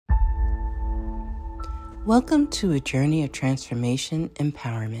Welcome to a journey of transformation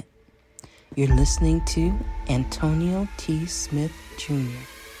empowerment. You're listening to Antonio T. Smith Jr.,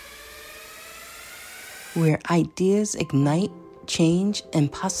 where ideas ignite, change,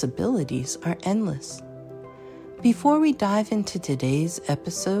 and possibilities are endless. Before we dive into today's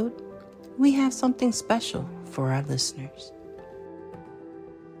episode, we have something special for our listeners.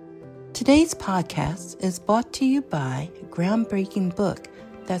 Today's podcast is brought to you by a groundbreaking book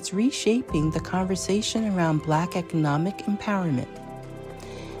that's reshaping the conversation around Black economic empowerment.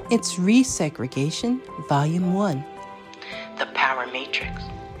 It's Resegregation, Volume 1, The Power Matrix,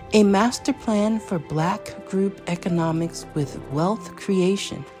 a master plan for Black group economics with wealth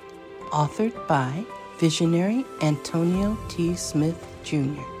creation, authored by visionary Antonio T. Smith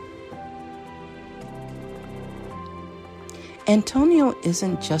Jr. Antonio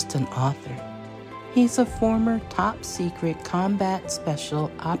isn't just an author. He's a former top-secret combat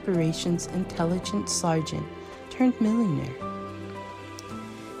special operations intelligence sergeant turned millionaire.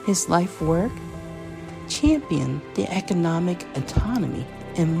 His life work? Champion the economic autonomy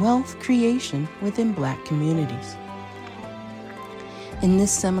and wealth creation within Black communities. In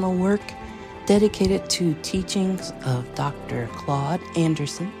this seminal work, dedicated to teachings of Dr. Claude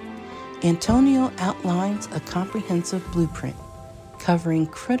Anderson, Antonio outlines a comprehensive blueprint covering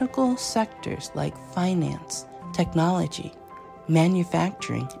critical sectors like finance, technology,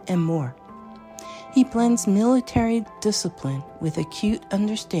 manufacturing, and more. He blends military discipline with acute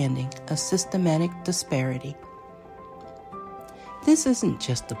understanding of systematic disparity. This isn't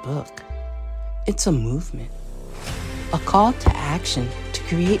just a book. It's a movement, a call to action to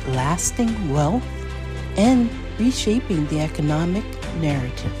create lasting wealth and reshaping the economic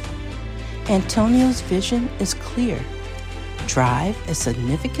narrative. Antonio's vision is clear. Drive a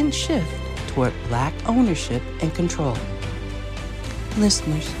significant shift toward Black ownership and control.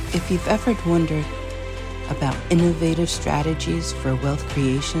 Listeners, if you've ever wondered about innovative strategies for wealth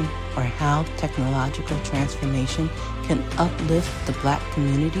creation or how technological transformation can uplift the Black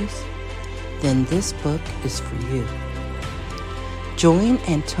communities, then this book is for you. Join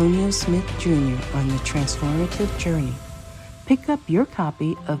Antonio Smith Jr. on the transformative journey. Pick up your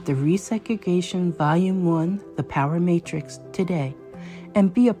copy of the Resegregation Volume 1, The Power Matrix, today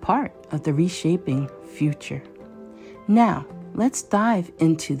and be a part of the reshaping future. Now, let's dive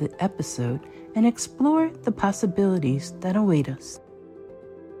into the episode and explore the possibilities that await us.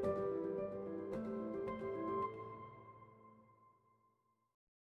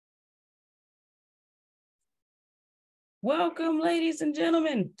 Welcome, ladies and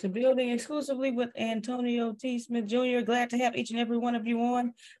gentlemen, to Building Exclusively with Antonio T. Smith Jr. Glad to have each and every one of you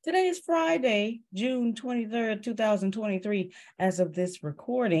on. Today is Friday, June 23rd, 2023, as of this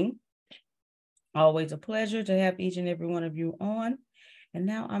recording. Always a pleasure to have each and every one of you on. And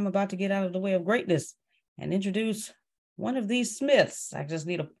now I'm about to get out of the way of greatness and introduce one of these Smiths. I just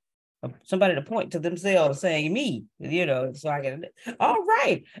need somebody to point to themselves saying me, so I can. All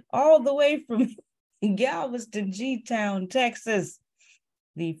right, all the way from Galveston, G-Town, Texas,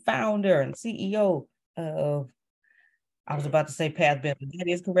 the founder and CEO of, I was about to say Pathbender, that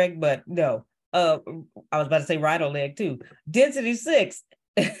is correct, but no, I was about to say Rhino Leg too. Density 6,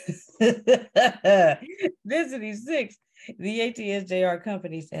 Density 6, the ATSJR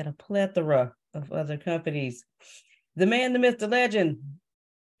companies, and a plethora of other companies. The man, the myth, the legend,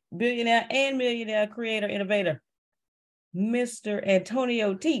 billionaire and millionaire creator, innovator, Mr.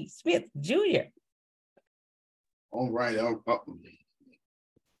 Antonio T. Smith Jr. All righty.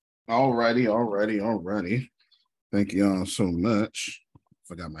 Thank you all so much.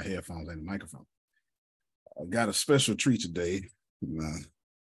 Forgot my headphones and the microphone. I got a special treat today. My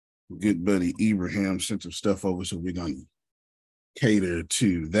good buddy Ibrahim sent some stuff over, so we're going to cater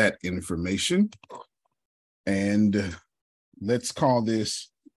to that information. And let's call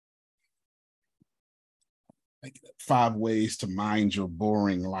this 5 ways to mind your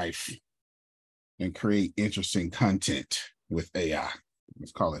boring life and create interesting content with AI.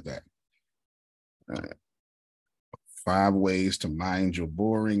 Let's call it that. 5 ways to mind your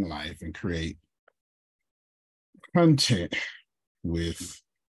boring life and create content with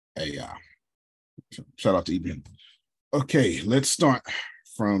AI. So, shout out to Ibrahim. Okay, let's start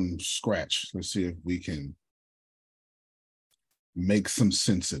from scratch. Let's see if we can make some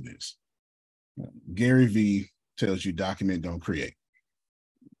sense of this. Gary Vee tells you document, don't create.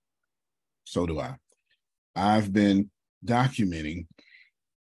 So do I. I've been documenting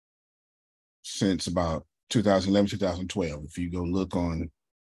since about 2011, 2012. If you go look on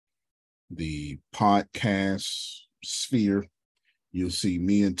the podcast sphere, you'll see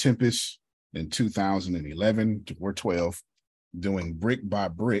me and Tempest in 2011 or 12 doing brick by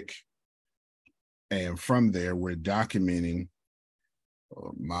brick And from there, we're documenting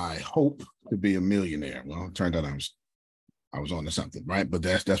my hope to be a millionaire. Well, it turned out I was on to something, right? But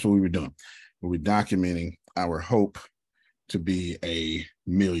that's what we were doing. We were documenting our hope to be a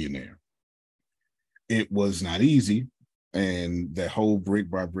millionaire. It was not easy. And that whole brick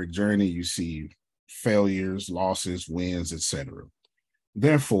by brick journey, you see failures, losses, wins, etc.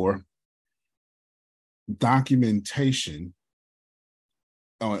 Therefore, documentation.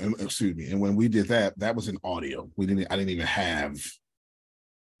 Oh, excuse me. And when we did that, that was in audio. I didn't even have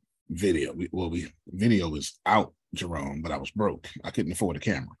video. Video was out, Jerome, but I was broke. I couldn't afford a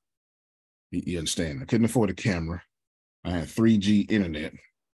camera. You understand? I couldn't afford a camera. I had 3G internet.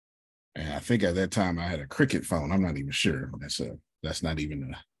 And I think at that time I had a Cricket phone. I'm not even sure. That's not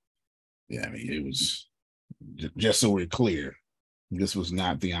even I mean, it was just so we're clear. This was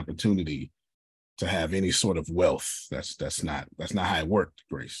not the opportunity to have any sort of wealth. That's not how it worked,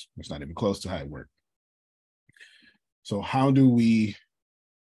 Grace. It's not even close to how it worked. So how do we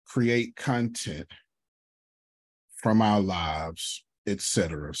create content from our lives,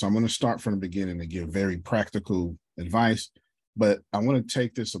 etc.? So I'm going to start from the beginning and give very practical advice. But I want to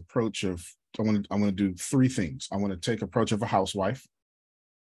take this approach of, I want to do three things. I want to take approach of a housewife.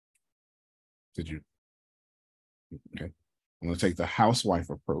 Did you? Okay. I'm going to take the housewife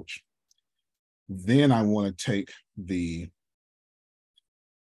approach. Then I want to take the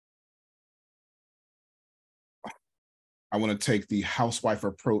housewife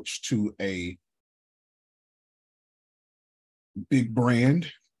approach to a big brand.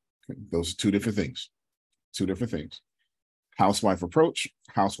 Those are two different things. Housewife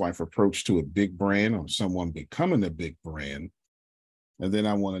approach to a big brand or someone becoming a big brand. And then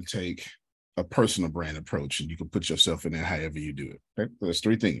I want to take a personal brand approach, and you can put yourself in there however you do it. Okay, so there's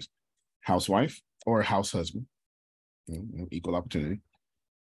three things: housewife or house husband, equal opportunity.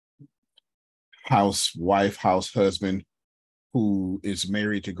 Housewife, house husband who is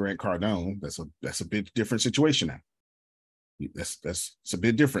married to Grant Cardone. That's a bit different situation now. It's a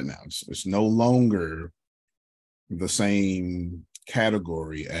bit different now. It's no longer the same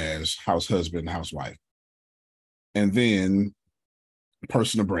category as house husband, housewife. And then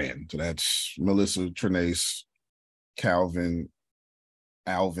personal brand. So that's Melissa, Trinace, Calvin,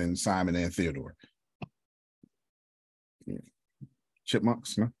 Alvin, Simon, and Theodore.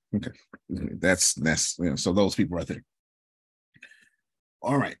 Chipmunks, no? Okay. That's so those people right there.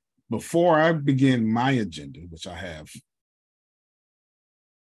 All right. Before I begin my agenda, which I have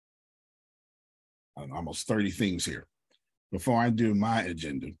almost 30 things here. Before I do my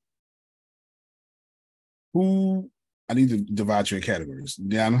agenda, I need to divide you in categories.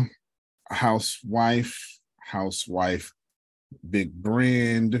 Deanna, housewife, big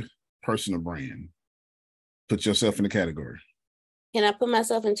brand, personal brand. Put yourself in the category. Can I put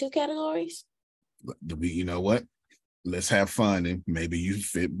myself in two categories? You know what? Let's have fun, and maybe you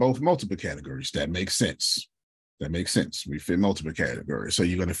fit multiple categories. That makes sense. We fit multiple categories. So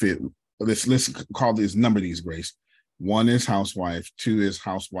you're going to fit. Let's call these, number these, Grace. 1 is housewife, 2 is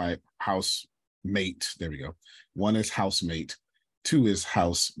housemate. There we go. 1 is housemate, 2 is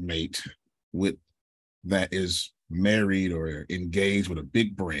housemate with that is married or engaged with a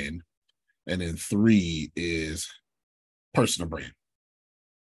big brand, and then 3 is personal brand.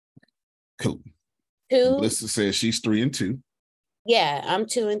 Cool. 2. Melissa says she's 3 and 2. Yeah, I'm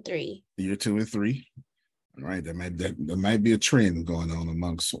 2 and 3. You're 2 and 3. All right, there might be a trend going on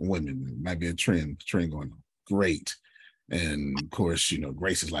amongst women. There might be a trend going on. Great. And of course,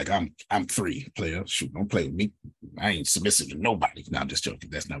 Grace is like, I'm 3, player. Shoot, don't play with me. I ain't submissive to nobody. No, I'm just joking.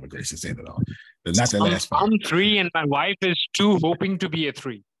 That's not what Grace is saying at all. But not the last part. I'm 3 and my wife is 2, hoping to be a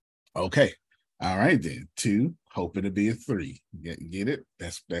 3. Okay. All right then. 2, hoping to be a 3. Get it?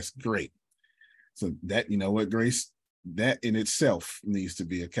 That's great. So that, you know what, Grace? That in itself needs to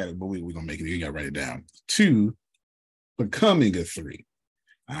be a category. We're gonna make it. You gotta write it down. 2, becoming a 3.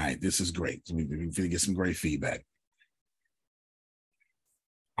 All right, this is great. So we're gonna get some great feedback.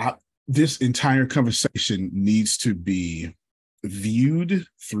 This entire conversation needs to be viewed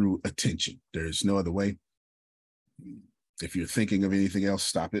through attention. There's no other way. If you're thinking of anything else,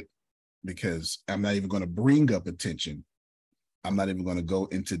 stop it, because I'm not even going to bring up attention. I'm not even going to go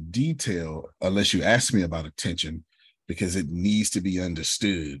into detail unless you ask me about attention, because it needs to be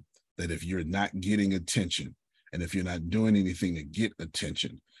understood that if you're not getting attention, and if you're not doing anything to get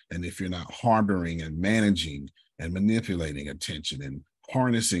attention, and if you're not harboring and managing and manipulating attention and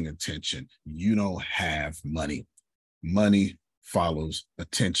harnessing attention, you don't have money. Money follows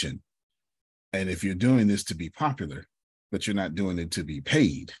attention. And if you're doing this to be popular, but you're not doing it to be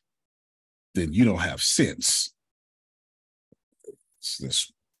paid, then you don't have sense.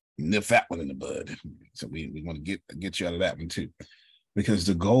 It's nip that one in the bud. So we want to get you out of that one too, because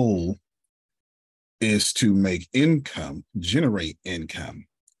the goal is to make income, generate income,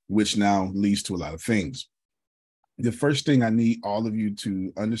 which now leads to a lot of things. The first thing I need all of you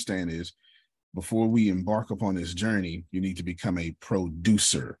to understand is, before we embark upon this journey, you need to become a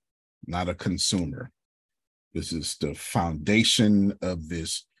producer, not a consumer. This is the foundation of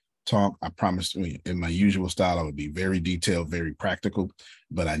this talk. I promised, in my usual style, I would be very detailed, very practical,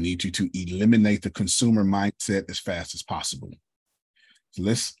 but I need you to eliminate the consumer mindset as fast as possible. So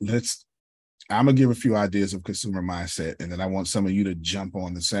I'm gonna give a few ideas of consumer mindset, and then I want some of you to jump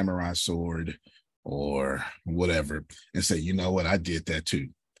on the samurai sword or whatever and say, you know what, I did that too.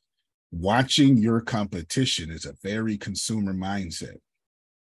 Watching your competition is a very consumer mindset.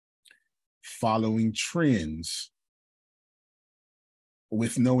 Following trends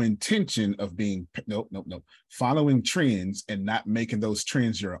with no intention of being, nope. Following trends and not making those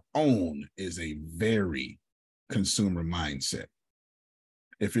trends your own is a very consumer mindset.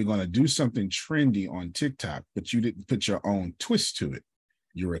 If you're going to do something trendy on TikTok, but you didn't put your own twist to it,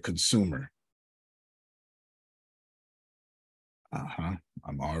 you're a consumer.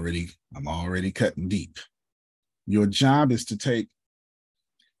 I'm already cutting deep. Your job is to take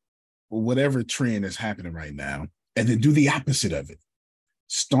whatever trend is happening right now and then do the opposite of it.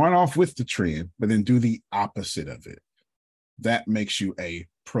 Start off with the trend, but then do the opposite of it. That makes you a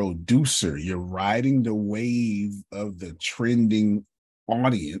producer. You're riding the wave of the trending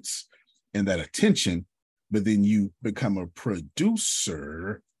audience and that attention, but then you become a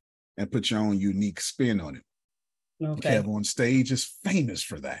producer and put your own unique spin on it. Okay. Kev on Stage is famous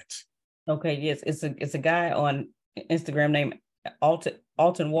for that. Okay, yes, it's a guy on Instagram named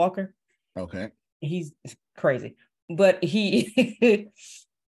Alton Walker. Okay. He's crazy, but he's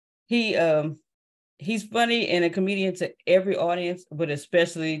funny and a comedian to every audience, but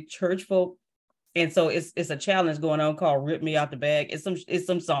especially church folk. And so it's a challenge going on called "Rip Me Out the Bag." It's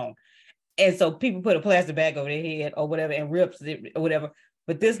some song, and so people put a plastic bag over their head or whatever and rips it or whatever.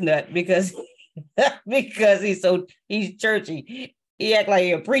 But this nut, because he's churchy, he act like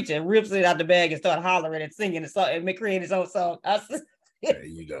he a preacher, rips it out the bag and start hollering and singing the song and create his own song. There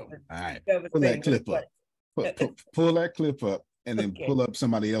you go. All right, pull that clip up. Pull that clip up, and then pull up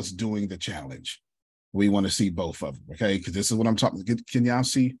somebody else doing the challenge. We want to see both of them, okay? Because this is what I'm talking. Can y'all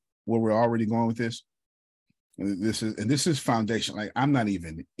see where we're already going with this? This is foundation. Like, I'm not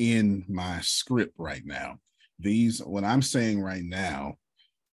even in my script right now. What I'm saying right now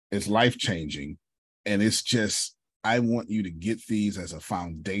is life-changing, and it's just, I want you to get these as a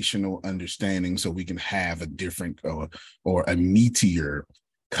foundational understanding so we can have a different or a meatier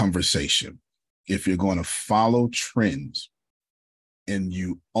conversation. If you're going to follow trends and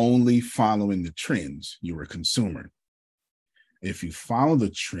you only following the trends, you're a consumer. If you follow the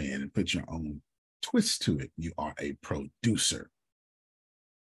trend and put your own twist to it, you are a producer.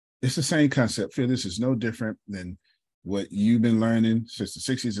 It's the same concept, Phil. This is no different than what you've been learning since the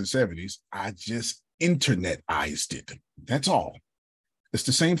 60s and 70s. I just internetized it. That's all. It's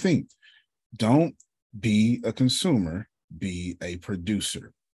the same thing. Don't be a consumer, be a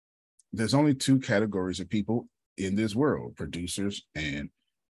producer. There's only two categories of people in this world: producers and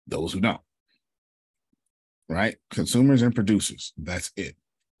those who don't. Right? Consumers and producers. That's it.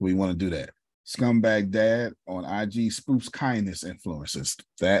 We want to do that. Scumbag Dad on IG spoofs kindness influencers.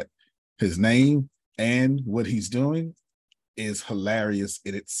 That his name and what he's doing is hilarious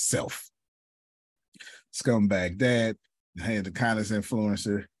in itself. Scumbag Dad, hey, the kindness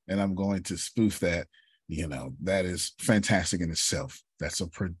influencer, and I'm going to spoof that. You know, that is fantastic in itself. That's a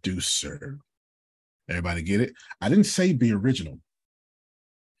producer. Everybody get it? I didn't say be original.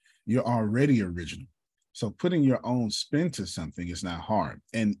 You're already original. So putting your own spin to something is not hard.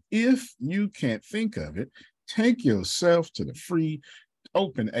 And if you can't think of it, take yourself to the free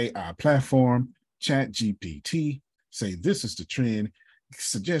open AI platform, ChatGPT, say, this is the trend.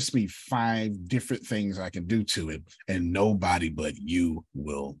 Suggest me 5 different things I can do to it, and nobody but you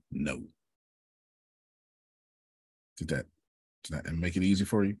will know. Did that make it easy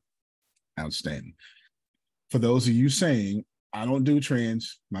for you? Outstanding. For those of you saying, I don't do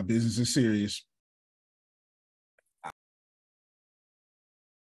trends, my business is serious,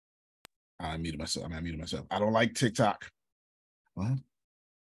 I muted myself. I don't like TikTok. Well,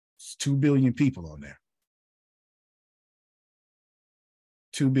 it's 2 billion people on there.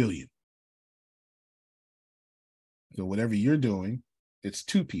 2 billion. So whatever you're doing, it's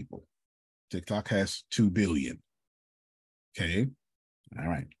 2 people. TikTok has 2 billion. Okay. All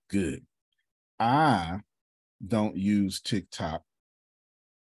right. Good. I don't use TikTok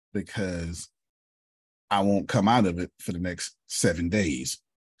because I won't come out of it for the next 7 days.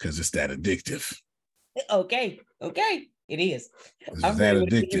 because it's that addictive. Okay. It is. It's I'm that ready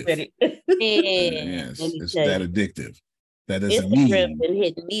when you're addictive. ready. Yeah, Yes, let me it's tell that you. addictive. That doesn't Instagram mean been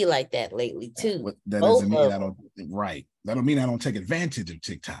hitting me like that lately too. that Both doesn't mean of I don't right. That don't mean I don't take advantage of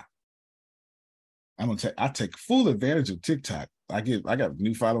TikTok. I take full advantage of TikTok. I got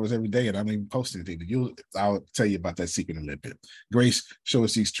new followers every day, and I don't even post anything. I'll tell you about that secret in a little bit. Grace, show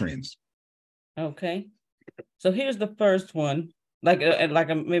us these trends. Okay. So here's the first one, maybe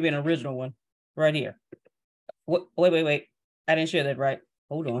an original one right here. Wait. I didn't share that right.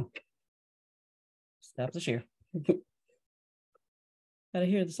 Hold on. Stop the share. Gotta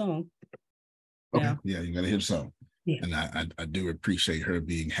hear the song. Okay. Yeah, you gotta hear the song. Yeah. And I do appreciate her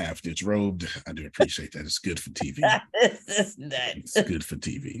being half disrobed. I do appreciate that. It's good for TV. It's good for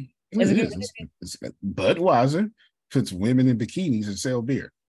TV. It's Budweiser puts women in bikinis and sell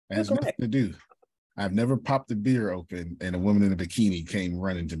beer. It has nothing to do. I've never popped the beer open and a woman in a bikini came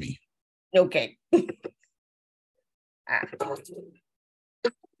running to me. Okay.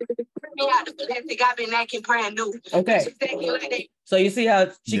 Okay. So you see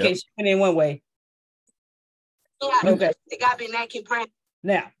how she came in one way. Okay.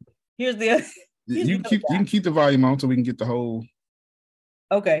 Now, here's the other. You can keep the volume on so we can get the whole.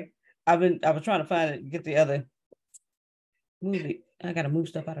 Okay. I was trying to find it, get the other movie. I gotta move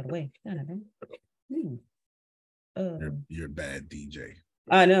stuff out of the way. You're a bad DJ.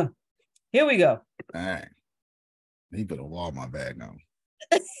 I know. Here we go. All right. He put a Walmart bag on.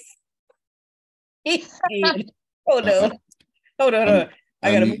 Hold on.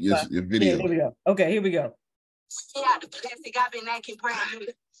 I gotta move your video. Here we go. Okay, here we go.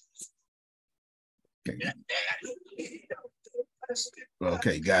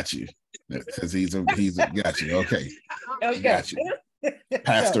 Okay, got you. Because he's got you. Okay. Got you.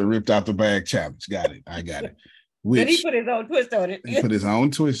 Pastor ripped out the bag challenge. Got it. I got it. Then he put his own twist on it. He put his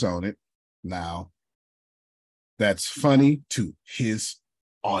own twist on it. Now, that's funny to his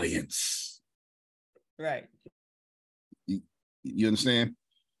audience. Right. You understand?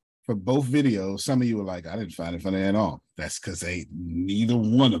 For both videos, some of you were like, I didn't find it funny at all. That's because neither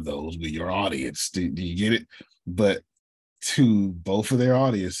one of those were your audience. Do you get it? But to both of their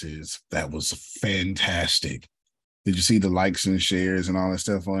audiences, that was fantastic. Did you see the likes and shares and all that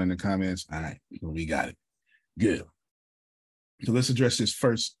stuff on in the comments? All right, we got it. Good. So let's address this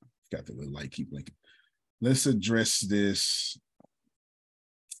first. Got the little light keep blinking. Let's address this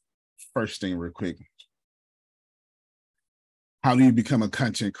first thing real quick. How do you become a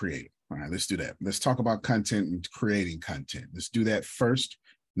content creator? All right, let's do that. Let's talk about content and creating content. Let's do that first.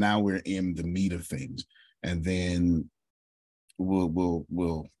 Now we're in the meat of things, and then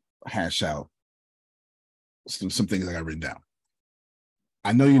we'll hash out some things I got written down.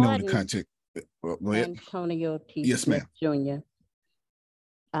 I know you know the content. Go ahead. Antonio T. Yes, ma'am. Jr.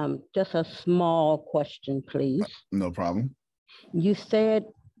 Just a small question, please. No problem. You said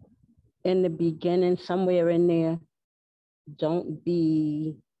in the beginning, somewhere in there, don't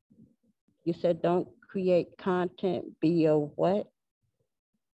create content, be a what?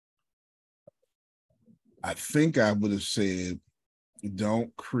 I think I would have said,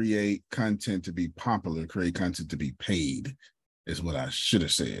 don't create content to be popular, create content to be paid, is what I should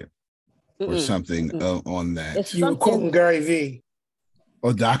have said. Or something on that. You were quoting Gary V.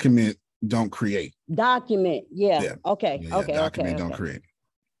 Or document, don't create. Document, yeah. Okay, yeah, okay. Document, don't create.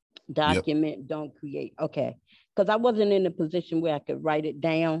 Document, don't create. Okay. Because I wasn't in a position where I could write it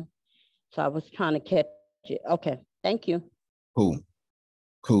down. So I was trying to catch it. Okay. Thank you. Cool.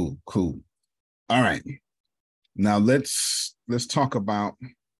 All right. Now let's talk about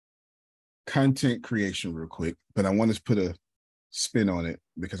content creation real quick, but I want to put a spin on it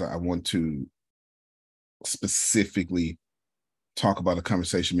because I want to specifically talk about a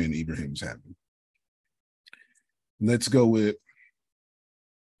conversation me and Ibrahim was having. Let's go with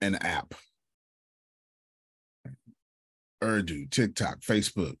an app. Urdu, TikTok,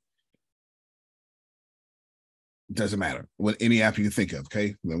 Facebook. Doesn't matter. What any app you can think of,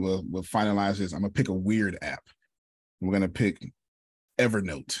 okay? Then we'll finalize this. I'm gonna pick a weird app. We're gonna pick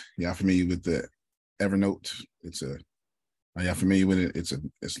Evernote. Y'all familiar with the Evernote? Are y'all familiar with it? It's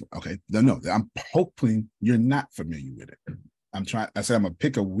okay. No, I'm hoping you're not familiar with it. I said I'm gonna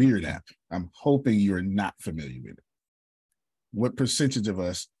pick a weird app. I'm hoping you're not familiar with it. What percentage of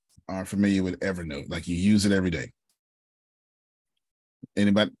us are familiar with Evernote? Like you use it every day?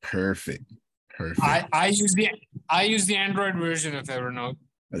 Anybody? Perfect. I use the Android version of Evernote.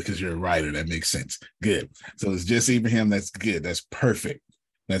 Because you're a writer, that makes sense. Good. So it's just Ibrahim. That's good. That's perfect.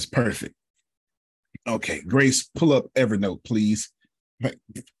 Okay, Grace, pull up Evernote, please.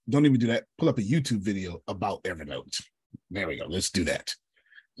 Don't even do that. Pull up a YouTube video about Evernote. There we go. Let's do that.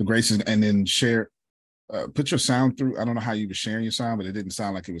 So Grace, and then share, put your sound through. I don't know how you were sharing your sound, but it didn't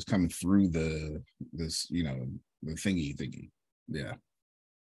sound like it was coming through the thingy. Yeah.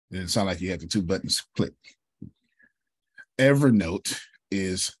 It didn't sound like you had the two buttons click. Evernote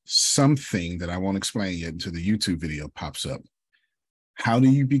is something that I won't explain yet until the YouTube video pops up. How do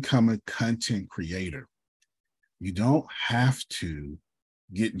you become a content creator? You don't have to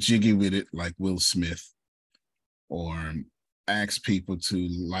get jiggy with it like Will Smith or ask people to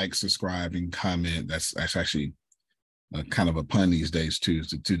like, subscribe, and comment. That's actually kind of a pun these days too,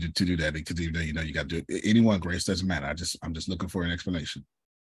 to do that, because you got to do it. Anyone, Grace, doesn't matter. I'm just looking for an explanation.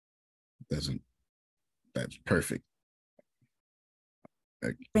 That's perfect.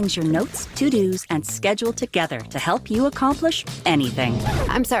 Brings your notes, to-dos, and schedule together to help you accomplish anything.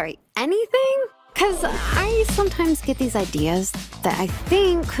 I'm sorry, anything? Because I sometimes get these ideas that I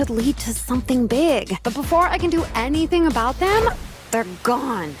think could lead to something big. But before I can do anything about them, they're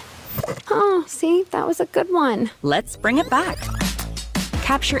gone. Oh, see, that was a good one. Let's bring it back.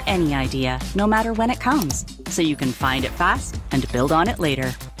 Capture any idea, no matter when it comes, so you can find it fast and build on it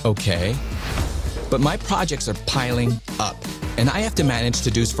later. Okay, but my projects are piling up, and I have to manage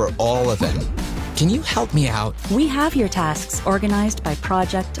to-dos for all of them. Can you help me out? We have your tasks organized by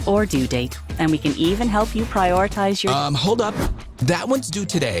project or due date, and we can even help you prioritize your... Hold up. That one's due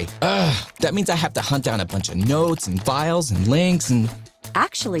today. That means I have to hunt down a bunch of notes and files and links and...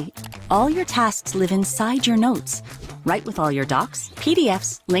 Actually, all your tasks live inside your notes, right with all your docs,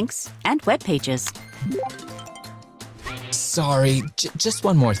 PDFs, links, and web pages. Sorry, just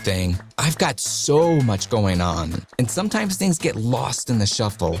one more thing. I've got so much going on, and sometimes things get lost in the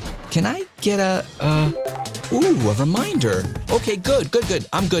shuffle. Can I get a reminder? Okay, good.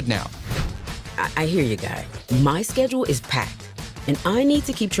 I'm good now. I hear you, guy. My schedule is packed, and I need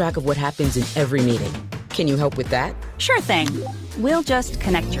to keep track of what happens in every meeting. Can you help with that? Sure thing. We'll just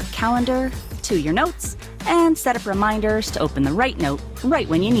connect your calendar to your notes and set up reminders to open the right note right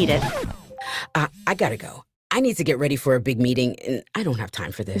when you need it. I gotta go. I need to get ready for a big meeting, and I don't have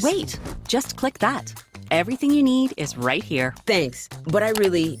time for this. Wait, just click that. Everything you need is right here. Thanks, but I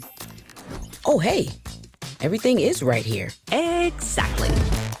really... Oh, hey, everything is right here. Exactly.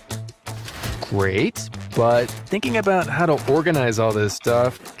 Great, but thinking about how to organize all this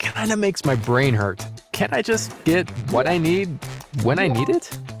stuff kind of makes my brain hurt. Can't I just get what I need when I need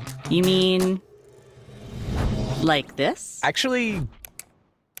it? You mean like this? Actually,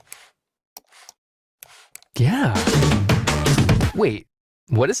 yeah. Wait,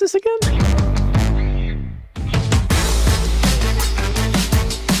 what is this again?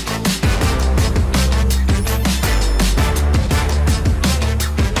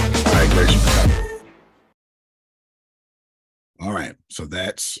 All right, so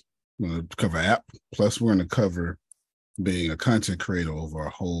that's going to cover app. Plus, we're going to cover being a content creator over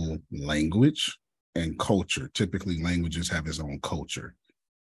a whole language and culture. Typically, languages have its own culture.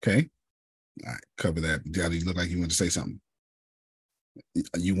 Okay, all right, cover that. Daddy, you look like you want to say something.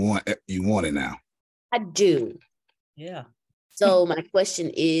 You want it now. I do. Yeah. So my question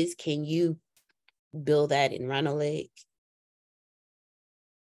is, can you build that in Rhino Lake?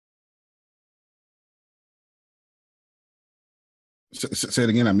 Say it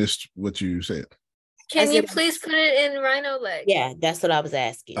again. I missed what you said. Can you please put it in Rhino Lake? Yeah, that's what I was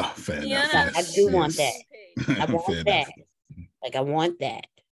asking. Oh, fair enough. I Yes, do yes. want that. I want Fair that. enough. Like, I want that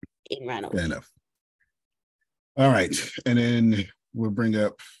in Rhino Fair Lake. enough. All right, and then we'll bring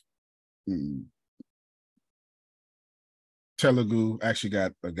up Telugu. Actually,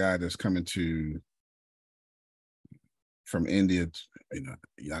 got a guy that's coming from India.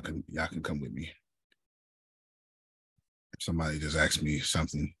 Y'all can come with me. Somebody just asked me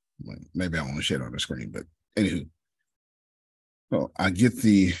something. Maybe I want to share it on the screen, but anywho. So I'm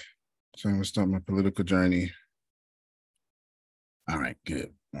gonna start my political journey. All right,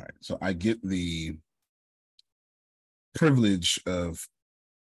 good. All right. So I get the privilege of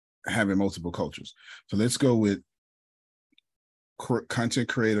having multiple cultures. So let's go with content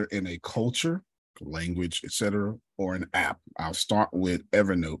creator in a culture, language, etc., or an app. I'll start with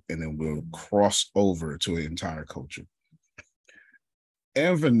Evernote and then we'll cross over to an entire culture.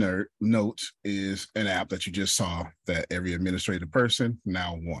 Evernote is an app that you just saw that every administrative person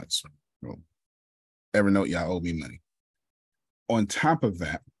now wants. So Evernote, y'all owe me money. On top of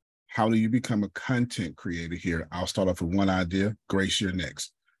that, how do you become a content creator here? I'll start off with one idea. Grace, you're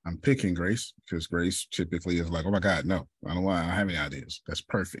next. I'm picking Grace because Grace typically is like, oh my God, no, I don't have any ideas. That's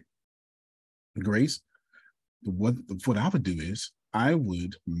perfect. Grace, what I would do is I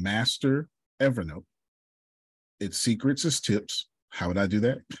would master Evernote. Its secrets is tips. How would I do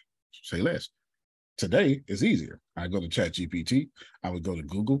that? Say less. Today is easier. I go to ChatGPT. I would go to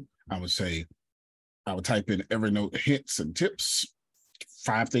Google. I would type in Evernote hints and tips,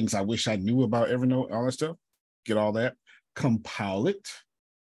 5 things I wish I knew about Evernote, all that stuff. Get all that, compile it,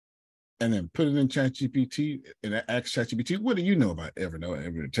 and then put it in ChatGPT and ask ChatGPT, what do you know about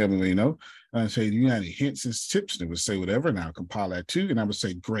Evernote? Tell me what you know. And I say, do you have any hints and tips? And it would say whatever, and I'll compile that too. And I would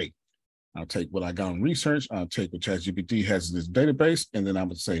say, great. I'll take what I got on research. I'll take what ChatGPT has in this database. And then I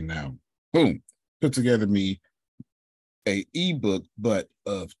would say, now, boom, put together me a ebook, but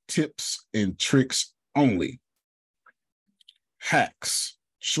of tips and tricks only, hacks,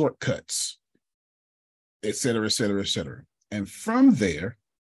 shortcuts, et cetera, et cetera, et cetera. And from there,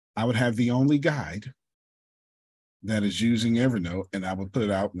 I would have the only guide that is using Evernote, and I would put it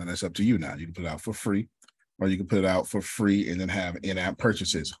out, and then that's up to you now. You can put it out for free, or you can put it out for free and then have in-app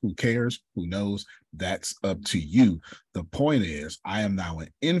purchases. Who cares? Who knows? That's up to you. The point is, I am now an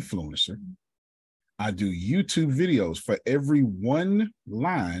influencer. I do YouTube videos for every one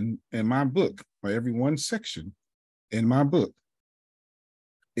line in my book, or every one section in my book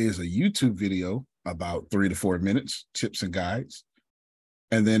is a YouTube video about 3 to 4 minutes, tips and guides.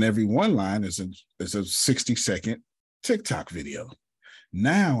 And then every one line is a 60-second TikTok video.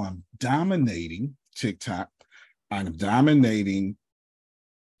 Now I'm dominating TikTok. I'm dominating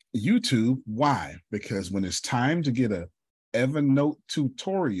YouTube. Why? Because when it's time to get a Evernote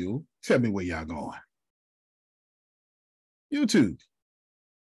tutorial, tell me where y'all going. YouTube.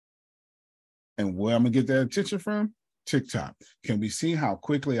 And where I'm gonna get that attention from? TikTok. Can we see how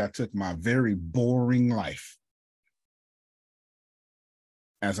quickly I took my very boring life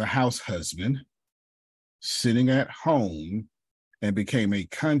as a house husband, sitting at home, and became a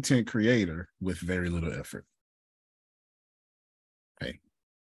content creator with very little effort? Okay,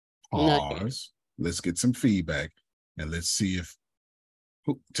 pause. Let's get some feedback, and let's see if,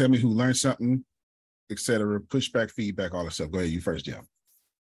 tell me who learned something, etc. Pushback, feedback, all that stuff. Go ahead, you first, Jeff.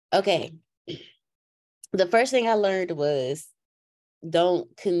 Okay. The first thing I learned was don't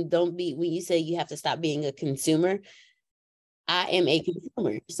be, when you say you have to stop being a consumer, I am a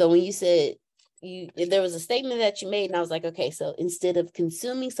consumer. So when you said there was a statement that you made, and I was like, okay, so instead of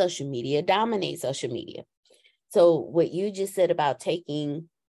consuming social media, dominate social media. So what you just said about taking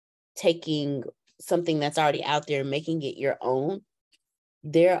something that's already out there and making it your own,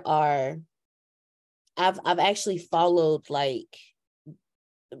 I've actually followed like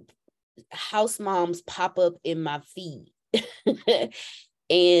house moms pop up in my feed.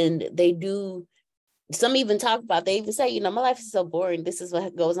 And they do, some even talk about, they even say, my life is so boring, this is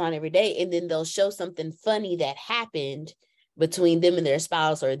what goes on every day. And then they'll show something funny that happened between them and their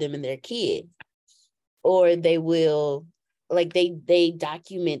spouse or them and their kid. Or they will, like, they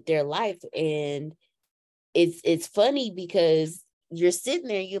document their life. And it's funny because you're sitting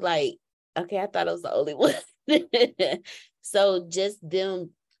there, you're like, okay, I thought I was the only one. So just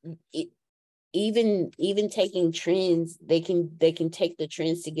them, even taking trends, they can take the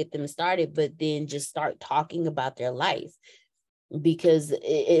trends to get them started, but then just start talking about their life. Because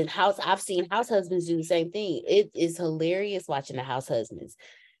I've seen house husbands do the same thing. It is hilarious watching the house husbands,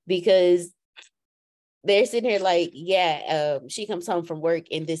 because they're sitting here like, she comes home from work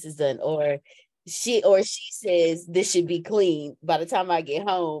and this is done, or she says this should be clean by the time I get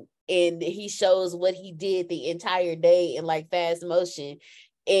home, and he shows what he did the entire day in like fast motion.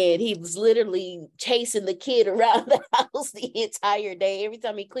 And he was literally chasing the kid around the house the entire day. Every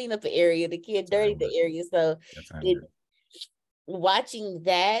time he cleaned up an area, the kid dirtied the area. So watching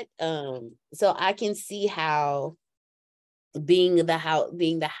that, so I can see how being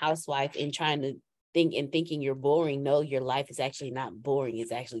the housewife and trying to thinking you're boring. No, your life is actually not boring.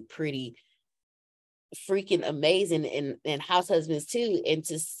 It's actually pretty freaking amazing, and house husbands too. And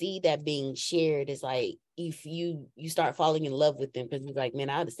to see that being shared is like, if you start falling in love with them, because you're like, man,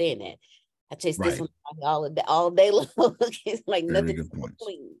 I understand that. I chase this one all day long. It's like very nothing. Good points.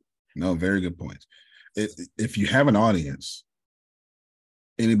 No, very good points. If you have an audience,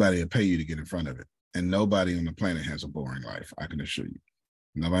 anybody will pay you to get in front of it, and nobody on the planet has a boring life. I can assure you,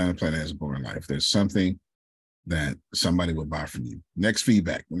 nobody on the planet has a boring life. There's something that somebody will buy from you. Next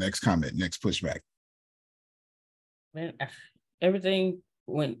feedback, next comment, next pushback. Man, everything,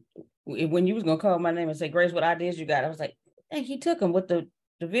 when you was gonna call my name and say, Grace, what ideas you got? I was like, hey, he took them with the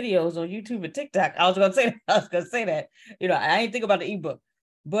videos on YouTube and TikTok. I was gonna say that. I didn't think about the ebook,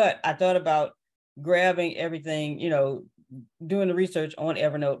 but I thought about grabbing everything, doing the research on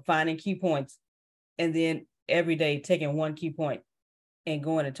Evernote, finding key points, and then every day taking one key point and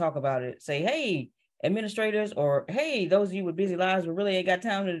going and talk about it. Say, hey, administrators, or hey, those of you with busy lives who really ain't got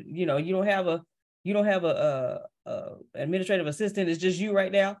time to, you don't have a administrative assistant, it's just you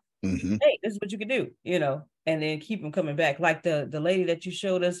right now. Hey, this is what you can do, and then keep them coming back. Like the lady that you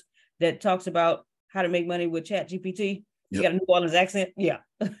showed us that talks about how to make money with Chat GPT. She got a New Orleans accent. Yeah.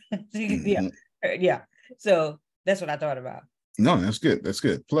 Yeah. So that's what I thought about. No, that's good. That's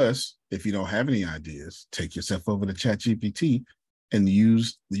good. Plus, if you don't have any ideas, take yourself over to Chat GPT and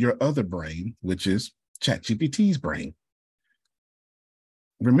use your other brain, which is Chat GPT's brain.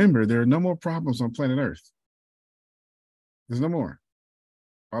 Remember, there are no more problems on planet Earth. There's no more.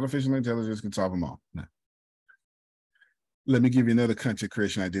 Artificial intelligence can solve them all. No. Let me give you another content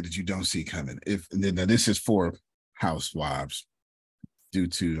creation idea that you don't see coming. Now this is for housewives, due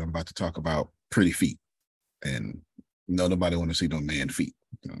to I'm about to talk about pretty feet, and nobody want to see no man feet.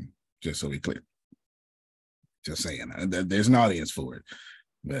 Just so we're clear. Just saying, there's an audience for it,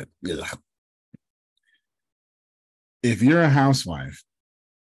 but if you're a housewife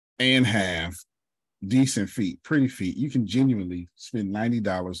and have decent feet, pretty feet, you can genuinely spend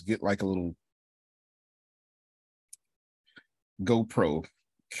 $90, get like a little GoPro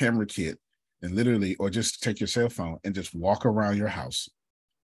camera kit, and literally, or just take your cell phone and just walk around your house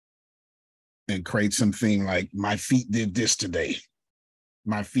and create something like, my feet did this today,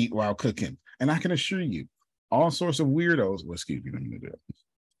 my feet while cooking. And I can assure you, all sorts of weirdos, well, excuse me, let me do it.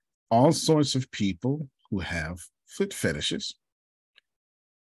 All sorts of people who have foot fetishes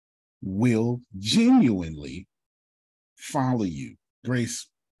will genuinely follow you. Grace,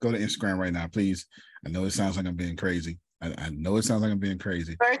 go to Instagram right now, please. I know it sounds like I'm being crazy. I know it sounds like I'm being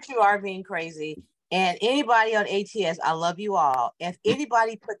crazy. But you are being crazy. And anybody on ATS, I love you all. If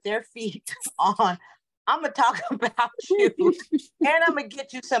anybody put their feet on, I'm going to talk about you. And I'm going to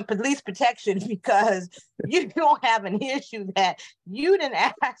get you some police protection, because you don't have an issue that you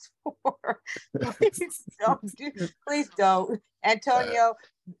didn't ask for. Please don't. Antonio,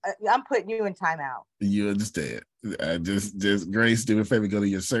 I'm putting you in timeout. You understand. Just Grace, do me a favor, go to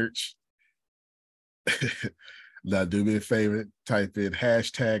your search. Now, do me a favor, type in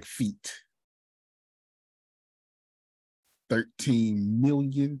 #feet.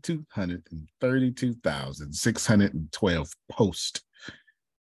 13,232,612 posts.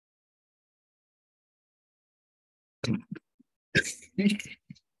 I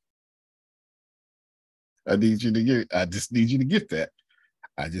just need you to get that.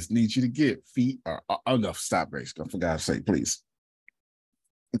 I just need you to get feet. Oh no, stop, Grace. For God's sake, please.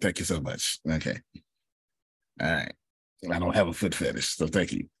 Thank you so much. Okay. All right. I don't have a foot fetish, so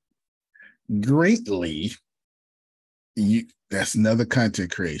thank you. Greatly. That's another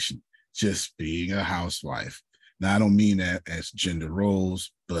content creation, just being a housewife. Now, I don't mean that as gender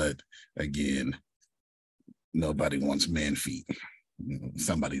roles, but again, nobody wants man feet.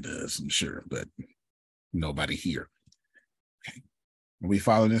 Somebody does, I'm sure, but nobody here. Okay. Are we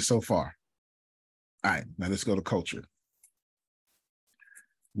following this so far? All right, now let's go to culture.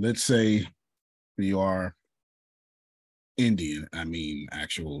 Let's say you are Indian,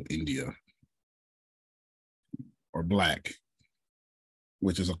 actual India, or Black,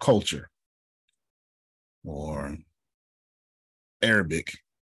 which is a culture, or Arabic,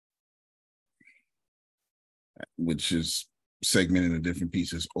 which is segmented into different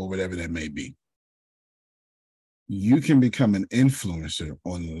pieces, or whatever that may be. You can become an influencer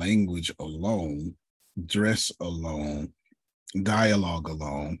on language alone, dress alone, dialogue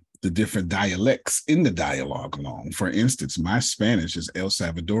alone, the different dialects in the dialogue alone. For instance, my Spanish is El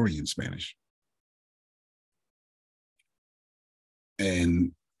Salvadorian Spanish.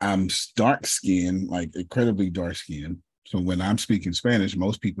 And I'm dark skinned, like incredibly dark skinned. So when I'm speaking Spanish,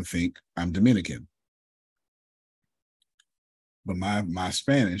 most people think I'm Dominican. But my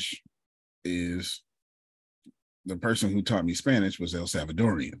Spanish is, the person who taught me Spanish was El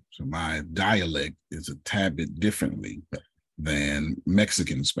Salvadorian. So my dialect is a tad bit differently than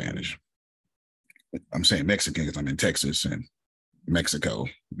Mexican Spanish. I'm saying Mexican because I'm in Texas and Mexico.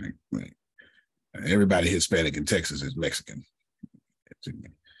 Everybody Hispanic in Texas is Mexican.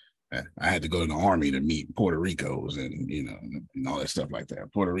 I had to go to the army to meet Puerto Ricos and and all that stuff like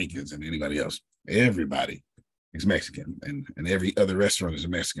that. Puerto Ricans and anybody else. Everybody is Mexican, and every other restaurant is a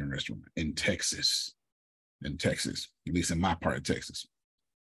Mexican restaurant in Texas. At least in my part of Texas.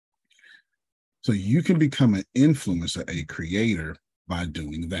 So you can become an influencer, a creator, by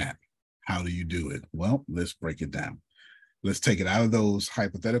doing that. How do you do it? Well, let's break it down. Let's take it out of those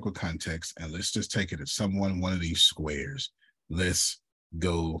hypothetical contexts and let's just take it as one of these squares. Let's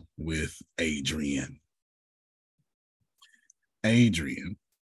go with Adrienne. Adrienne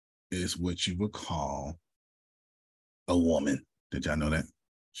is what you would call a woman. Did y'all know that?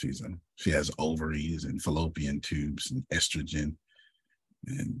 She has ovaries and fallopian tubes and estrogen.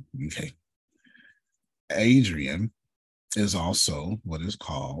 And okay. Adrienne is also what is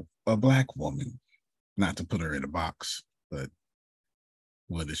called a Black woman. Not to put her in a box, but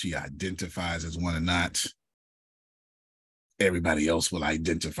whether she identifies as one or not, everybody else will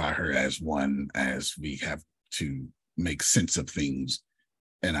identify her as one, as we have to make sense of things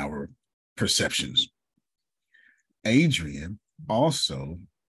and our perceptions. Adrian also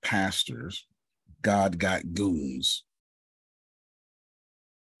pastors God Got Goons.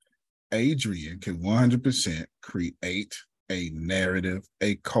 Adrian can 100% create a narrative,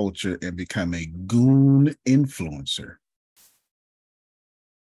 a culture, and become a goon influencer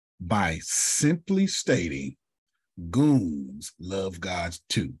by simply stating, goons love God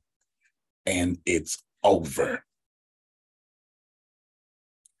too, and it's over.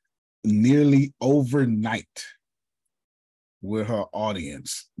 Nearly overnight, will her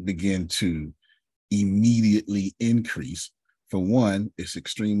audience begin to immediately increase. For one, it's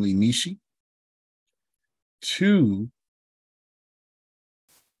extremely niche. Two,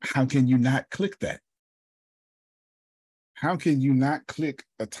 how can you not click that? How can you not click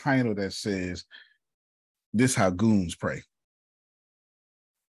a title that says, "This how goons pray"?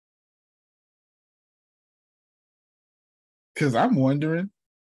 Because I'm wondering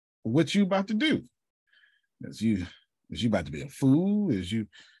what you about to do. Is you about to be a fool? Is you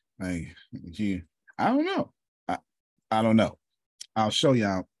like you? I don't know. I don't know. I'll show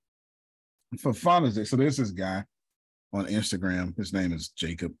y'all for Father's Day. So there's this guy on Instagram. His name is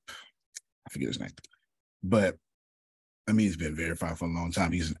Jacob. I forget his name, but I mean, he's been verified for a long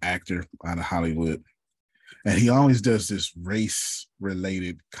time. He's an actor out of Hollywood, and he always does this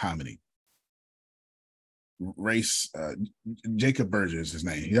race-related comedy. Jacob Berger is his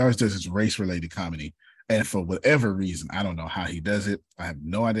name. He always does this race-related comedy, and for whatever reason, I don't know how he does it. I have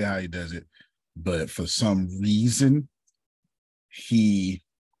no idea how he does it, but for some reason, he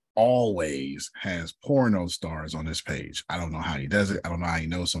always has porno stars on his page. I don't know how he does it. I don't know how he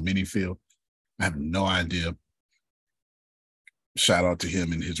knows so many feel. I have no idea. Shout out to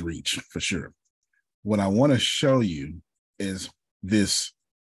him and his reach for sure. What I want to show you is this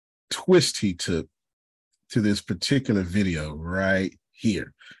twist he took to this particular video right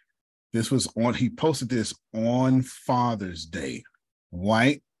here. He posted this on Father's Day,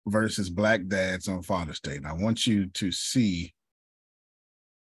 white versus black dads on Father's Day. And I want you to see,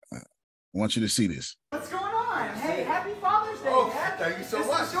 this. What's going on? Hey, happy Father's Day. Oh, thank you so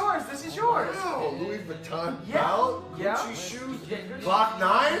much. This is yours. Oh, Louis Vuitton Yeah. belt, Yeah. Gucci shoes, Glock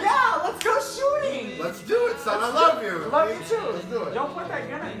 9. Yeah, let's go shooting. Let's do it, son. I love you. Love you too. Let's do it. Don't put that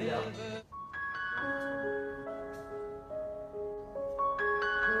gun on me though.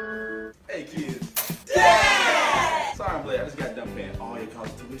 Hey kids. Dad! Sorry I'm late. I just got done paying all your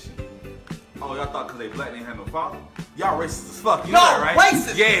college tuition. Oh, y'all thought because they black they ain't had no father? Y'all racist as fuck. You know that, right?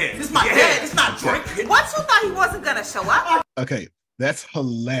 Racist. Yeah. This is my dad. It's not Drake. What, you thought he wasn't gonna show up? Okay, that's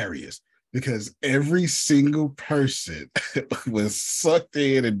hilarious because every single person was sucked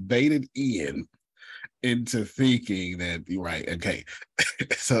in and baited into thinking that you're right. Okay,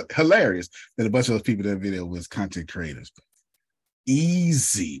 so hilarious that a bunch of those people in that video was content creators.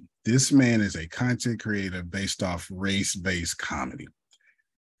 Easy. This man is a content creator based off race-based comedy.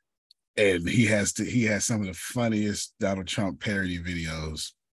 And he has some of the funniest Donald Trump parody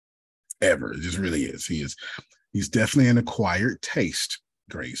videos ever. It just really is. He's definitely an acquired taste,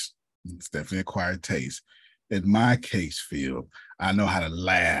 Grace. It's definitely acquired taste. In my case field, I know how to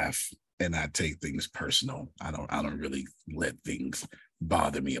laugh and not take things personal. I don't really let things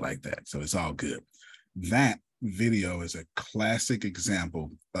bother me like that. So it's all good. That video is a classic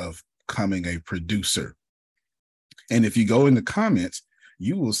example of becoming a producer. And if you go in the comments,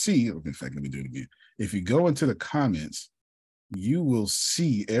 you will see, in fact, let me do it again. If you go into the comments, you will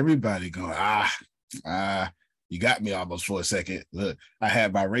see everybody going, you got me almost for a second. Look, I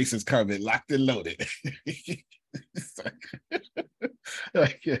had my racist comment locked and loaded.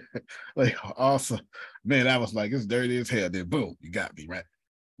 like awesome. Man, I was like, it's dirty as hell. Then boom, you got me, right?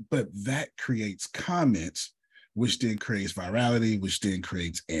 But that creates comments, which then creates virality, which then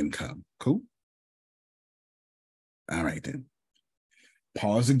creates income. Cool? All right, then.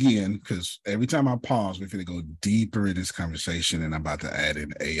 Pause again, because every time I pause, we're going to go deeper in this conversation, and I'm about to add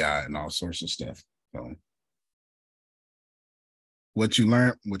in AI and all sorts of stuff. So, what you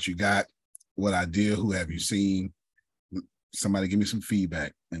learned, what you got, what idea, who have you seen? Somebody give me some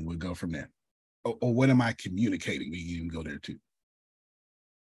feedback, and we'll go from there. Or what am I communicating? We can even go there too.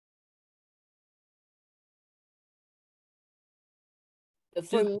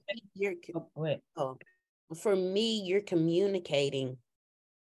 For me, you're communicating.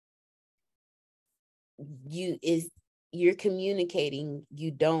 You're communicating. You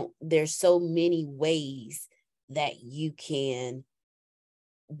don't. There's so many ways that you can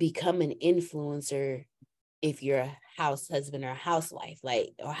become an influencer if you're a house husband or a housewife,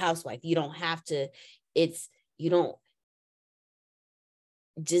 or housewife. You don't have to, you don't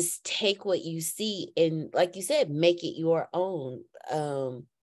just take what you see and, like you said, make it your own.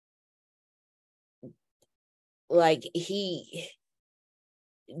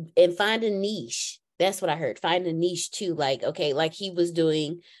 And find a niche. That's what I heard. Find a niche too. Like, okay, like he was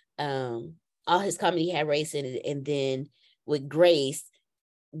doing, all his comedy had race in it, and then with Grace,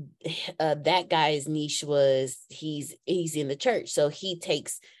 that guy's niche was he's in the church, so he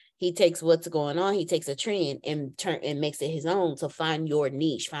takes what's going on, he takes a trend and makes it his own. So find your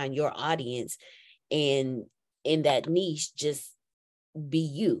niche, find your audience, and in that niche, just be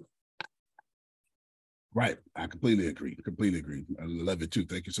you. Right. I completely agree. I love it too.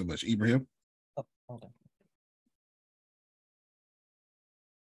 Thank you so much. Ibrahim? Oh, hold on.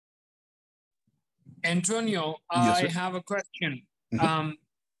 Antonio, Yes, I sir. have a question. Mhm.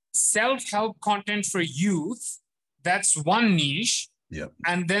 Self-help content for youth, that's one niche. Yep.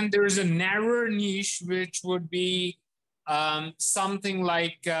 And then there's a narrower niche, which would be something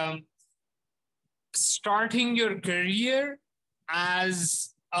like starting your career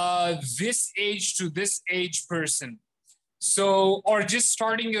as this age to this age person. So, or just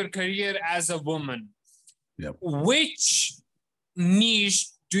starting your career as a woman. Yep. Which niche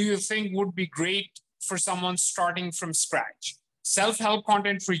do you think would be great for someone starting from scratch? Self-help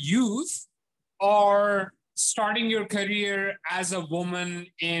content for youth, or starting your career as a woman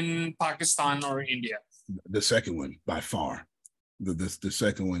in Pakistan or India? The second one, by far. The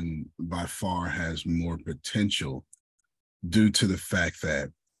second one by far has more potential due to the fact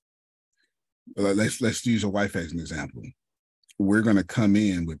that, let's use a wife as an example. We're going to come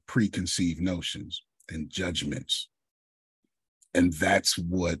in with preconceived notions and judgments. And that's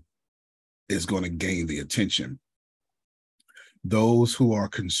what is going to gain the attention. Those who are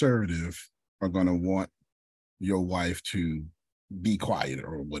conservative are going to want your wife to be quiet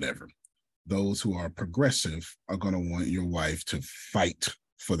or whatever. Those who are progressive are going to want your wife to fight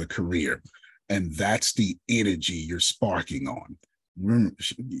for the career. And that's the energy you're sparking on. Remember,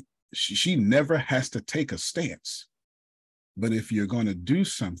 she never has to take a stance. But if you're going to do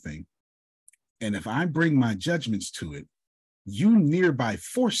something, and if I bring my judgments to it, you nearby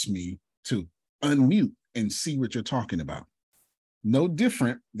force me to unmute and see what you're talking about. No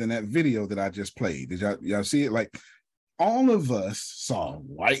different than that video that I just played. Did y'all see it? Like, all of us saw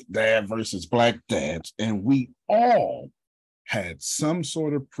white dad versus black dads, and we all had some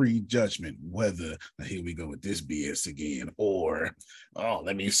sort of prejudgment, whether, here we go with this BS again, or, oh,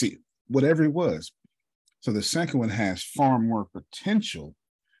 let me see, whatever it was. So the second one has far more potential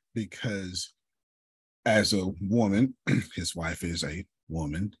because as a woman, his wife is a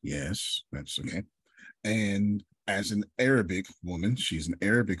woman. Yes, that's okay. And as an Arabic woman, she's an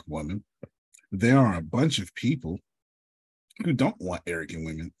Arabic woman. There are a bunch of people who don't want Arabic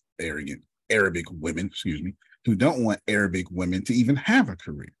women, who don't want Arabic women to even have a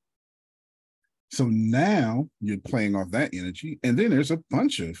career. So now you're playing off that energy. And then there's a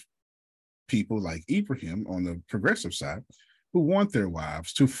bunch of people like Ibrahim on the progressive side who want their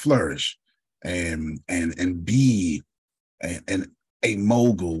wives to flourish and be a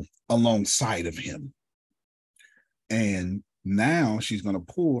mogul alongside of him. And now she's going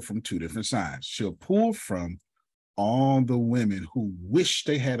to pull from two different sides. She'll pull from all the women who wish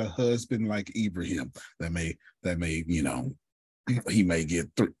they had a husband like Ibrahim that may, you know, he may get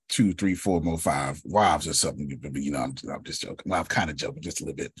 2, 3, 4 more 5 wives or something. But, you know, I'm just joking. Well, I'm kind of joking just a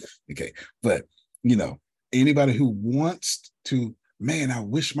little bit. Okay. But, you know, anybody who wants to, man, I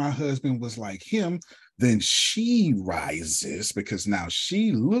wish my husband was like him, then she rises because now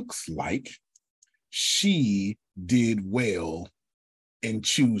she looks like she did well in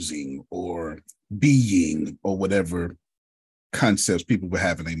choosing or being or whatever concepts people would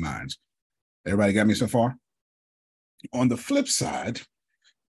have in their minds. Everybody got me so far? On the flip side,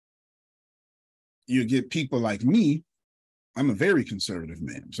 you get people like me. I'm a very conservative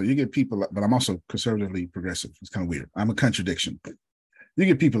man. So you get people, but I'm also conservatively progressive. It's kind of weird. I'm a contradiction. You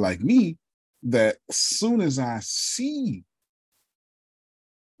get people like me that as soon as I see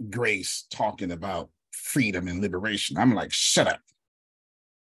Grace talking about freedom and liberation, I'm like, shut up.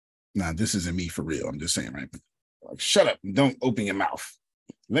 Now, this isn't me for real. I'm just saying, right? Like, shut up and don't open your mouth.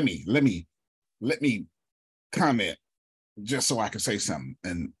 Let me comment just so I can say something.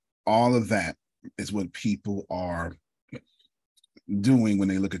 And all of that is what people are doing when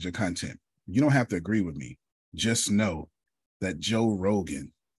they look at your content. You don't have to agree with me. Just know that Joe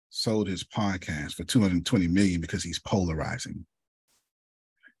Rogan sold his podcast for $220 million because he's polarizing.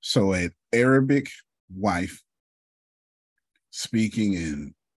 So an Arabic wife speaking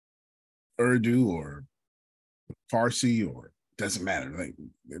in Urdu or Farsi, or doesn't matter. Like,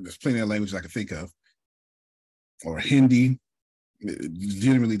 there's plenty of languages I can think of, or Hindi. It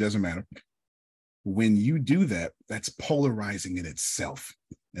generally doesn't matter. When you do that, that's polarizing in itself.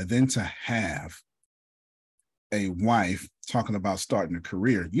 And then to have a wife talking about starting a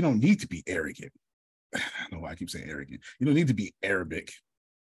career, you don't need to be arrogant. I don't know why I keep saying arrogant. You don't need to be Arabic.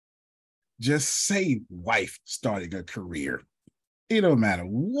 Just say wife starting a career. It don't matter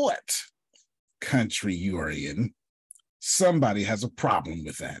what country you are in. Somebody has a problem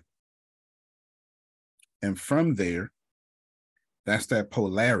with that. And from there, that's that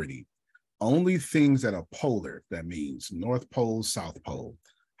polarity. Only things that are polar, that means North Pole, South Pole,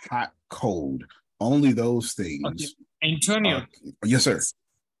 hot, cold, only those things. Okay. Antonio. Yes, sir.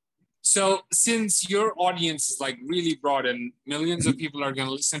 So since your audience is like really broad and millions of people are going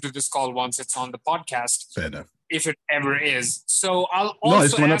to listen to this call once it's on the podcast, fair enough, if it ever is. So I'll also no,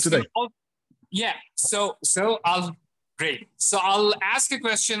 it's going up ask today. Yeah. So great. So I'll ask a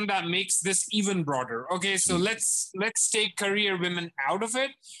question that makes this even broader. Okay. So let's take career women out of it.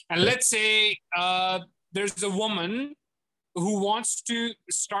 And let's say there's a woman who wants to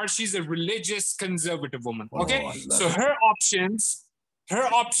start, she's a religious conservative woman. Okay. So her options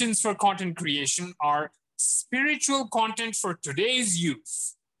for content creation are spiritual content for today's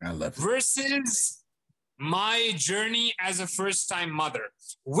youth. I love it. Versus my journey as a first-time mother.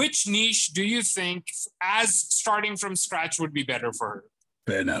 Which niche do you think, as starting from scratch, would be better for her?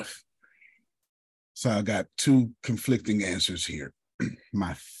 Fair enough. So I got two conflicting answers here.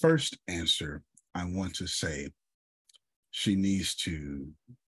 My first answer, I want to say she needs to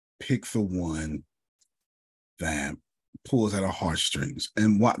pick the one that pulls at her heartstrings.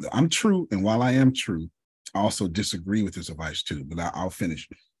 And while I'm true, and while I am true, I also disagree with this advice too, but I'll finish.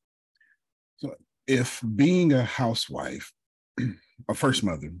 So if being a housewife, a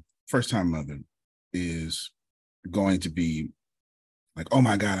first-time mother is going to be like, oh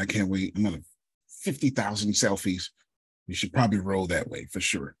my God, I can't wait, another 50,000 selfies, you should probably roll that way for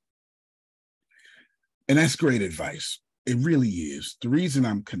sure. And that's great advice. It really is. The reason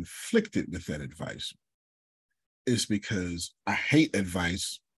I'm conflicted with that advice is because I hate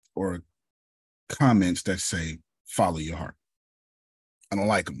advice or comments that say, follow your heart. I don't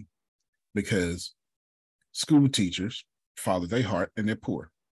like them because school teachers follow their heart and they're poor.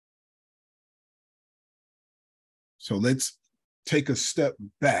 So let's take a step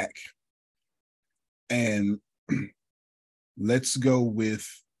back and let's go with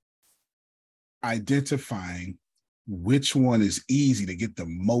identifying which one is easy to get the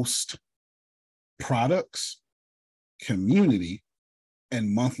most products, community, and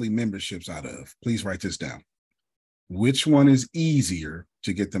monthly memberships out of. Please write this down. Which one is easier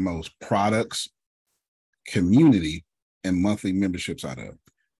to get the most products, community, and monthly memberships out of?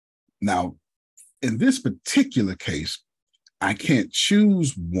 Now, in this particular case, I can't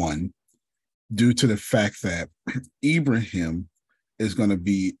choose one due to the fact that Ibrahim is going to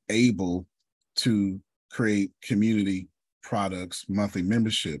be able to create community, products, monthly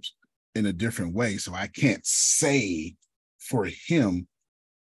memberships in a different way. So I can't say for him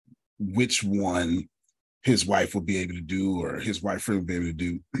which one his wife will be able to do or his wife will be able to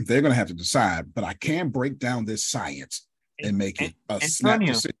do. They're going to have to decide, but I can break down this science and make it a snap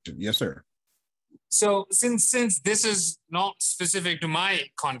decision. Yes, sir. So since this is not specific to my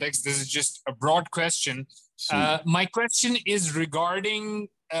context, this is just a broad question. My question is regarding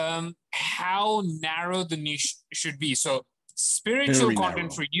how narrow the niche should be. So spiritual Very content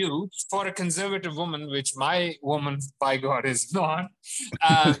narrow. for you, for a conservative woman, which my woman, by God, is not.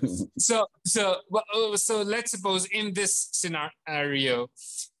 So let's suppose in this scenario,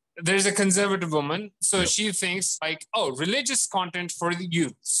 there's a conservative woman. So she thinks like, oh, religious content for the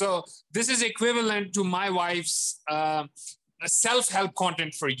youth. So this is equivalent to my wife's self-help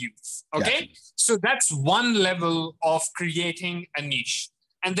content for youth. Okay. Gotcha. So that's one level of creating a niche.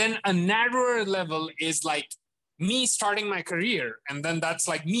 And then a narrower level is like me starting my career. And then that's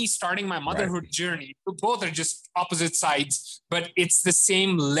like me starting my motherhood journey. Both are just opposite sides, but it's the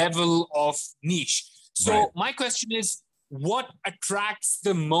same level of niche. So my question is, what attracts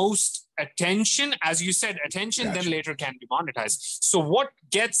the most attention? As you said, attention then later can be monetized. So what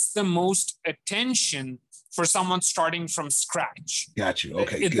gets the most attention for someone starting from scratch? Got you.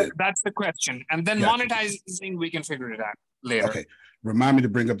 Okay, good. That's the question. And then Got you. monetizing, we can figure it out later. Okay. Remind me to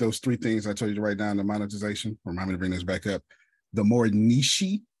bring up those three things I told you to write down, the monetization. Remind me to bring those back up. The more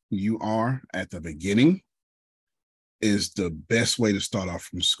niche-y you are at the beginning is the best way to start off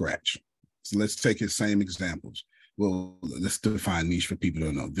from scratch. So let's take the same examples. Well, let's define niche for people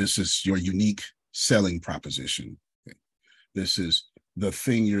to know. This is your unique selling proposition. Okay. This is the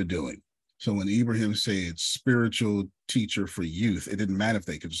thing you're doing. So when Ibrahim said spiritual teacher for youth, it didn't matter if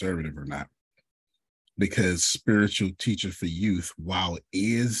they're conservative or not, because spiritual teacher for youth, while it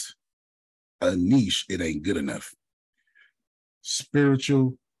is a niche, it ain't good enough.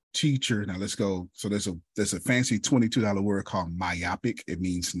 Spiritual teacher. Now let's go. So there's a fancy $22 word called myopic. It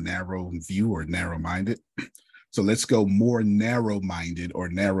means narrow view or narrow-minded. So let's go more narrow-minded or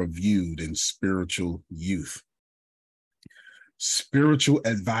narrow-viewed in spiritual youth. Spiritual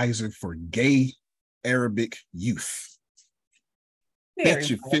advisor for gay Arabic youth.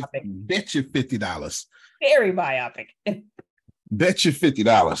 Bet you $50. Very myopic. Bet you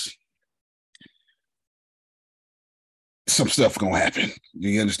 $50. Some stuff gonna happen. Do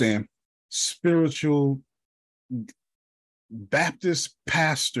you understand? Spiritual Baptist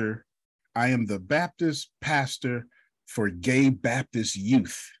pastor. I am the Baptist pastor for gay Baptist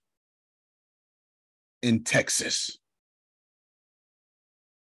youth in Texas.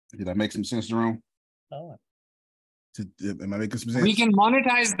 Did I make some sense, Jerome? Oh. Am I making some sense? We can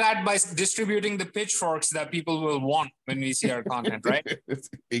monetize that by distributing the pitchforks that people will want when we see our content, right?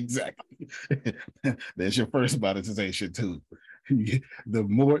 Exactly. That's your first monetization too. The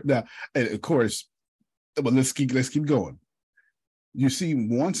more now, and of course, but let's keep going. You see,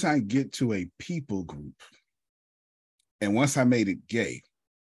 once I get to a people group, and once I made it gay,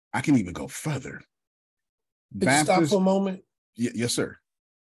 I can even go further. Could you stop for a moment? Yes, sir.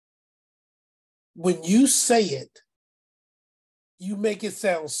 When you say it, you make it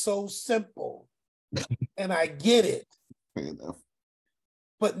sound so simple, and I get it. Fair enough.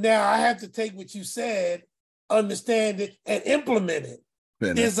 But now I have to take what you said, understand it, and implement it.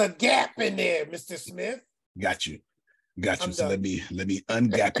 Fair There's a gap in there, Mr. Smith. Got you. So done. let me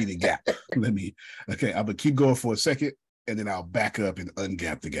ungap the gap. I'm gonna keep going for a second, and then I'll back up and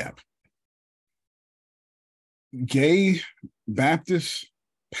ungap the gap. Gay Baptist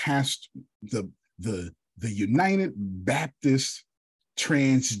past the United Baptist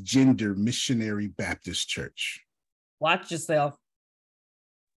Transgender Missionary Baptist Church. Watch yourself.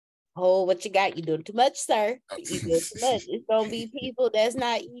 Oh, what you got? You doing too much, sir. You doing too much. It's gonna be people that's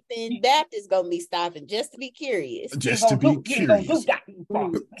not even Baptist gonna be stopping just to be curious. Just to be curious.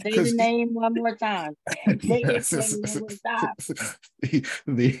 Say the name one more time. Say his name one more time.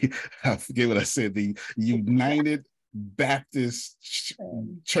 I forget what I said. The United Baptist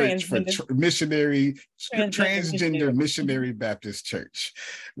Church for Transgender Missionary Baptist Church,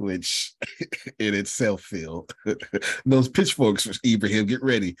 which in itself filled those pitchforks for Ibrahim. Get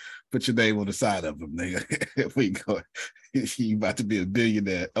ready, put your name on the side of them. Nigga. We go. You about to be a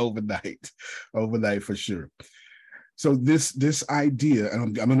billionaire overnight for sure. So this idea,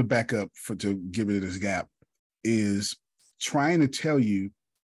 and I'm going to back up to give it this gap, is trying to tell you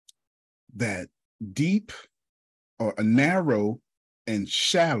that deep or a narrow and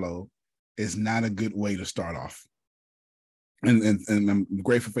shallow is not a good way to start off. And I'm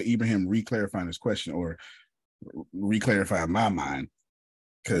grateful for Ibrahim re-clarifying his question or re-clarifying my mind,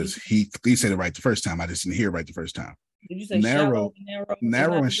 because he said it right the first time. I just didn't hear it right the first time. Did you say narrow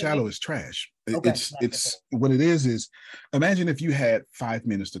and shallow is trash. Okay. It's what it is imagine if you had 5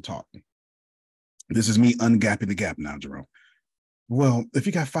 minutes to talk. This is me ungapping the gap now, Jerome. Well, if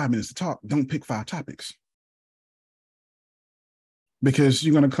you got 5 minutes to talk, don't pick 5 topics, because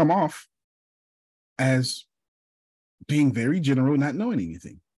you're going to come off as being very general, not knowing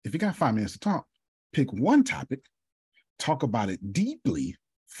anything. If you got 5 minutes to talk, pick one topic, talk about it deeply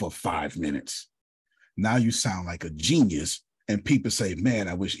for 5 minutes. Now you sound like a genius, and people say, man,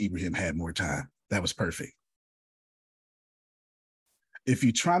 I wish Ibrahim had more time. That was perfect. If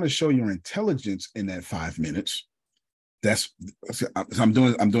you're trying to show your intelligence in that 5 minutes, I'm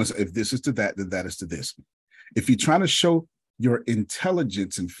doing, if this is to that, then that is to this. If you're trying to show your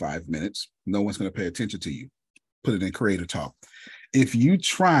intelligence in 5 minutes, no one's going to pay attention to you. Put it in creator talk. If you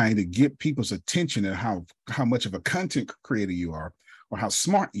try to get people's attention and how much of a content creator you are or how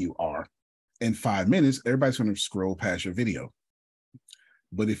smart you are in 5 minutes, everybody's going to scroll past your video.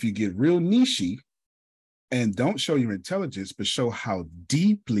 But if you get real nichey and don't show your intelligence, but show how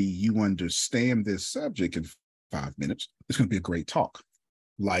deeply you understand this subject in 5 minutes, it's going to be a great talk.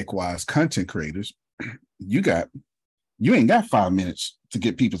 Likewise, content creators, you ain't got 5 minutes to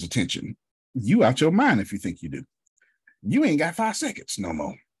get people's attention. You out your mind if you think you do. You ain't got 5 seconds no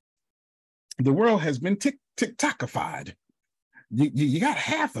more. The world has been TikTokified. You got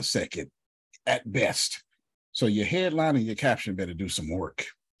half a second at best. So your headline and your caption better do some work.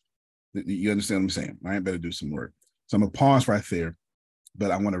 You understand what I'm saying? I better do some work. So I'm going to pause right there,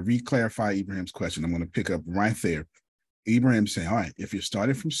 but I want to re-clarify Ibrahim's question. I'm going to pick up right there. Ibrahim saying, all right, if you're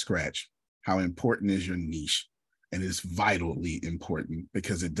starting from scratch, how important is your niche? and it's vitally important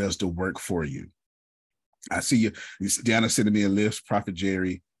because it does the work for you. I see you. Deanna sending me a list, Prophet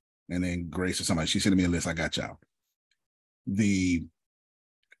Jerry, and then Grace or somebody. She's sending me a list. I got y'all. The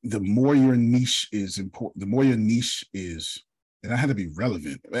more your niche is important, the more your niche is, and I had to be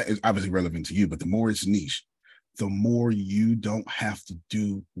relevant. It's obviously relevant to you, but the more it's niche, the more you don't have to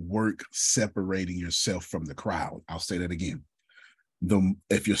do work separating yourself from the crowd. I'll say that again.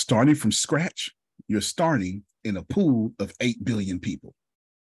 If you're starting from scratch, you're starting in a pool of 8 billion people.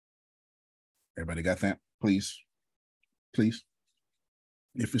 Everybody got that? Please.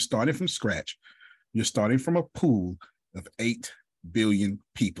 If you're starting from scratch, you're starting from a pool of 8 billion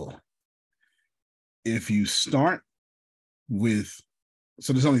people. If you start with,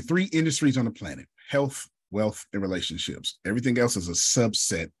 so there's only 3 industries on the planet: health, wealth, and relationships. Everything else is a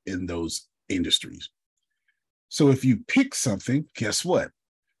subset in those industries. So if you pick something, guess what?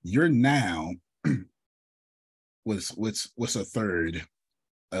 You're now, what's a third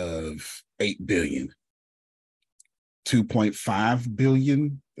of 8 billion? 2.5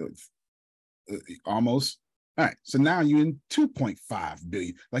 billion, almost. All right, so now you're in 2.5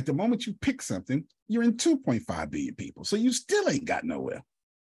 billion. Like the moment you pick something, you're in 2.5 billion people. So you still ain't got nowhere.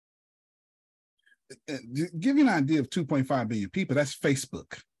 Give you an idea of 2.5 billion people, that's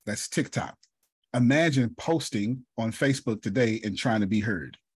Facebook, that's TikTok. Imagine posting on Facebook today and trying to be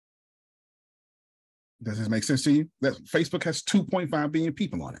heard. Does this make sense to you? That Facebook has 2.5 billion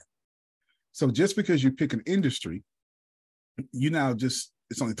people on it. So just because you pick an industry,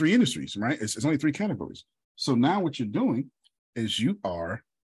 it's only 3 industries, right? It's only 3 categories. So now what you're doing is you are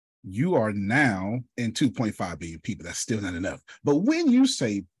now in 2.5 billion people. That's still not enough. But when you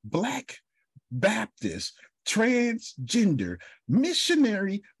say Black Baptist, transgender,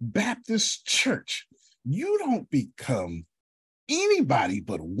 missionary Baptist church, you don't become anybody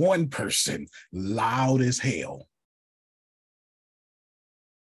but one person, loud as hell.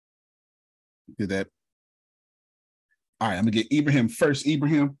 Did that? All right, I'm gonna get Ibrahim first.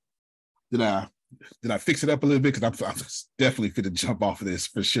 Ibrahim, did I fix it up a little bit? Because I'm definitely fit to jump off of this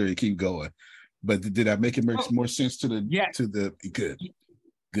for sure and keep going. But did I make it make more sense to the good?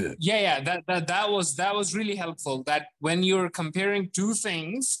 Yeah. That was really helpful. That when you're comparing 2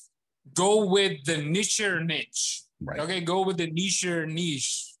 things, go with the niche. Right. Okay, go with the niche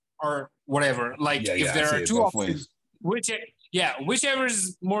or whatever. Like if there are 2 options, whichever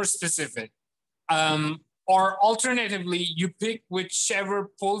is more specific. Or alternatively, you pick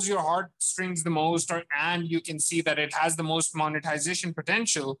whichever pulls your heartstrings the most, and you can see that it has the most monetization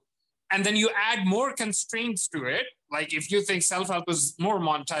potential. And then you add more constraints to it. Like if you think self-help is more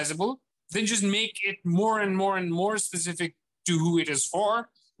monetizable, then just make it more and more and more specific to who it is for,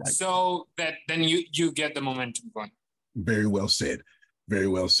 right, so that then you get the momentum going. Very well said. Very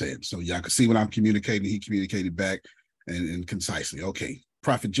well said. So y'all can see when I'm communicating, he communicated back and concisely. Okay,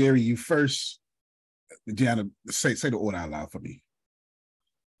 Prophet Jerry, you first. Deanna, say the order out loud for me.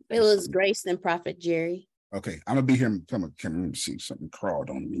 It was Grace and Prophet Jerry. Okay, I'm gonna be here. Come on, see something crawled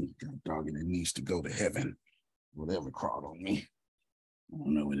on me. Dog, and it needs to go to heaven. Whatever crawled on me, I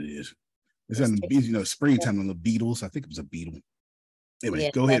don't know what it is. It's on the springtime on the beetles. I think it was a beetle.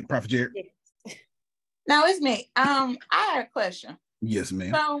 Anyway, go ahead, Prophet Jerry. No, it's me. I had a question. Yes,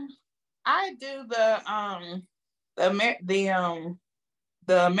 ma'am. So I do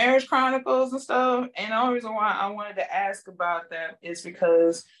the Marriage Chronicles and stuff. And the only reason why I wanted to ask about that is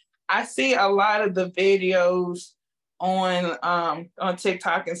because I see a lot of the videos on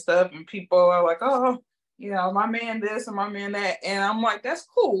TikTok and stuff, and people are like, oh, my man this and my man that. And I'm like, that's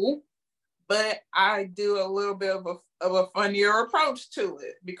cool. But I do a little bit of a funnier approach to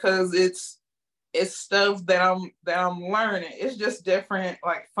it because it's stuff that I'm learning. It's just different,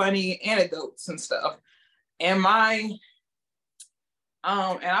 like funny anecdotes and stuff. And I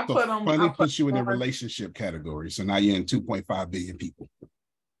put them. Funny puts you in a relationship category. So now you're in 2.5 billion people.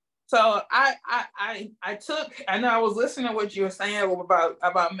 So I know I was listening to what you were saying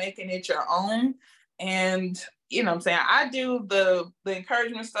about making it your own. And what I'm saying, I do the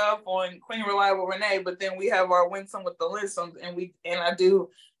encouragement stuff on Queen Reliable Renee, but then we have our Winsome with the Linsomes, and I do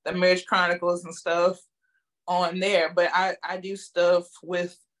the Marriage Chronicles and stuff on there. But I do stuff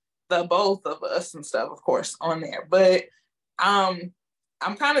with the both of us and stuff, of course, on there. But I'm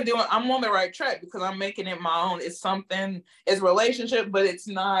on the right track because I'm making it my own. It's relationship, but it's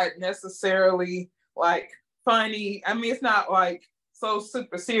not necessarily like funny. I mean, it's not like so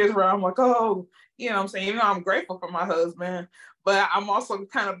super serious where I'm like, oh, I'm saying, even though I'm grateful for my husband, but I'm also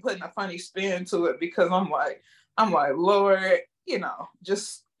kind of putting a funny spin to it because I'm like, Lord,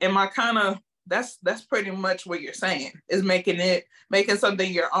 just am I kind of, that's pretty much what you're saying is making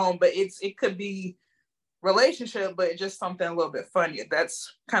something your own, but it could be relationship, but just something a little bit funnier.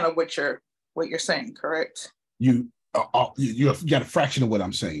 That's kind of what you're saying, correct? You got a fraction of what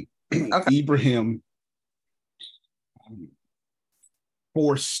I'm saying. Okay. Ibrahim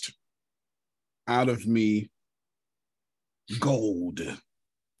forced out of me gold,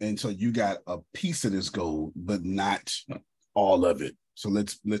 and so you got a piece of this gold, but not all of it. So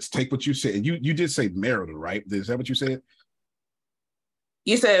let's take what you said. And you did say marital, right? Is that what you said?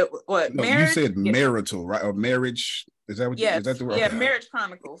 You said what? No, marriage? You said marital, right? Or marriage? Is that what? Yeah, is that the word? Yeah, okay. Marriage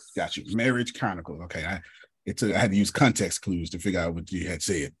Chronicles. Got you. Marriage Chronicles. Okay, I had to use context clues to figure out what you had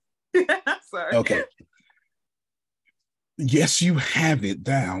said. Sorry. Okay. Yes, you have it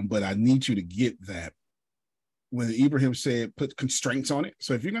down, but I need you to get that when Ibrahim said put constraints on it.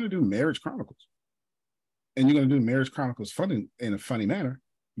 So if you're going to do Marriage Chronicles and you're going to do Marriage Chronicles in a funny manner,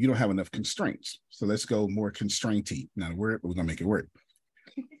 you don't have enough constraints. So let's go more constrainty. Now, we're going to make it work.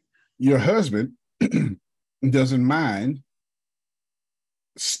 Your husband doesn't mind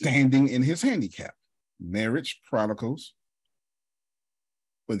standing in his handicap. Marriage Chronicles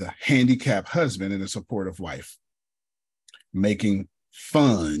with a handicapped husband and a supportive wife, making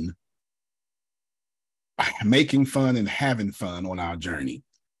fun and having fun on our journey.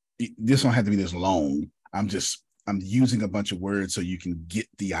 This don't have to be this long. I'm using a bunch of words so you can get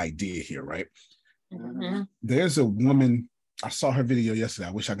the idea here, right? Mm-hmm. There's a woman, I saw her video yesterday.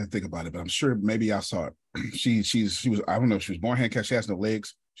 I wish I could think about it, but I'm sure maybe I saw it. She was, I don't know if she was born handicapped. She has no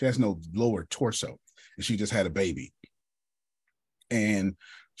legs. She has no lower torso. And she just had a baby. And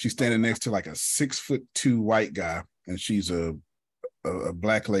she's standing next to like a 6'2" white guy. And she's a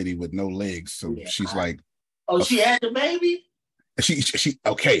black lady with no legs. So she's like, oh, she had the baby? She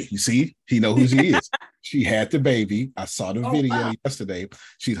okay, you see, he know who he is. She had the baby. I saw the video yesterday.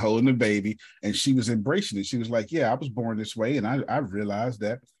 She's holding the baby and she was embracing it. She was like, yeah, I was born this way. And I realized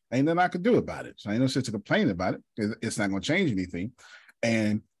that ain't nothing I could do about it. So ain't no sense to complain about it. It's not going to change anything.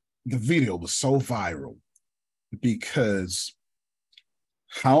 And the video was so viral because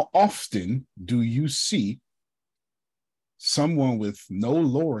how often do you see someone with no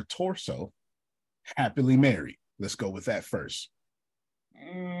lower torso happily married? Let's go with that first.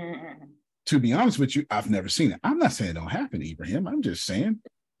 To be honest with you, I've never seen it. I'm not saying it don't happen, Ibrahim. I'm just saying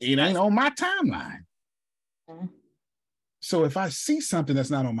it ain't on my timeline. So if I see something that's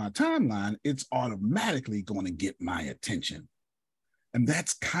not on my timeline, it's automatically going to get my attention. And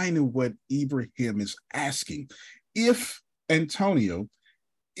that's kind of what Ibrahim is asking. If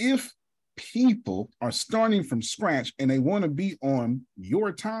people are starting from scratch and they want to be on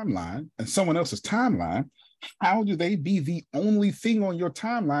your timeline and someone else's timeline, how do they be the only thing on your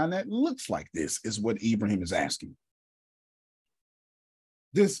timeline that looks like this, is what Ibrahim is asking.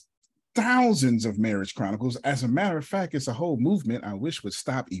 There's thousands of Marriage Chronicles. As a matter of fact, it's a whole movement I wish would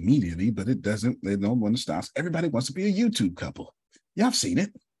stop immediately, but it doesn't. They don't want to stop. Everybody wants to be a YouTube couple. Yeah, I've seen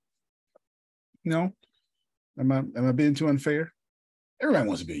it. You know, am I being too unfair? Everybody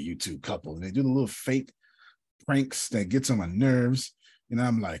wants to be a YouTube couple, and they do the little fake pranks that gets on my nerves. And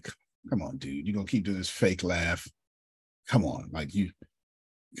I'm like, come on, dude, you're gonna keep doing this fake laugh. Come on,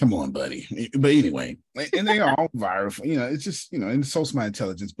 come on, buddy. But anyway, and they are all viral. You know, it's just, and so is my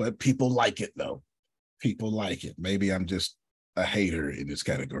intelligence, but people like it though. People like it. Maybe I'm just a hater in this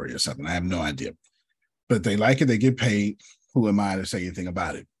category or something. I have no idea. But they like it, they get paid. Who am I to say anything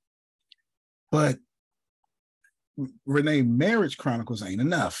about it? But Renee, Marriage Chronicles ain't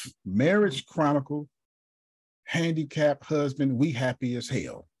enough. Marriage Chronicle, handicapped husband, we happy as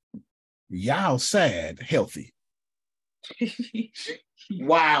hell. Y'all sad, healthy.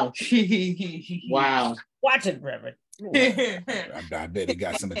 Wow. Wow. Watch it, Reverend. I bet it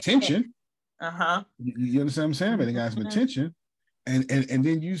got some attention. Uh-huh. You understand what I'm saying? But it got some attention. And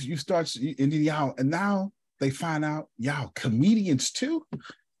then you start, and then y'all, and now they find out y'all comedians too.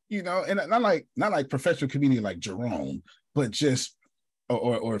 And not like professional comedian like Jerome, but just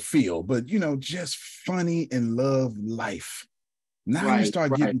or Phil, but just funny and love life. Now you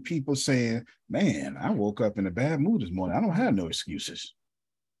start getting people saying, man, I woke up in a bad mood this morning. I don't have no excuses.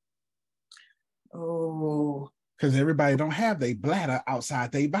 Oh. Because everybody don't have their bladder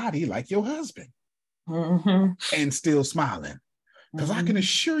outside their body like your husband. Mm-hmm. And still smiling. Because I can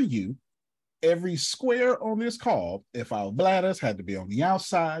assure you, every square on this call, if our bladders had to be on the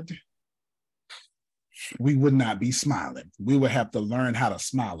outside, we would not be smiling. We would have to learn how to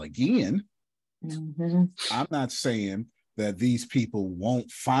smile again. Mm-hmm. I'm not saying that these people won't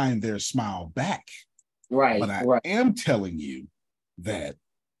find their smile back. Right. But I am telling you that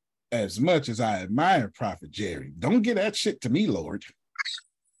as much as I admire Prophet Jerry, don't get that shit to me, Lord.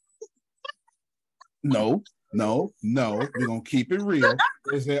 No. We're going to keep it real.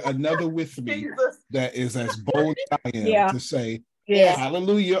 Is there another with me that is as bold as I am Yeah. to say Yes.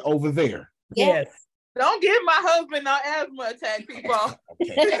 hallelujah over there? Yes. Don't give my husband no asthma attack, people.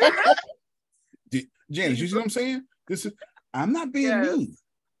 Janice, you see what I'm saying? I'm not being mean.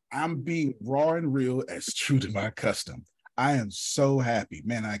 I'm being raw and real, as true to my custom. I am so happy,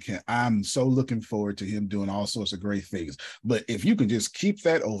 man. I'm so looking forward to him doing all sorts of great things. But if you can just keep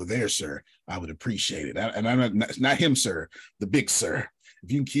that over there, sir, I would appreciate it. And I'm not him, sir, the big sir.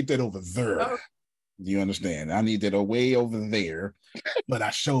 If you can keep that over there, you understand? I need that way over there. But I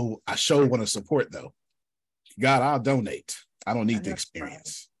sure want to support though. God, I'll donate. I don't need the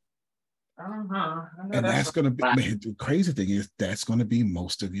experience. And that's going to be, man, the crazy thing is that's going to be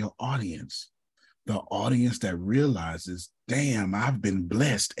most of your audience. The audience that realizes, damn, I've been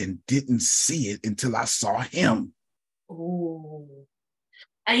blessed and didn't see it until I saw him. Ooh.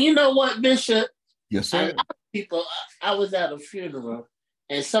 And you know what, Bishop? Yes, sir. I was at a funeral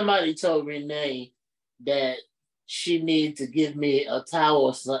and somebody told Renee that she needed to give me a towel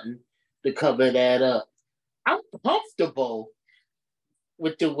or something to cover that up. I'm comfortable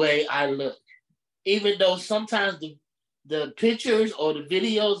with the way I look, even though sometimes the pictures or the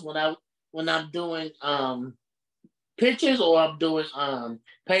videos when I'm doing pictures or I'm doing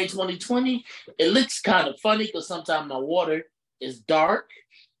page 2020, it looks kind of funny because sometimes my water is dark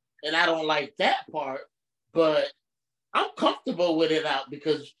and I don't like that part, but I'm comfortable with it out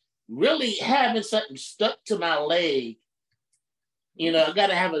because really having something stuck to my leg, I got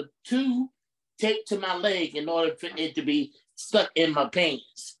to have a tube taped to my leg in order for it to be stuck in my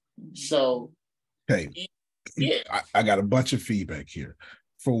pants. So, okay, yeah, I got a bunch of feedback here.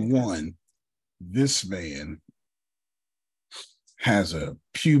 For one, this man has a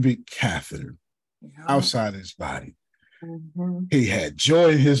pubic catheter outside his body. Mm-hmm. He had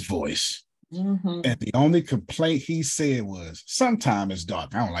joy in his voice. Mm-hmm. And the only complaint he said was, "Sometimes it's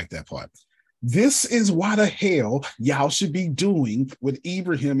dark." I don't like that part. This is why the hell y'all should be doing what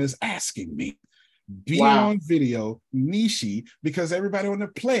Ibrahim is asking me. Be on video, Nishi, because everybody on the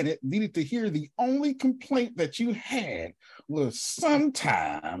planet needed to hear the only complaint that you had was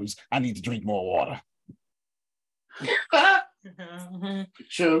sometimes I need to drink more water.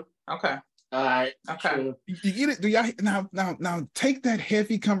 True. Okay. All right. Okay. True. You get it? Do y'all now take that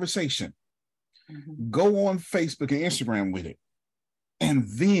heavy conversation, go on Facebook and Instagram with it, and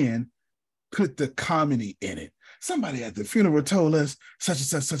then put the comedy in it. Somebody at the funeral told us such and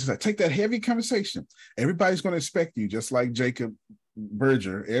such, such and such. Take that heavy conversation. Everybody's going to expect you, just like Jacob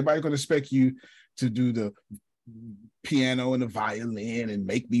Berger. Everybody's going to expect you to do the piano and the violin and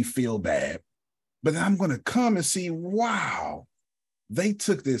make me feel bad. But then I'm going to come and see, wow, they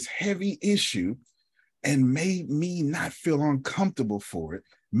took this heavy issue and made me not feel uncomfortable for it,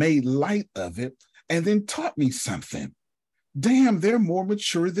 made light of it, and then taught me something. Damn, they're more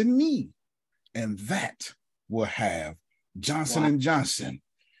mature than me. And that will have Johnson & Johnson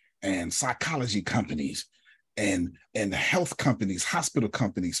and psychology companies and health companies, hospital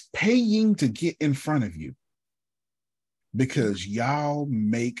companies paying to get in front of you because y'all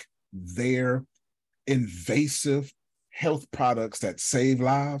make their invasive health products that save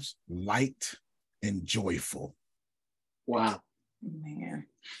lives light and joyful. Wow. Man.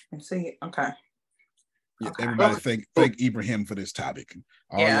 And see, okay. Yeah, everybody thank Ibrahim for this topic.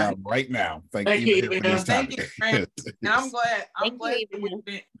 All y'all right now. Thank Ibrahim for this topic. Thank you, friend. And I'm glad that we've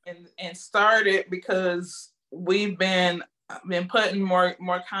been and started because we've been putting more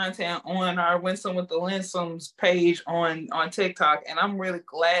content on our Winsome with the Linsomes page on TikTok. And I'm really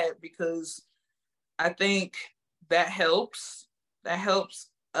glad because I think that helps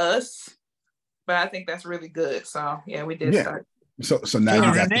us, but I think that's really good. So yeah, we did start. So now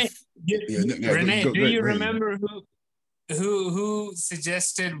you got Renee, do you remember who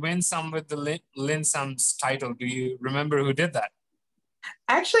suggested Winsome with the Linsomes title? Do you remember who did that?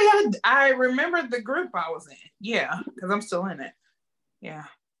 Actually, I remember the group I was in. Yeah, because I'm still in it. Yeah.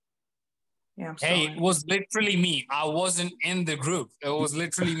 Yeah, I'm still in it. It was literally me. I wasn't in the group. It was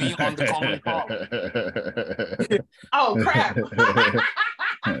literally me on the comment call. Oh, crap.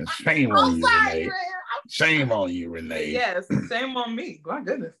 Shame on you, Renee. Shame on you, Renee. Yes, shame on me. My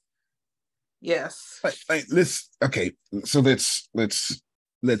goodness. Yes. So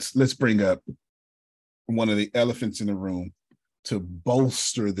let's bring up one of the elephants in the room to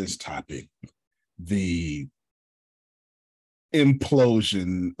bolster this topic: the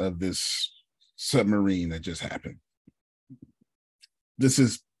implosion of this submarine that just happened. This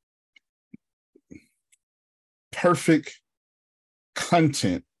is perfect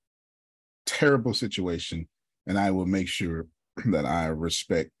content, terrible situation, and I will make sure that I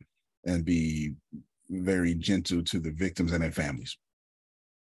respect and be very gentle to the victims and their families.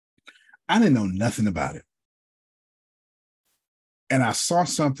 I didn't know nothing about it. And I saw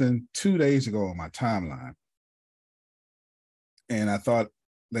something 2 days ago on my timeline. And I thought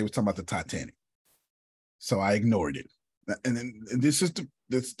they were talking about the Titanic. So I ignored it. And this is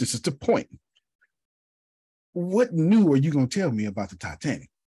the point. What new are you going to tell me about the Titanic?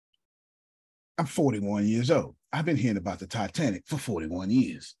 I'm 41 years old. I've been hearing about the Titanic for 41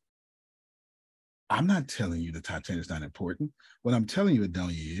 years. I'm not telling you the Titanic's not important. What I'm telling you,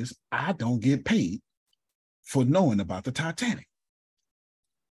 Adonia, is I don't get paid for knowing about the Titanic.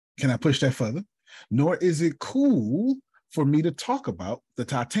 Can I push that further? Nor is it cool for me to talk about the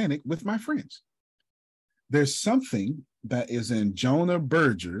Titanic with my friends. There's something that is in Jonah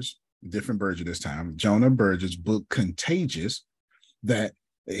Berger's, different Berger this time, Jonah Berger's book, Contagious, that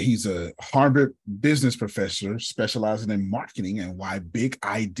he's a Harvard business professor specializing in marketing and why big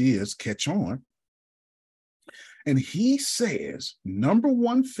ideas catch on. And he says, number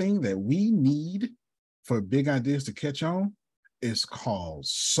one thing that we need for big ideas to catch on is called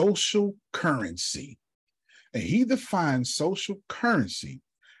social currency. And he defines social currency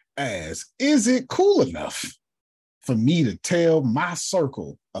as, is it cool enough for me to tell my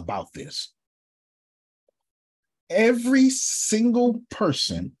circle about this? Every single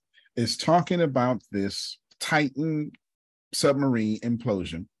person is talking about this Titan submarine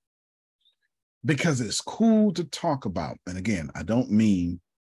implosion because it's cool to talk about. And again, I don't mean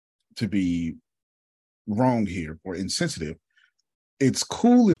to be wrong here or insensitive. It's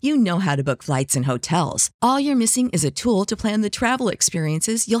cool. You know how to book flights and hotels. All you're missing is a tool to plan the travel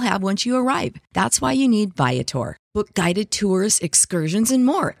experiences you'll have once you arrive. That's why you need Viator. Book guided tours, excursions, and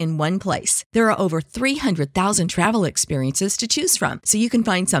more in one place. There are over 300,000 travel experiences to choose from, so you can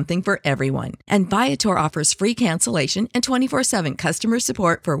find something for everyone. And Viator offers free cancellation and 24/7 customer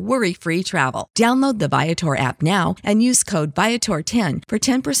support for worry-free travel. Download the Viator app now and use code Viator10 for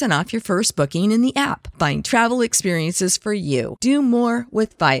 10% off your first booking in the app. Find travel experiences for you. Do more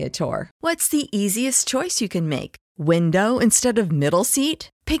with Viator. What's the easiest choice you can make? Window instead of middle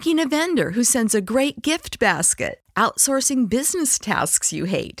seat? Picking a vendor who sends a great gift basket? Outsourcing business tasks you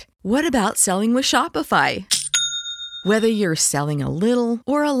hate? What about selling with Shopify? Whether you're selling a little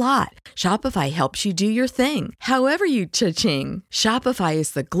or a lot, Shopify helps you do your thing, however you cha-ching. Shopify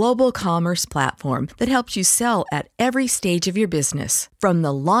is the global commerce platform that helps you sell at every stage of your business. From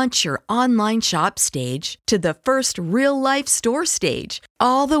the launch your online shop stage to the first real-life store stage,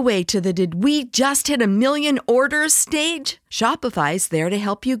 all the way to the did we just hit 1 million orders stage. Shopify's there to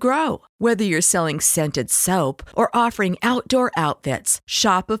help you grow. Whether you're selling scented soap or offering outdoor outfits,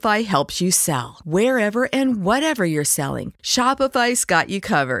 Shopify helps you sell. Wherever and whatever you're selling, Shopify's got you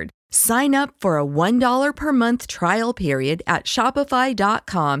covered. Sign up for a $1 per month trial period at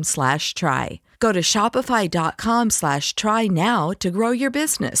shopify.com/try. Go to shopify.com/try now to grow your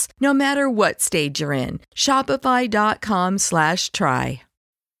business, no matter what stage you're in. Shopify.com/try.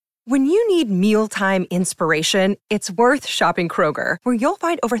 When you need mealtime inspiration, it's worth shopping Kroger, where you'll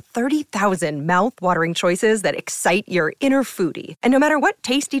find over 30,000 mouth-watering choices that excite your inner foodie. And no matter what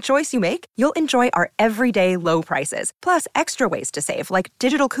tasty choice you make, you'll enjoy our everyday low prices, plus extra ways to save, like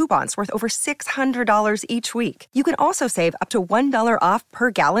digital coupons worth over $600 each week. You can also save up to $1 off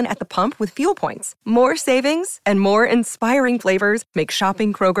per gallon at the pump with fuel points. More savings and more inspiring flavors make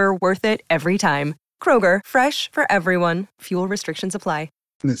shopping Kroger worth it every time. Kroger, fresh for everyone. Fuel restrictions apply.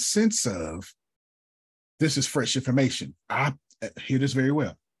 In the sense of, this is fresh information. I hear this very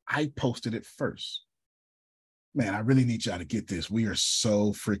well. I posted it first. Man, I really need y'all to get this. We are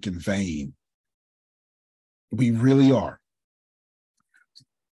so freaking vain. We really are.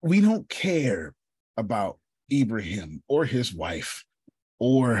 We don't care about Ibrahim or his wife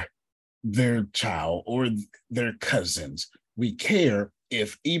or their child or their cousins. We care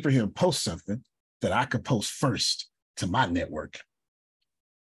if Ibrahim posts something that I could post first to my network.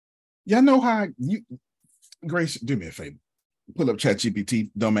 Y'all know how Grace, do me a favor. Pull up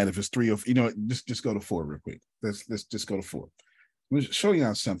ChatGPT. Don't matter if it's 3 or, just go to 4 real quick. Let's just go to 4. Let me show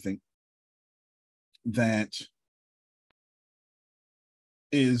y'all something that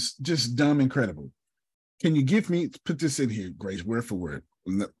is just dumb incredible. Can you give me, put this in here, Grace, word for word.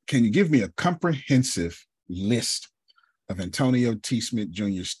 Can you give me a comprehensive list of Antonio T. Smith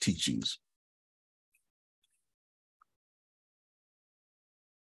Jr.'s teachings?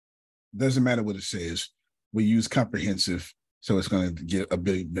 Doesn't matter what it says. We use comprehensive, so it's going to get a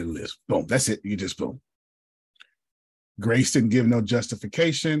big list. Boom. That's it. You just boom. Grace didn't give no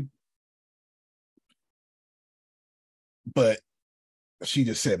justification, but she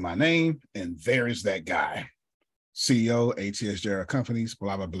just said my name, and there is that guy. CEO, ATS Jarrett Companies,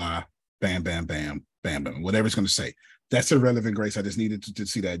 blah, blah, blah. bam, bam, bam, bam, bam, whatever it's going to say. That's irrelevant, Grace. I just needed to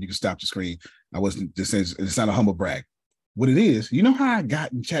see that. You can stop the screen. I wasn't, it's not a humble brag. What it is, you know how I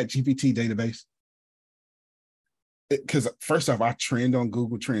got in ChatGPT database? Because first off, I trend on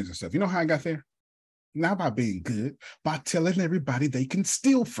Google Trends and stuff. You know how I got there? Not by being good, by telling everybody they can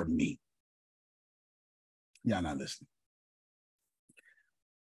steal from me. Y'all not listening.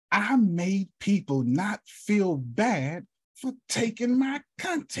 I made people not feel bad for taking my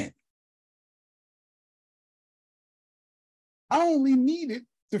content. I only needed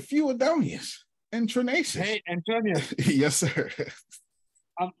the few Adonias and Trinaceous. Hey, Antonio. Yes, sir.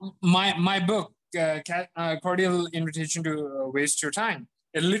 My book, Cordial Invitation to Waste Your Time.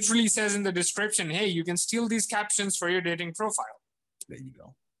 It literally says in the description, hey, you can steal these captions for your dating profile. There you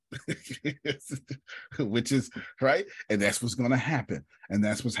go. Which is right. And that's what's going to happen. And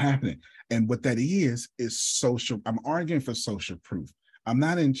that's what's happening. And what that is social. I'm arguing for social proof. I'm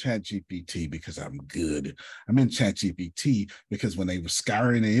not in ChatGPT because I'm good. I'm in ChatGPT because when they were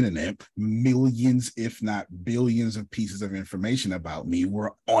scouring the internet, millions, if not billions of pieces of information about me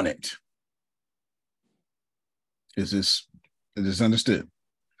were on it. Is this understood?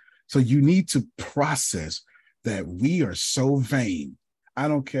 So you need to process that we are so vain. I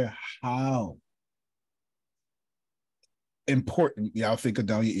don't care how important y'all think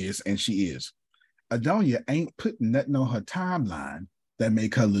Adonia is, and she is. Adonia ain't putting nothing on her timeline that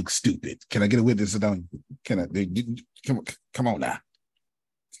make her look stupid. Can I get a witness, Adonia? Come on now.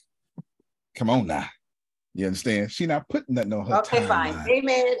 Come on now. You understand? She not putting nothing on her timeline. Okay, fine.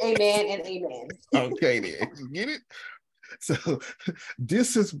 Amen, amen, and amen. Okay, then. You get it? So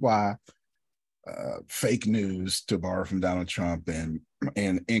this is why fake news, to borrow from Donald Trump,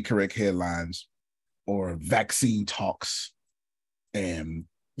 and incorrect headlines, or vaccine talks and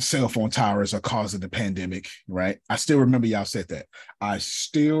cell phone towers are causing the pandemic, right? I still remember y'all said that. I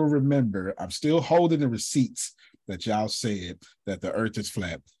still remember, I'm still holding the receipts that y'all said that the earth is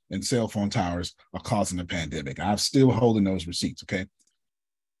flat and cell phone towers are causing the pandemic. I'm still holding those receipts, okay?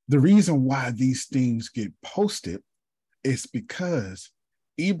 The reason why these things get posted is because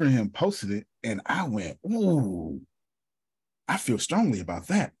Ibrahim posted it and I went, ooh, I feel strongly about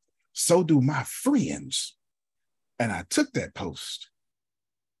that. So do my friends. And I took that post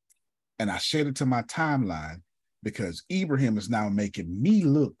and I shared it to my timeline because Ibrahim is now making me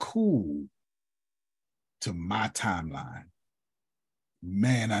look cool to my timeline.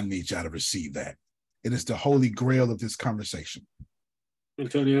 Man, I need y'all to receive that. It is the holy grail of this conversation.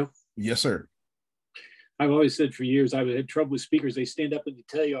 Antonio? Yes, sir. I've always said for years, I've had trouble with speakers. They stand up and they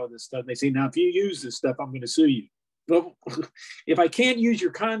tell you all this stuff. And they say, now, if you use this stuff, I'm going to sue you. But if I can't use your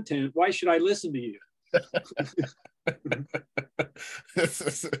content, why should I listen to you?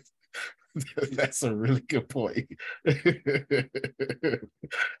 That's a really good point. I've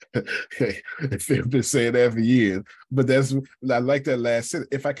been saying that for years, but I like that last sentence.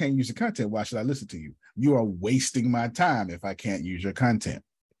 If I can't use your content, why should I listen to you? You are wasting my time if I can't use your content.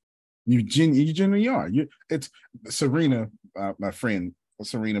 You genuinely are. It's Serena, my friend,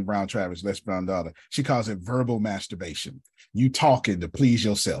 Serena Brown Travis, Les Brown daughter. She calls it verbal masturbation. You talking to please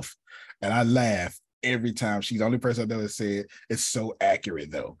yourself. And I laugh every time. She's the only person I know that said it's so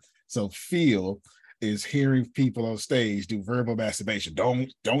accurate though. So Phil is hearing people on stage do verbal masturbation.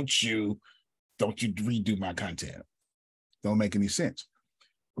 Don't you redo my content. Don't make any sense.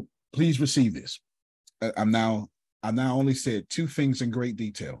 Please receive this. I now only said two things in great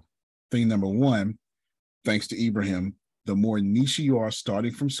detail. Thing number one, thanks to Ibrahim, the more niche you are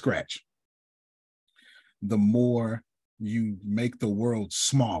starting from scratch, the more you make the world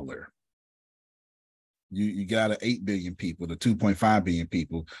smaller. You got 8 billion people to 2.5 billion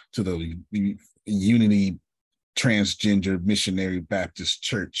people to the Unity Transgender Missionary Baptist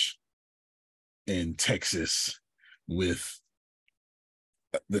Church in Texas with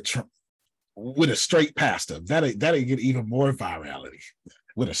a straight pastor. That'll get even more virality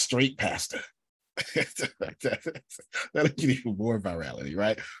with a straight pastor. That'll get even more virality,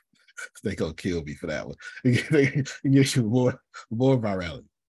 right? They gonna kill me for that one. They get you more virality.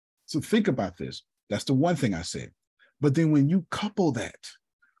 So think about this. That's the one thing I said. But then when you couple that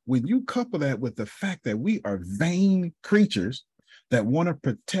with the fact that we are vain creatures that want to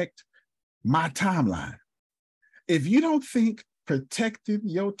protect my timeline, if you don't think protecting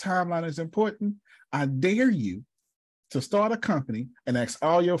your timeline is important, I dare you to start a company and ask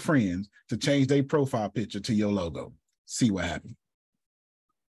all your friends to change their profile picture to your logo. See what happens.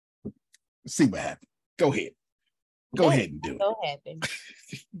 See what happens. Go ahead. Go ahead and do it.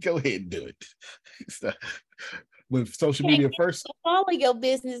 Go ahead and do it. So, when social media first follow your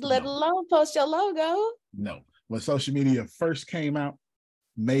business, let alone post your logo. No. When social media first came out,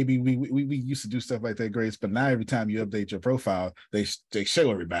 maybe we used to do stuff like that, Grace, but now every time you update your profile, they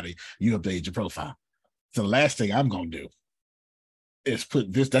show everybody you update your profile. So the last thing I'm gonna do is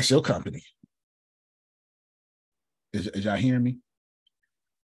put this, that's your company. Is y'all hearing me?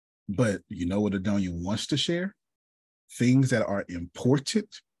 But you know what Adonia wants to share? Things that are important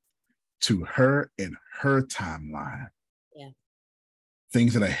to her in her timeline. Yeah.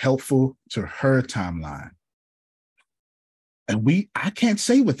 Things that are helpful to her timeline. And I can't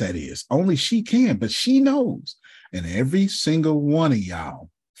say what that is. Only she can, but she knows. And every single one of y'all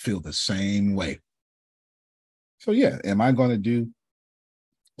feel the same way. So yeah, am I going to do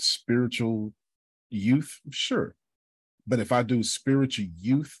spiritual youth? Sure. But if I do spiritual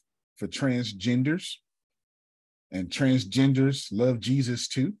youth for transgenders, and transgenders love Jesus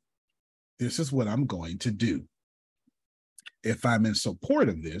too, this is what I'm going to do. If I'm in support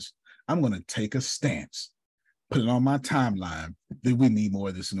of this, I'm going to take a stance, put it on my timeline that we need more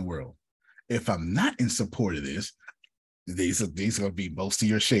of this in the world. If I'm not in support of this, these are going to be most of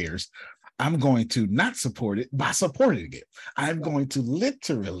your shares. I'm going to not support it by supporting it. I'm going to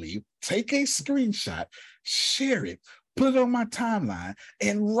literally take a screenshot, share it, put it on my timeline,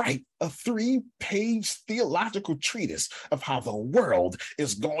 and write a 3-page theological treatise of how the world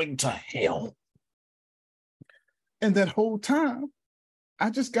is going to hell. And that whole time, I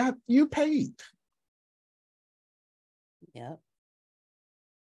just got you paid. Yep.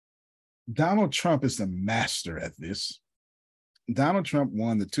 Donald Trump is the master at this. Donald Trump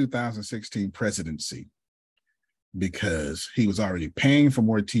won the 2016 presidency because he was already paying for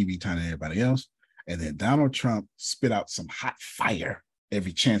more TV time than everybody else. And then Donald Trump spit out some hot fire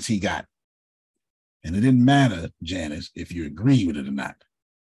every chance he got. And it didn't matter, Janice, if you agree with it or not.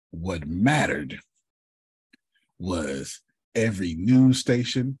 What mattered was every news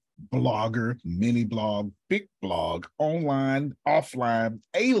station, blogger, mini blog, big blog, online, offline,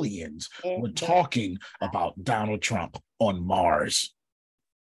 aliens were talking about Donald Trump on Mars.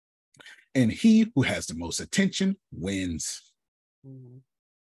 And he who has the most attention wins. Mm-hmm.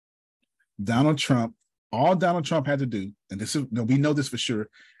 Donald Trump, all Donald Trump had to do, and this is, we know this for sure,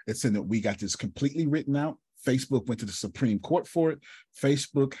 it's in that we got this completely written out. Facebook went to the Supreme Court for it.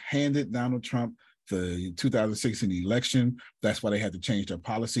 Facebook handed Donald Trump the 2016 election. That's why they had to change their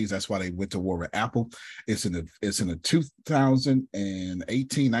policies. That's why they went to war with Apple. It's in a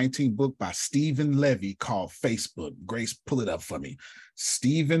 2018-19 book by Stephen Levy called Facebook. Grace, pull it up for me.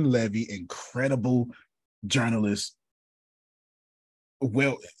 Stephen Levy, incredible journalist.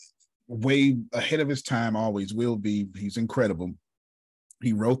 Well, way ahead of his time, always will be. He's incredible.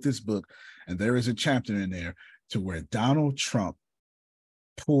 He wrote this book, and there is a chapter in there to where Donald Trump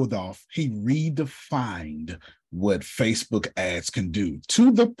pulled off, he redefined what Facebook ads can do,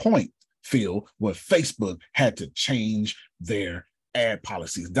 to the point, Phil, where Facebook had to change their ad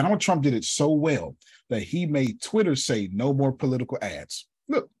policies. Donald Trump did it so well that he made Twitter say no more political ads.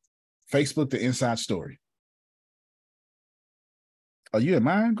 Look, Facebook, the inside story. Are you in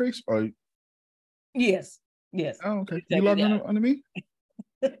mine, Grace? Or yes. Oh, okay. You logged on under me?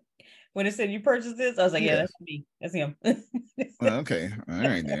 When it said you purchased this, I was like, yeah, that's me. That's him. Well, okay. All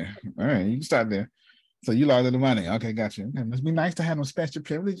right, there. All right, you can start there. So you logged in the money. Okay, gotcha. Okay, must be nice to have no special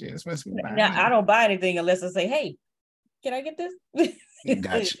privileges. Must be nice. Now, I don't buy anything unless I say, hey, can I get this?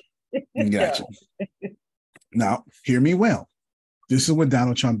 Gotcha. Gotcha. Now, hear me well. This is what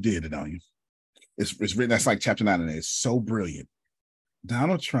Donald Trump did, Adonia. It's written, that's like chapter 9 in it. It's so brilliant.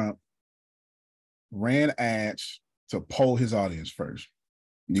 Donald Trump ran ads to poll his audience first.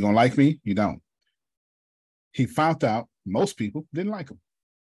 You gonna like me? You don't. He found out most people didn't like him.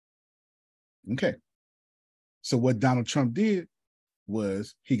 Okay. So what Donald Trump did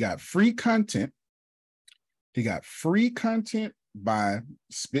was he got free content. He got free content by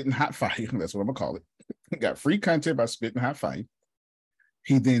spitting hot fire. That's what I'm gonna call it. He got free content by spitting hot fire.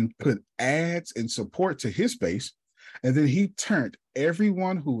 He then put ads and support to his base. And then he turned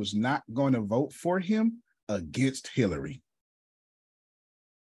everyone who was not going to vote for him against Hillary.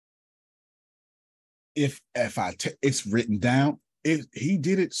 It's written down. He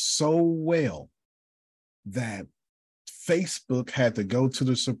did it so well that Facebook had to go to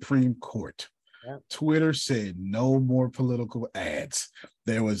the Supreme Court. Yep. Twitter said no more political ads.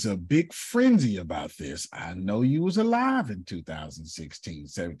 There was a big frenzy about this. I know you was alive in 2016,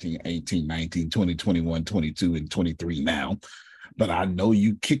 17, 18, 19, 20, 21, 22, and 23 now, but I know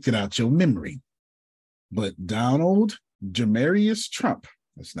you kicked it out your memory. But Donald Jamarius Trump,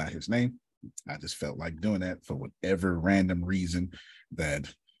 that's not his name. I just felt like doing that for whatever random reason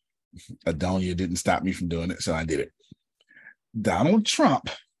that Adonia didn't stop me from doing it, so I did it. Donald Trump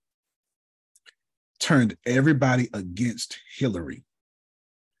turned everybody against Hillary.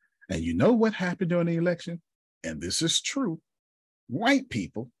 And you know what happened during the election? And this is true. White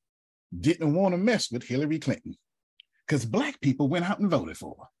people didn't want to mess with Hillary Clinton because Black people went out and voted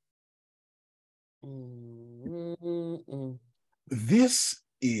for her. This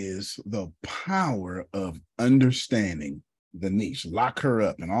is the power of understanding the niche. Lock her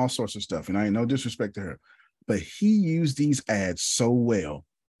up and all sorts of stuff. And I ain't no disrespect to her, but he used these ads so well.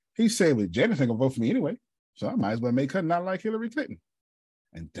 He said, well, Janice ain't gonna vote for me anyway, so I might as well make her not like Hillary Clinton.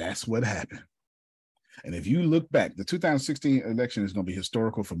 And that's what happened. And if you look back, the 2016 election is going to be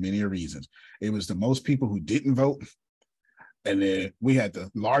historical for many reasons. It was the most people who didn't vote. And then we had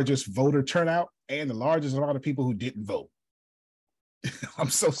the largest voter turnout and the largest amount of people who didn't vote. I'm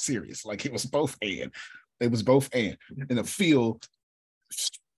so serious. Like it was both and. It was both and. And the Phil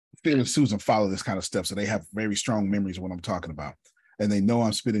and Susan follow this kind of stuff. So they have very strong memories of what I'm talking about. And they know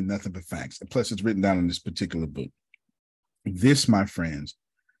I'm spitting nothing but facts. And plus it's written down in this particular book. This, my friends,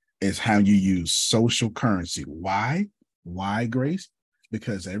 is how you use social currency. Why? Why, Grace?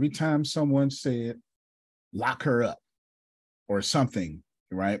 Because every time someone said, lock her up or something,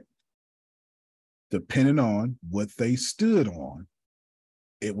 right? Depending on what they stood on,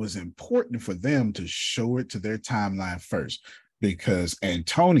 it was important for them to show it to their timeline first because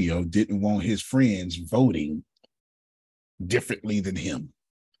Antonio didn't want his friends voting differently than him.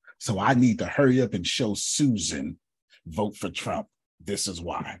 So I need to hurry up and show Susan, vote for Trump. This is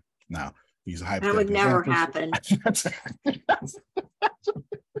why. Now, these are that would never happen.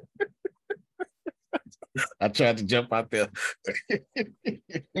 I tried to jump out there.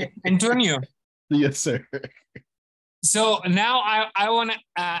 Antonio. Yes, sir. So now I want to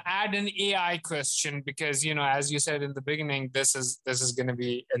add an AI question because, you know, as you said in the beginning, this is going to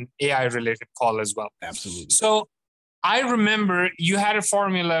be an AI related call as well. Absolutely. So I remember you had a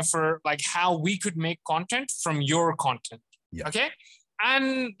formula for like how we could make content from your content. Yeah. Okay.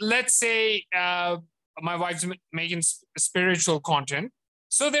 And let's say my wife's making spiritual content.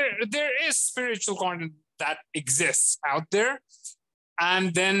 So there is spiritual content that exists out there.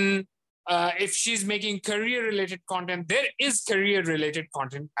 And then if she's making career-related content, there is career-related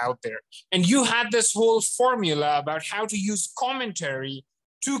content out there. And you had this whole formula about how to use commentary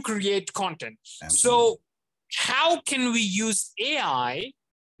to create content. Absolutely. So how can we use AI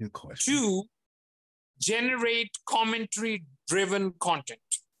to generate commentary-driven content?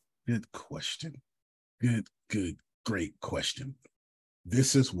 Good question. Good, great question.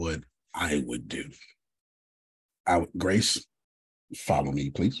 This is what I would do. Grace, follow me,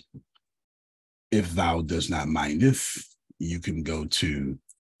 please. If thou does not mindeth, you can go to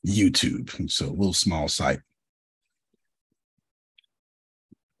YouTube. So a little small site.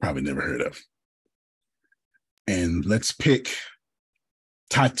 Probably never heard of. And let's pick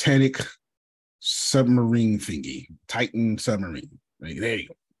Titanic submarine thingy. Titan submarine. There you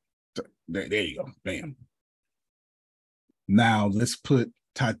go. There you go. Bam. Now let's put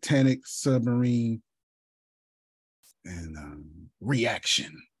Titanic submarine and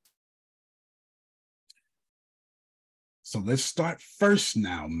reaction. So let's start first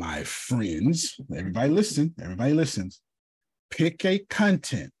now, my friends. Everybody listen. Everybody listens. Pick a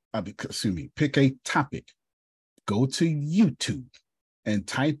pick a topic. Go to YouTube and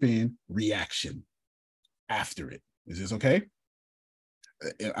type in reaction after it. Is this okay?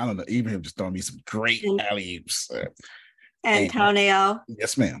 I don't know. Ibrahim just throwing me some great alley-oops. Antonio.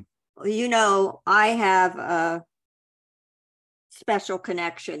 Yes, ma'am. You know, I have a special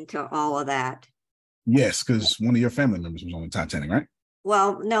connection to all of that. Yes, because one of your family members was on the Titanic, right?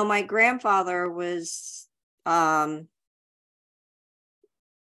 Well, no, my grandfather was on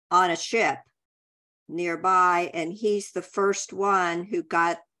a ship nearby, and he's the first one who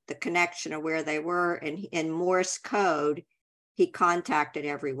got the connection of where they were. And in Morse code, he contacted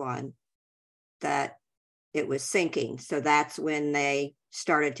everyone that it was sinking. So that's when they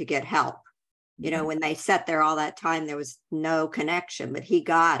started to get help. You know, when they sat there all that time, there was no connection, but he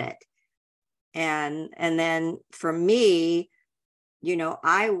got it. And then for me, you know,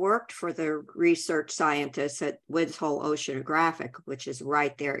 I worked for the research scientists at Woods Hole Oceanographic, which is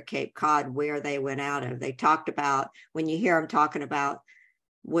right there at Cape Cod where they went out of. They talked about, when you hear them talking about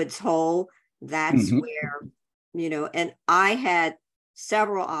Woods Hole, that's where, you know, and I had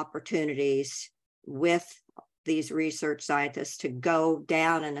several opportunities with these research scientists to go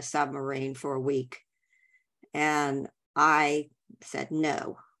down in a submarine for a week. And I said,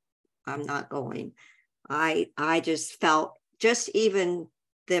 no, I'm not going. I just felt, just even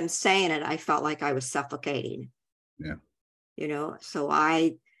them saying it, I felt like I was suffocating. Yeah. You know, so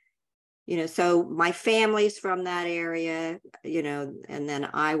so my family's from that area, you know, and then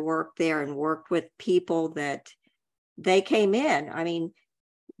I worked there and worked with people that they came in. I mean,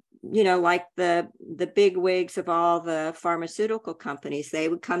 you know, like the big wigs of all the pharmaceutical companies, they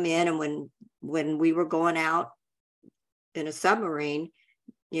would come in, and when we were going out in a submarine,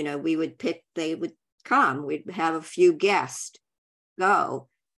 you know, they would come, we'd have a few guests go.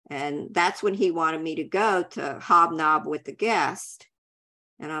 And that's when he wanted me to go to hobnob with the guest.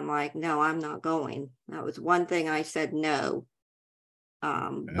 And I'm like, no, I'm not going. That was one thing I said no.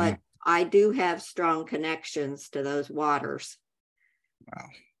 But I do have strong connections to those waters. Wow.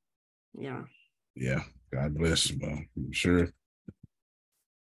 Yeah. Yeah. God bless. Well, I'm sure.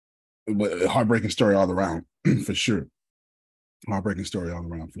 But a heartbreaking story all around, for sure. Heartbreaking story all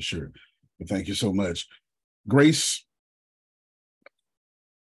around, for sure. But thank you so much. Grace,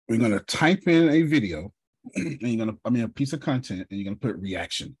 we're going to type in a video, and you're going to, a piece of content, and you're going to put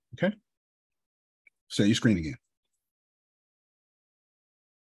reaction. Okay? Share your screen again.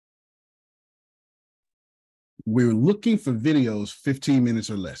 We're looking for videos 15 minutes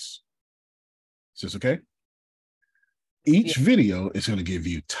or less. Is this okay? Each video is going to give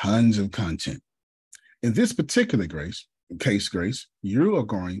you tons of content. In this particular Grace, you are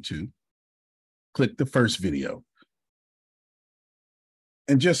going to click the first video.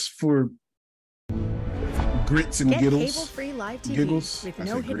 And just for grits and giggles, cable-free live TV giggles, with I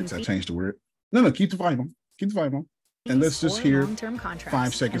no said hidden grits, I fee. changed the word. No, keep the volume on. Keep the volume on. And let's just hear long-term contracts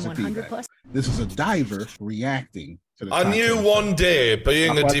 5 seconds and of 100 feedback. plus. This is a diver reacting to the I knew content. one day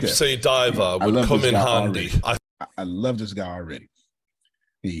being a How about deep that? sea diver I would love come this in guy handy. already. I love this guy already.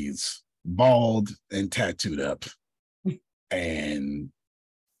 He's bald and tattooed up and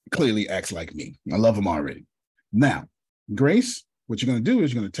clearly acts like me. I love him already. Now, Grace, what you're going to do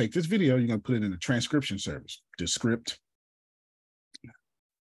is you're going to take this video, you're going to put it in a transcription service. Descript.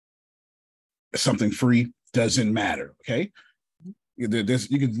 Something free, doesn't matter, okay? You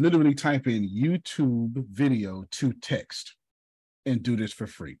can literally type in YouTube video to text and do this for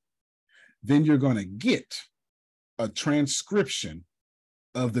free. Then you're going to get a transcription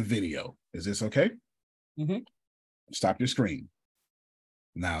of the video. Is this okay? Mm-hmm. Stop your screen.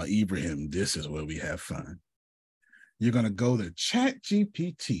 Now, Ibrahim, this is where we have fun. You're going to go to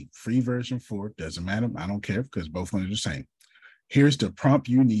ChatGPT, free version 4, doesn't matter. I don't care because both ones are the same. Here's the prompt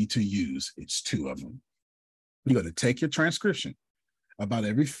you need to use. It's 2 of them. You're going to take your transcription. About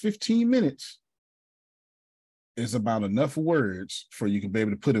every 15 minutes is about enough words for you to be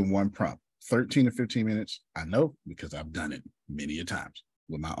able to put in one prompt. 13 to 15 minutes, I know because I've done it many a times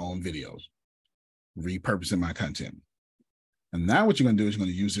with my own videos, repurposing my content. And now what you're going to do is you're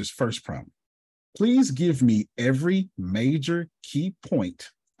going to use this first prompt. Please give me every major key point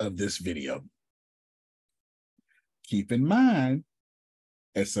of this video. Keep in mind,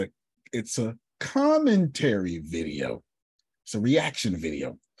 it's a commentary video. It's a reaction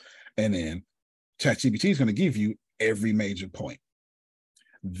video. And then ChatGPT is going to give you every major point.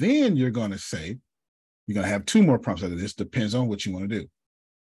 Then you're going to say, you're going to have 2 more prompts out of this, depends on what you want to do.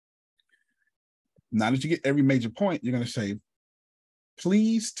 Now that you get every major point, you're going to say,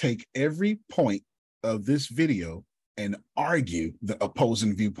 please take every point of this video and argue the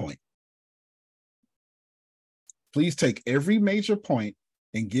opposing viewpoint. Please take every major point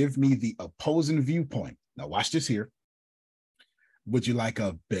and give me the opposing viewpoint. Now watch this here. Would you like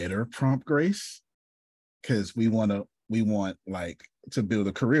a better prompt, Grace? Because we want like to build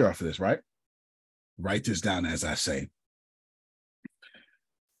a career off of this, right? Write this down as I say.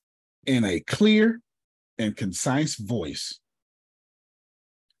 In a clear and concise voice,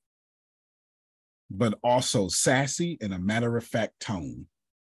 but also sassy and a matter-of-fact tone.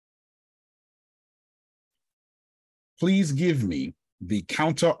 Please give me the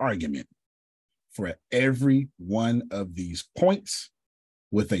counter argument for every one of these points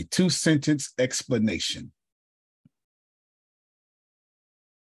with a 2-sentence explanation.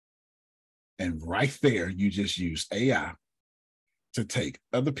 And right there, you just use AI to take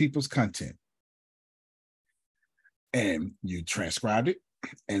other people's content and you transcribed it.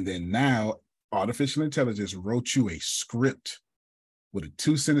 And then now artificial intelligence wrote you a script with a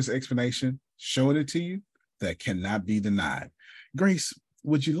 2-sentence explanation, showing it to you that cannot be denied. Grace,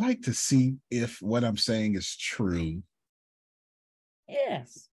 would you like to see if what I'm saying is true?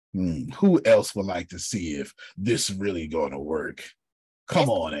 Yes. Who else would like to see if this really going to work? Come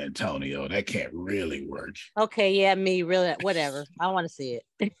on, Antonio, that can't really work. Okay, yeah, me, really, whatever. I want to see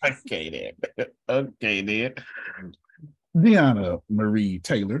it. Okay, then. Okay, then. Deanna Marie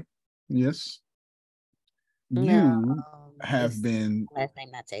Taylor, yes. You have been... Last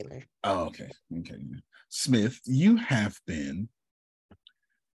name, not Taylor. Oh, okay. Okay. Smith, you have been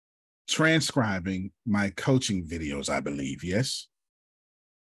transcribing my coaching videos, I believe, yes?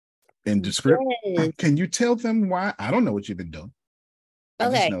 In Descript. Yes. Can you tell them why? I don't know what you've been doing. I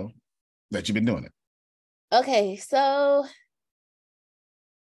just Okay. know that you've been doing it. Okay, so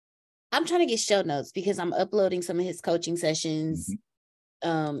I'm trying to get show notes because I'm uploading some of his coaching sessions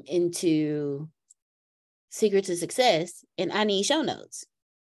into Secret to Success, and I need show notes.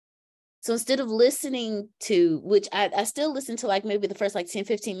 So instead of listening to, which I still listen to like maybe the first like 10,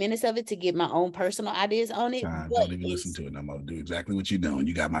 15 minutes of it to get my own personal ideas on it. Don't even listen to it no more. Do exactly what you're doing.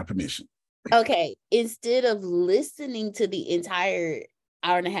 You got my permission. Okay, instead of listening to the entire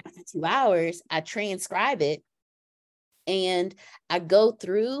hour and a half to 2 hours, I transcribe it and I go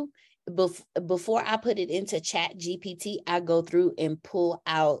through before I put it into Chat GPT. I go through and pull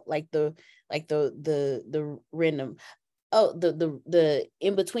out like the random the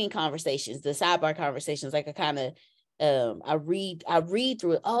in between conversations, the sidebar conversations. Like I kind of I read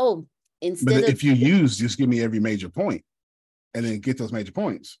through it. Oh, instead But if you use, just give me every major point, and then get those major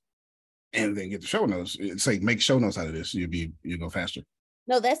points, and then get the show notes. Say make show notes out of this. You go faster.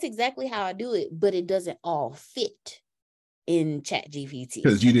 No, that's exactly how I do it, but it doesn't all fit in Chat GPT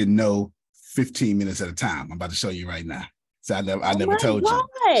Because you didn't know 15 minutes at a time. I'm about to show you right now. So I never told you.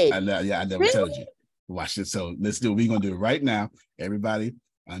 I never told you. Watch this. So let's do it. We're gonna do it right now. Everybody,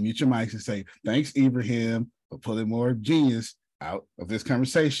 unmute your mics and say, thanks, Ibrahim, for pulling more genius out of this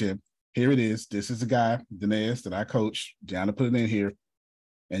conversation. Here it is. This is the guy, Dinesh, that I coach. Gianna put it in here.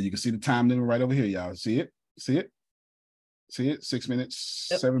 And you can see the time limit right over here, y'all. See it? See it? See it? 6 minutes,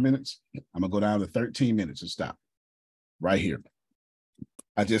 7 minutes. I'm gonna go down to 13 minutes and stop. Right here.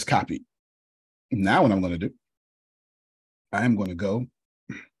 I just copied. Now what I'm gonna do, I am gonna go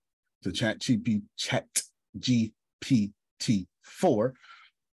to Chat GPT-4,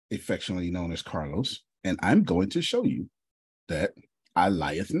 affectionately known as Carlos, and I'm going to show you that I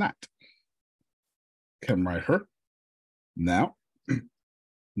lieth not. Come right here. Now,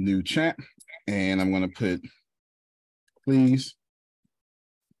 new chat, and I'm going to put, please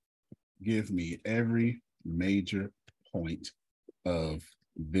give me every major point of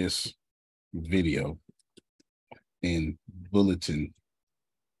this video in bulletin.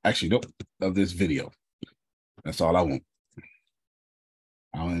 Actually, nope, of this video. That's all I want.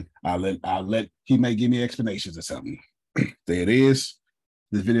 I'll let he may give me explanations or something. There it is.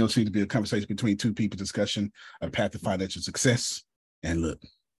 This video seems to be a conversation between two people, discussion a path to financial success. And look,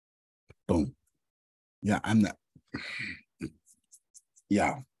 boom. Yeah, I'm not.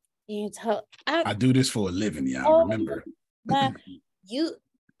 Yeah. I do this for a living, y'all. Remember.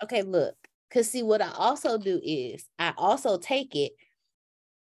 Okay, look. Because see, what I also do is I also take it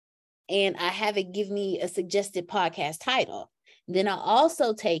and I have it give me a suggested podcast title. Then I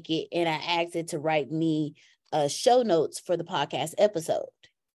also take it and I ask it to write me show notes for the podcast episode.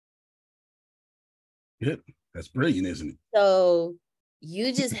 Yep, that's brilliant, isn't it? So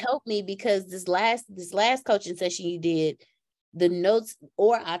you just helped me because this last coaching session you did, the notes,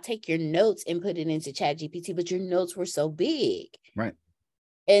 or I'll take your notes and put it into Chat GPT, but your notes were so big. Right.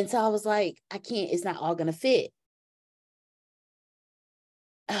 And so I was like, I can't, it's not all gonna fit.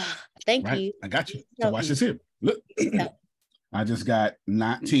 Thank you. I got you. So watch this here. Look, I just got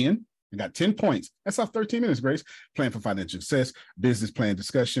not 10. I got 10 points. That's off 13 minutes, Grace. Plan for financial success, business plan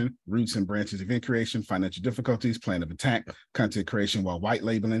discussion, roots and branches, event creation, financial difficulties, plan of attack, content creation while white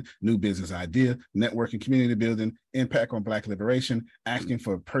labeling, new business idea, networking, community building, impact on Black liberation, asking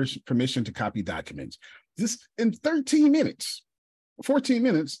for permission to copy documents. This in 13 minutes, 14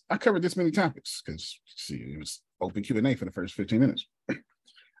 minutes, I covered this many topics because see, it was open Q&A for the first 15 minutes.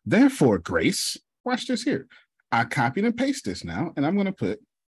 Therefore, Grace, watch this here. I copied and paste this now, and I'm going to put,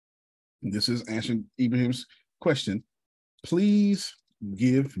 this is answering Ibrahim's question. Please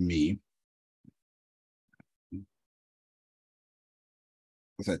give me,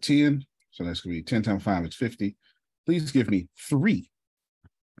 what's that, 10? So that's going to be 10 times 5 is 50. Please give me 3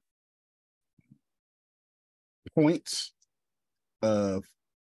 points of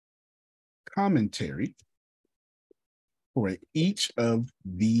commentary for each of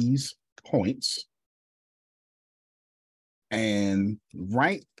these points and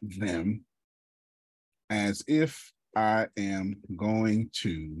write them as if I am going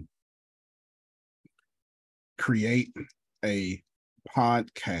to create a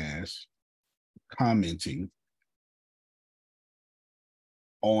podcast commenting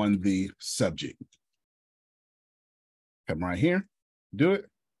on the subject. Come right here, do it.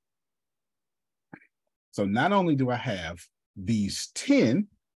 So not only do I have these 10,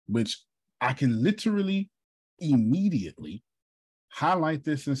 which I can literally immediately highlight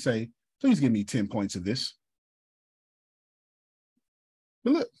this and say, please give me 10 points of this.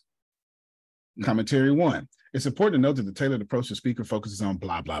 But look, commentary 1. It's important to note that the tailored approach to speaker focuses on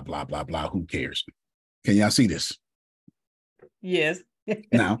blah, blah, blah, blah, blah. Who cares? Can y'all see this? Yes.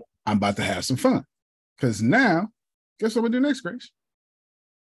 Now I'm about to have some fun. Because now, guess what we'll do next, Grace?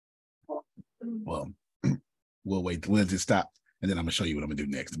 Well, we'll wait. We'll just stop. And then I'm going to show you what I'm going to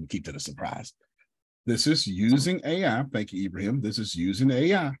do next. I'm going to keep that a surprise. This is using AI. Thank you, Ibrahim. This is using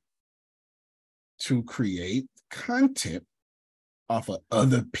AI to create content off of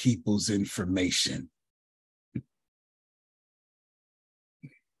other people's information.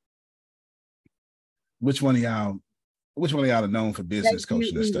 Which one of y'all are known for business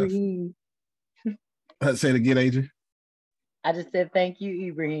coaching and stuff? Say it again, Adrian. I just said thank you,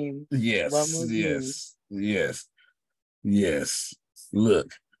 Ibrahim. Yes.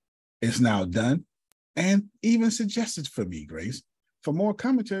 Look, it's now done and even suggested for me, Grace. For more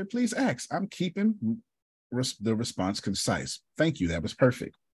commentary, please ask. I'm keeping the response concise. Thank you. That was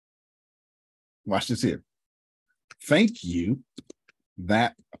perfect. Watch this here. Thank you.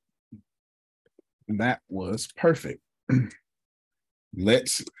 That was perfect.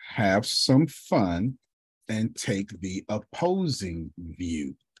 Let's have some fun and take the opposing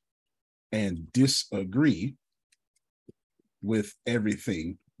view and disagree with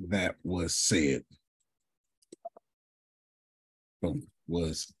everything that was said.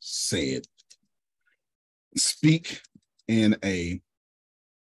 Was said. Speak in a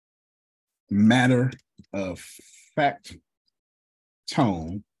matter of fact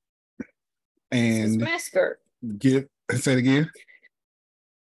tone and give, say it again.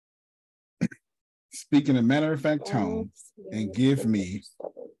 Speak in a matter of fact tone and give me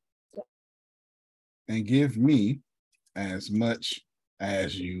as much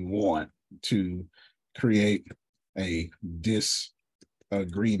as you want to create a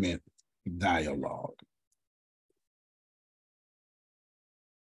disagreement dialogue.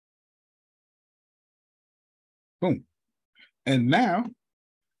 Boom. And now,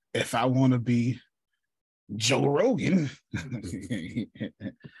 if I want to be Joe Rogan,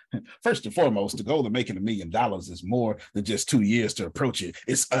 first and foremost, the goal of making $1 million is more than just 2 years to approach it.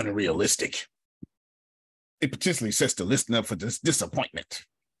 It's unrealistic. It potentially sets the listener up for disappointment.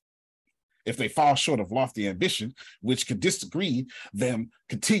 If they fall short of lofty ambition, which could disagree them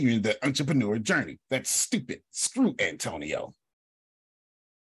continuing their entrepreneur journey. That's stupid. Screw Antonio.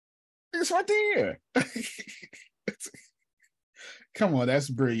 It's right there. Come on, that's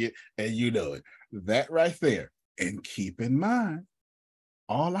brilliant. And you know it. That right there. And keep in mind,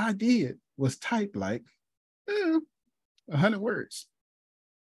 all I did was type like 100 words.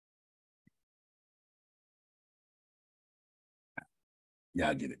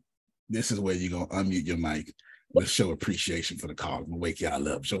 Y'all get it. This is where you're going to unmute your mic. Let's show appreciation for the call. I'm going to wake y'all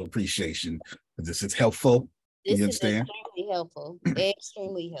up. Show appreciation. This is helpful. This you is understand? extremely helpful.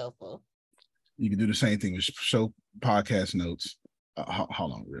 Extremely helpful. You can do the same thing with show podcast notes.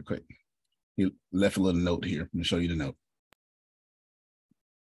 Hold on real quick. He left a little note here. Let me show you the note.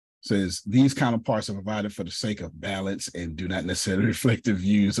 Says, these counterparts are provided for the sake of balance and do not necessarily reflect the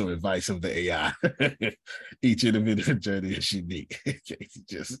views or advice of the AI. Each individual journey is unique.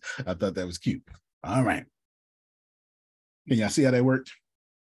 I thought that was cute. All right. Can y'all see how that worked?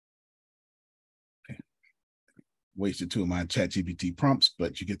 Okay. Wasted 2 of my ChatGPT prompts,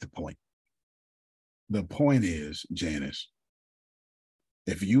 but you get the point. The point is, Janice,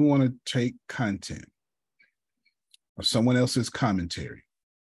 if you want to take content of someone else's commentary,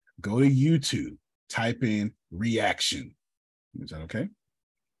 go to YouTube, type in reaction. Is that okay?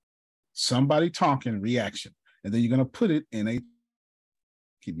 Somebody talking reaction. And then you're going to put it in a,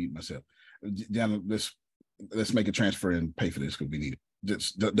 keep muting myself. Down, let's make a transfer and pay for this because we need it.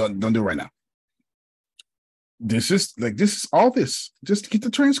 Just don't do it right now. This is all this, just to get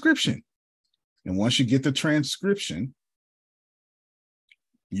the transcription. And once you get the transcription,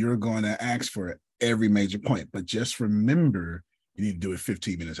 you're going to ask for every major point. But just remember, you need to do it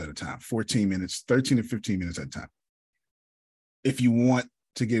 15 minutes at a time, 14 minutes, 13 to 15 minutes at a time. If you want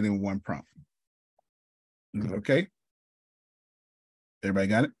to get in one prompt. Okay? Everybody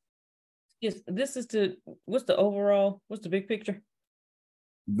got it? Yes, this is what's the big picture?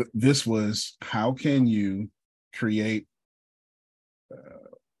 This was, how can you create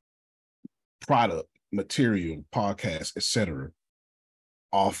product, material, podcast, etc.,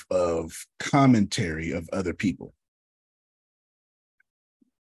 off of commentary of other people?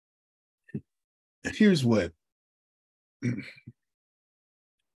 Here's what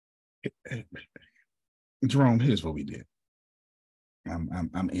Jerome, here's what we did.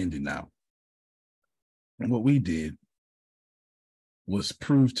 I'm ending now. And what we did was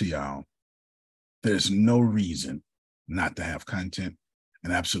prove to y'all there's no reason not to have content,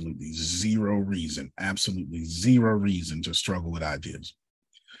 and absolutely zero reason to struggle with ideas.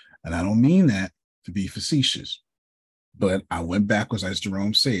 And I don't mean that to be facetious. But I went backwards, as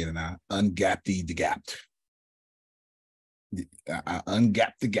Jerome said, and I ungapped the gapped. I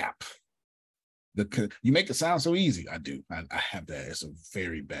ungapped the gap. You make it sound so easy. I do. I have that. It's a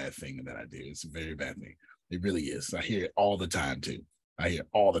very bad thing that I do. It's a very bad thing. It really is. I hear it all the time too. I hear it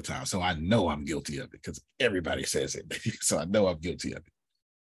all the time. So I know I'm guilty of it because everybody says it. So I know I'm guilty of it.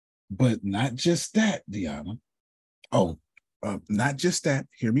 But not just that, Deanna. Oh, not just that.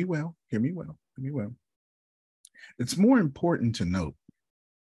 Hear me well. Hear me well. Hear me well. It's more important to note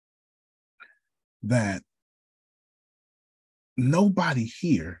that nobody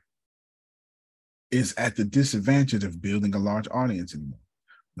here is at the disadvantage of building a large audience anymore.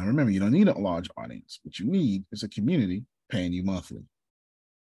 Now, remember, you don't need a large audience. What you need is a community paying you monthly.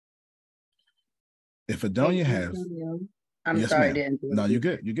 If Adonia has... I'm yes, sorry ma'am. to interrupt. No, you're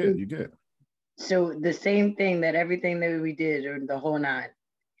good. You're good. You're good. So the same thing that everything that we did, or the whole nine,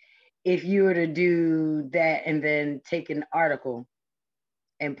 if you were to do that and then take an article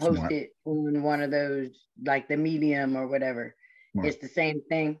and post Smart. it on one of those, like the Medium or whatever, Smart. it's the same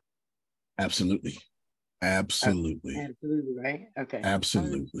thing. Absolutely. Absolutely. Absolutely, right? Okay.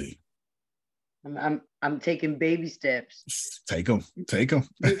 Absolutely. I'm taking baby steps. Take them. Take them.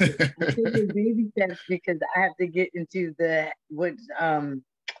 I'm taking baby steps because I have to get into the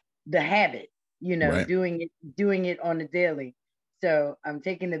habit, Right. doing it on a daily. So I'm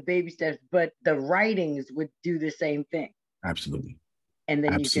taking the baby steps, but the writings would do the same thing. Absolutely. And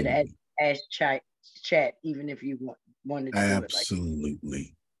then Absolutely. you could ask chat even if you wanted to do it like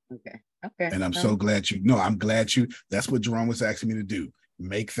Absolutely. Okay. Okay. And I'm so glad I'm glad that's what Jerome was asking me to do.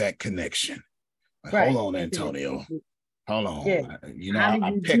 Make that connection. Like, Right. Hold on, Antonio. Hold on. Yeah.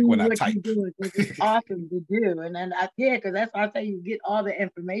 I pick when I type. It's awesome to do. And then because that's why I say you get all the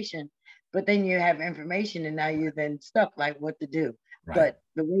information, but then you have information and now you're then stuck like what to do. Right. But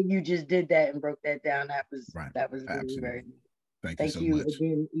the way you just did that and broke that down, that was Right. very, Absolutely. very Thank Thank you you so much.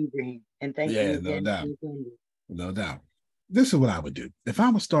 again, Ibrahim. And thank Yeah, you no again. doubt. Antonio. No doubt. This is what I would do. If I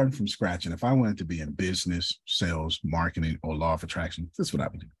was starting from scratch and if I wanted to be in business, sales, marketing, or law of attraction, this is what I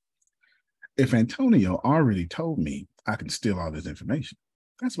would do. If Antonio already told me I can steal all this information,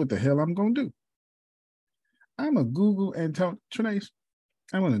 that's what the hell I'm going to do. I'm going to Google Antonio. Trinace,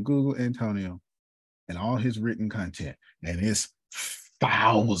 I'm going to Google Antonio and all his written content. And it's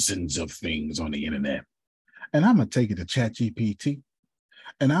thousands of things on the internet. And I'm going to take it to ChatGPT.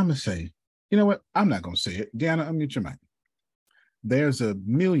 And I'm going to say, you know what? I'm not going to say it. Deanna, unmute your mic. There's a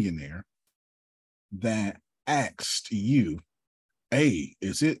millionaire that asked you, hey,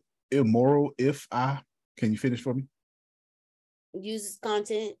 is it immoral if can you finish for me? Use this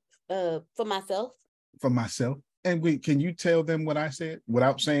content for myself. For myself. And wait, can you tell them what I said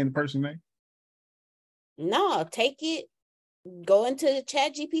without saying the person's name? No, take it, go into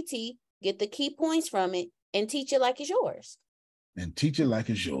ChatGPT, get the key points from it, and teach it like it's yours. And teach it like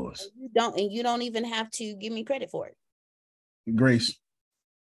it's yours. You don't even have to give me credit for it. Grace,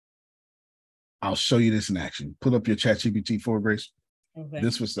 I'll show you this in action. Put up your ChatGPT 4, Grace. Okay.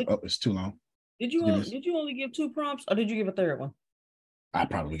 This was it's too long. Did you only give 2 prompts, or did you give a third one? I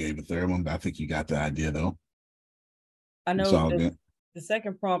probably gave a third one, but I think you got the idea though. I know it's all good. The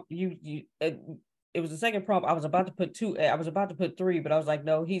second prompt, it was the second prompt. I was about to put 2. I was about to put 3, but I was like,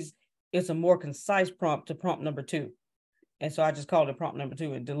 no, it's a more concise prompt to prompt number 2, and so I just called it prompt number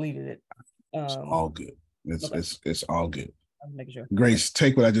 2 and deleted it. It's all good. It's all good. I'm making sure. Grace,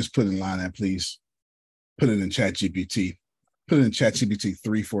 take what I just put in line and please put it in ChatGPT. Put it in ChatGPT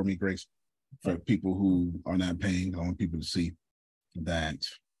 3 for me, Grace. For people who are not paying, I want people to see that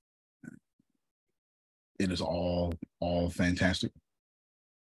it is all fantastic.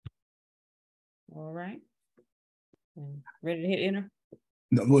 All right. Ready to hit enter?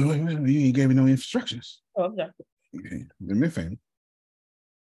 No, wait. You ain't gave me no instructions. Oh, okay. Okay, do me a favor.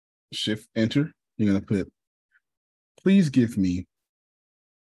 Shift enter. You're gonna put, please give me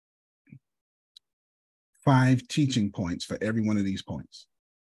 5 teaching points for every one of these points.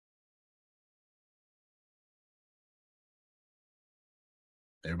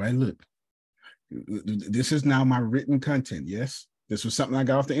 Everybody look. This is now my written content, yes? This was something I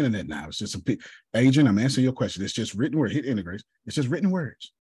got off the internet now. It's just Adrian, I'm answering your question. It's just written word, hit integrate. It's just written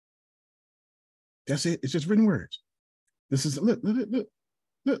words. That's it. It's just written words. This is, look.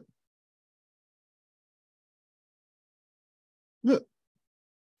 Look,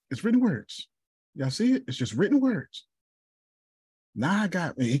 it's written words. Y'all see it? It's just written words. Now I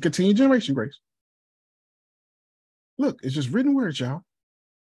got, it continued generation, Grace. Look, it's just written words, y'all.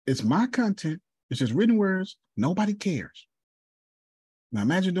 It's my content. It's just written words. Nobody cares. Now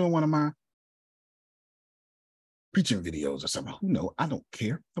imagine doing one of my preaching videos or something. Who knows? I don't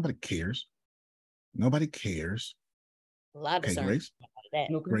care. Nobody cares. Nobody cares. A lot of Okay, sermons Grace. about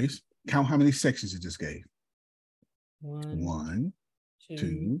that. Grace, count how many sections you just gave. 1, 1,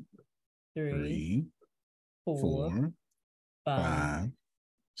 2, 3, 4, 5,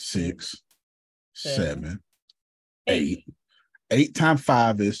 6, 7, 8. 8 times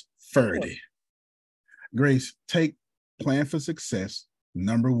 5 is 30. Grace, take plan for success,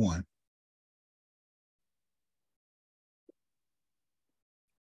 number 1.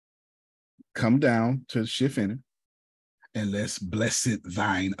 Come down to shift enter, and let's bless it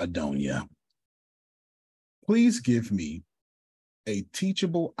thine Adonia. Please give me a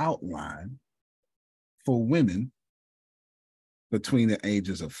teachable outline for women between the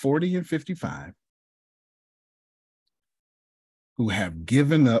ages of 40 and 55 who have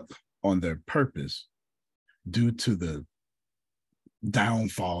given up on their purpose due to the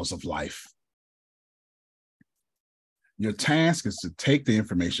downfalls of life. Your task is to take the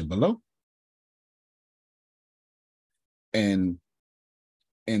information below and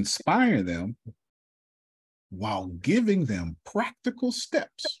inspire them while giving them practical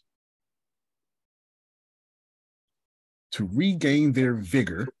steps to regain their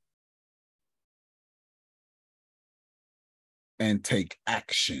vigor and take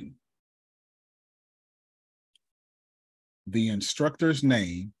action. The instructor's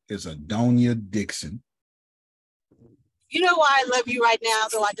name is Adonia Dixon. You know why I love you right now,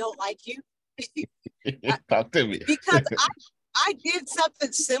 though I don't like you? Talk to me. Because I did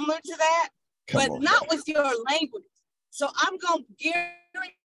something similar to that, Come but on, not with your language. So I'm going to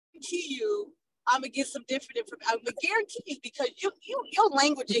guarantee you I'm going to get some different information. I'm going to guarantee you because your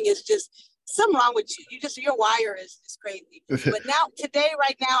languaging is just something wrong with you. Your wire is crazy. But now,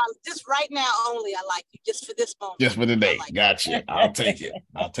 right now only, I like you just for this moment. Just for the day. Gotcha. I'll take it.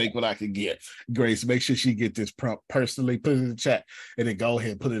 I'll take what I can get. Grace, make sure she get this prompt personally, put it in the chat, and then go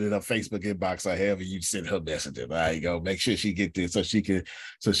ahead and put it in her Facebook inbox or however you send her messenger. There you go. Make sure she get this so she can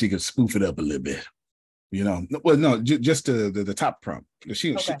spoof it up a little bit. You know, well, no, just the top prompt.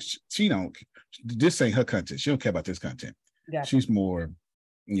 She don't. This ain't her content. She don't care about this content. Gotcha. She's more,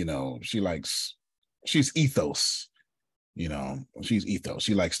 you know, she's ethos. You know, she's ethos.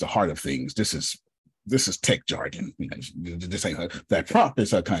 She likes the heart of things. This is tech jargon. You know, this ain't her. That prompt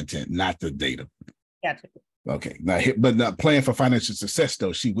is her content, not the data. Gotcha. Okay. Now, plan for financial success,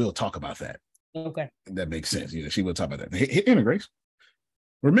 though, she will talk about that. Okay. That makes sense. You know, she will talk about that. Hit enter, Grace.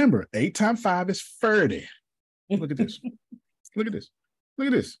 Remember, 8 times 5 is 30. Look at this. Look at this. Look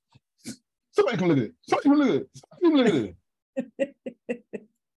at this. Somebody come look at it. Somebody come look at it. Somebody look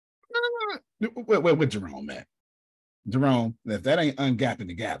at it. Where Jerome at? Jerome, if that ain't ungapping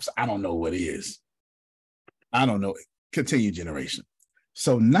the gaps, I don't know what is. I don't know. Continue generation.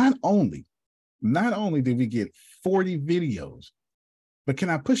 So not only did we get 40 videos, but can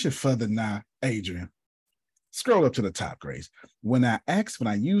I push it further now, Adrian? Scroll up to the top, Grace. When I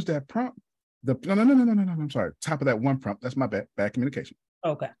use that prompt, no, I'm sorry. Top of that one prompt, that's my bad communication.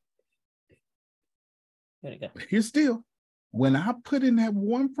 Okay. There you go. Here's still, when I put in that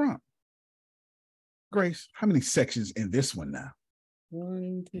one prompt, Grace, how many sections in this one now?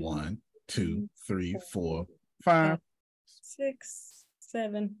 1, 2, 3, 4, 5, 6,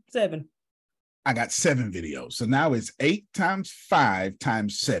 7. I got 7 videos. So now it's 8 times 5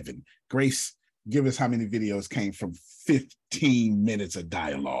 times 7. Grace, give us how many videos came from 15 minutes of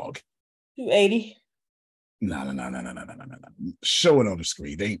dialogue. 280. No. Show it on the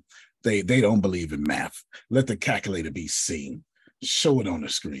screen. They don't believe in math. Let the calculator be seen. Show it on the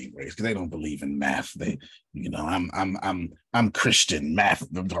screen, Grace, because they don't believe in math. They, you know, I'm Christian. Math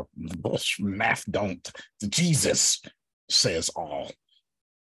don't. Jesus says all.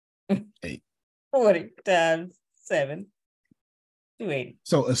 40 times 7. 280.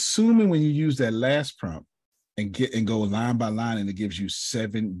 So assuming when you use that last prompt and go line by line and it gives you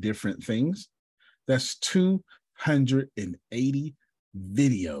 7 different things, that's 280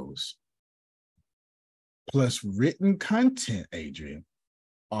 videos plus written content, Adrian,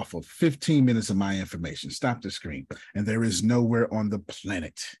 off of 15 minutes of my information. Stop the screen. And there is nowhere on the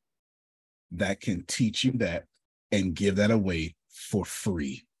planet that can teach you that and give that away for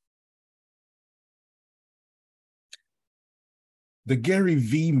free. The Gary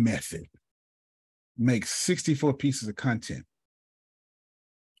V method makes 64 pieces of content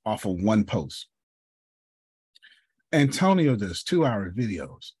off of one post. Antonio does 2-hour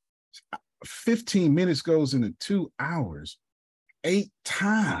videos. 15 minutes goes into 2 hours, 8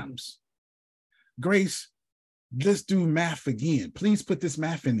 times. Grace, let's do math again. Please put this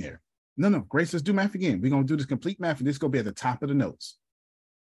math in there. No, Grace, let's do math again. We're going to do this complete math, and this is going to be at the top of the notes.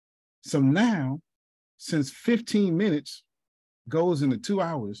 So now, since 15 minutes goes into 2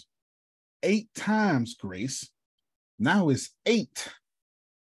 hours, 8 times, Grace, Now it's 8.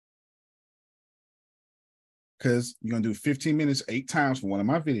 Because you're going to do 15 minutes 8 times for one of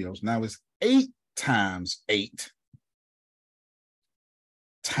my videos. Now it's 8 times 8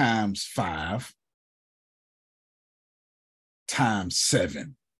 times 5 times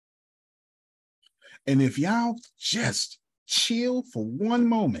 7. And if y'all just chill for one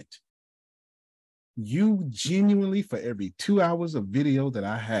moment, you genuinely, for every 2 hours of video that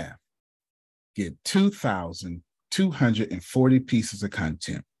I have, get 2,240 pieces of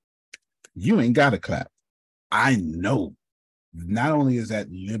content. You ain't got to clap. I know. Not only is that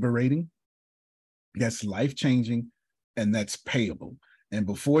liberating, that's life-changing, and that's payable. And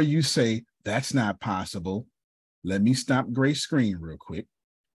before you say that's not possible, let me stop Grace screen real quick.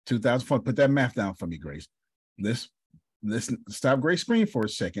 2004, put that math down for me, Grace. Let's stop Grace screen for a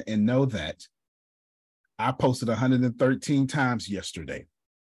second and know that I posted 113 times yesterday.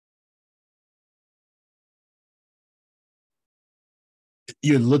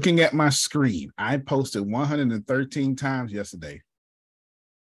 You're looking at my screen. I posted 113 times yesterday.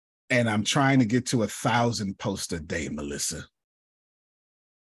 And I'm trying to get to 1,000 posts a day, Melissa.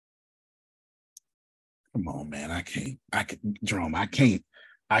 Come on, man. Jerome, okay.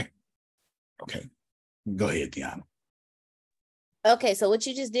 Go ahead, Deanna. Okay, so what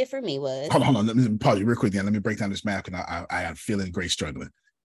you just did for me was Hold on. Let me pause you real quick, Deanna. Let me break down this math, and I am feeling great struggling.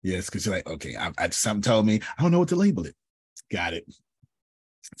 Yes, because you're like, okay, something told me I don't know what to label it. Got it.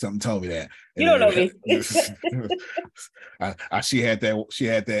 Something told me that. You don't know me. She had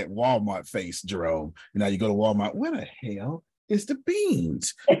that Walmart face, Jerome. You go to Walmart. Where the hell is the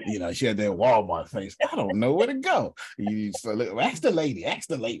beans? She had that Walmart face. I don't know where to go. Ask the lady.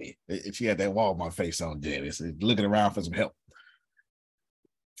 She had that Walmart face on, Janice, looking around for some help.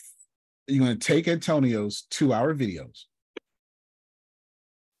 You're going to take Antonio's 2-hour videos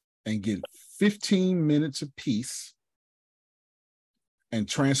and get 15 minutes apiece and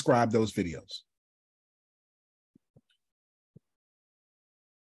transcribe those videos.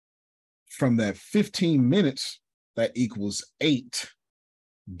 From that 15 minutes, that equals 8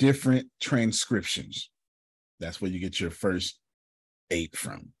 different transcriptions. That's where you get your first 8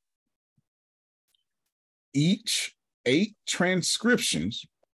 from. Each 8 transcriptions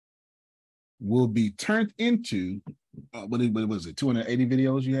will be turned into, what was it, 280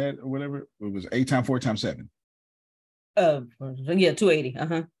 videos you had or whatever? It was 8 times 4 times 7. 280.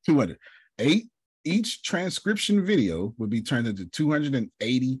 200. 8. Each transcription video would be turned into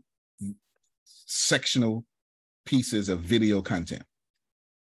 280 sectional pieces of video content.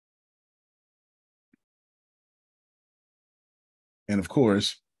 And of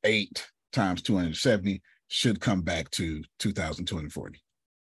course, 8 times 270 should come back to 2,240.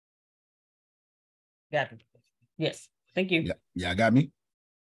 Got it. Yes. Thank you. Yeah, got me.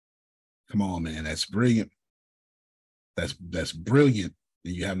 Come on, man. That's brilliant. That's brilliant.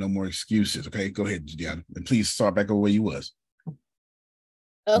 And you have no more excuses. Okay, go ahead, Deanna. And please start back over where you was.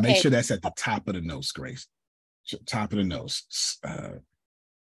 Okay. Make sure that's at the top of the notes, Grace. Top of the notes.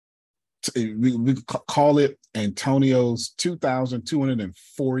 We call it Antonio's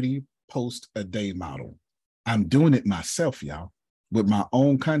 2,240 post a day model. I'm doing it myself, y'all, with my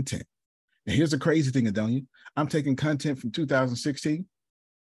own content. And here's the crazy thing, Adonia. I'm taking content from 2016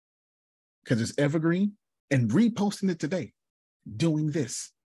 because it's evergreen and reposting it today, doing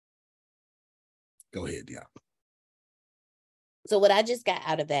this. Go ahead, y'all. So what I just got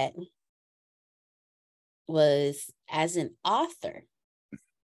out of that was, as an author,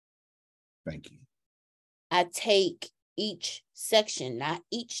 thank you, I take each section, not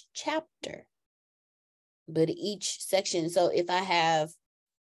each chapter, but each section. So if I have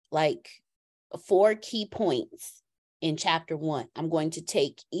like 4 key points in chapter 1, I'm going to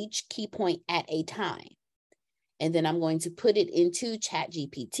take each key point at a time. And then I'm going to put it into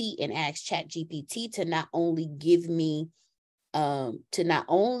ChatGPT and ask ChatGPT to not only give me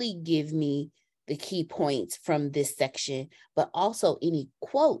the key points from this section, but also any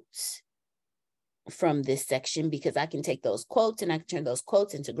quotes from this section, because I can take those quotes and I can turn those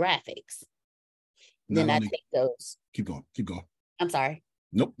quotes into graphics. Then I take those. Keep going. I'm sorry.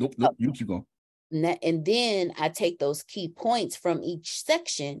 Nope. You keep going. And then I take those key points from each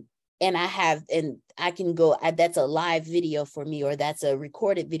section, and I can go, that's a live video for me, or that's a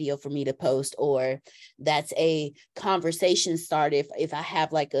recorded video for me to post, or that's a conversation start if I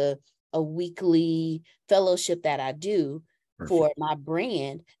have like a weekly fellowship that I do. Perfect. For my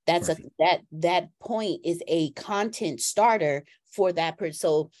brand, that point is a content starter for that person.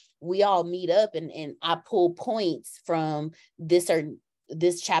 So we all meet up and I pull points from this certain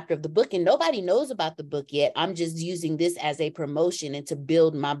this chapter of the book, and nobody knows about the book yet. I'm just using this as a promotion and to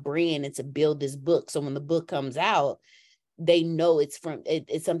build my brand and to build this book. So when the book comes out, they know it's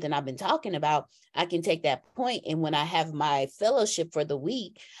something I've been talking about. I can take that point, and when I have my fellowship for the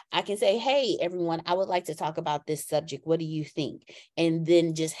week, I can say, hey, everyone, I would like to talk about this subject. What do you think? And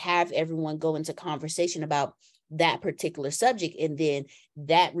then just have everyone go into conversation about that particular subject. And then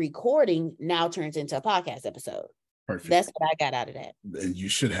that recording now turns into a podcast episode. Perfect. That's what I got out of that. And you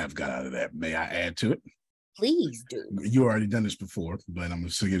should have got out of that. May I add to it? Please do. You already done this before, but I'm going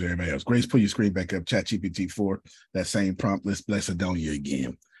to get everybody else. Grace, pull your screen back up. ChatGPT 4, that same prompt. Let's bless Adonia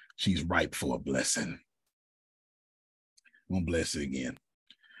again. She's ripe for a blessing. I'm going to bless her again.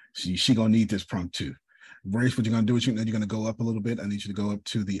 She going to need this prompt too. Grace, what you're going to do is you're going to go up a little bit. I need you to go up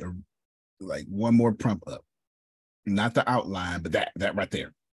to the, like one more prompt up. Not the outline, but that right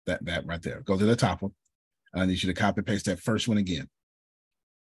there. That right there. Go to the top one. I need you to copy and paste that first one again.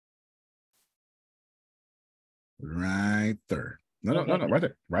 Right there. No, right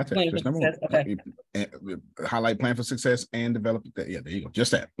there. Right there. Just number one. Okay. Highlight plan for success and develop that. Yeah, there you go.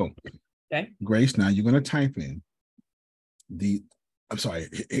 Just that. Boom. Okay. Grace, now you're going to type in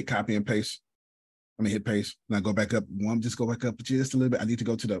hit copy and paste. Hit paste. Now go back up. Just go back up just a little bit. I need to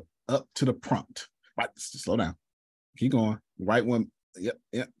go up to the prompt. Right. Slow down. Keep going. Right one. Yep.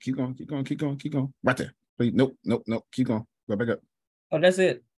 Keep going. Right there. Please. Nope. Keep going. Go back up. Oh, that's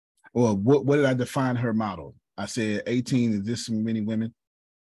it. Well, what did I define her model? I said 18 is this many women.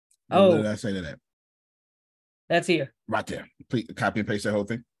 Oh, what did I say to that? That's here. Right there. Please copy and paste that whole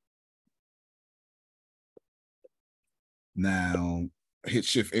thing. Now hit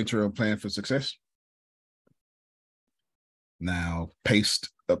shift enter on plan for success. Now paste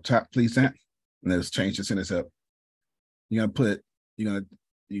up top, please, that. And let's change the sentence up. You're gonna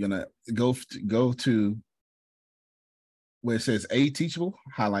go to where it says A teachable,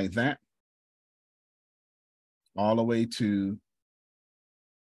 highlight that. All the way to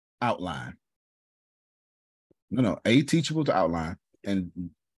outline. No, A teachable to outline and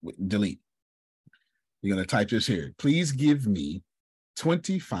delete. You're going to type this here. Please give me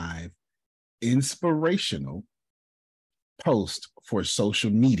 25 inspirational posts for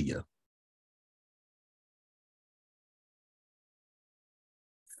social media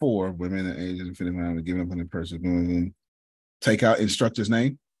for women and ages of 55 giving up on the person. Take out instructor's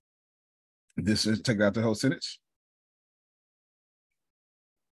name. This is take out the whole sentence.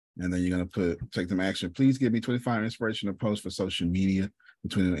 And then you're going to take them action. Please give me 25 inspirational posts for social media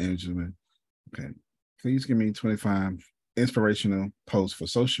between the images. Okay. Please give me 25 inspirational posts for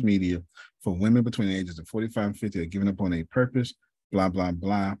social media for women between the ages of 45 and 50 are giving up on a purpose, blah, blah,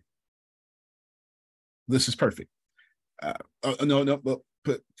 blah. This is perfect.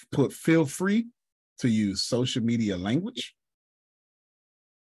 But feel free to use social media language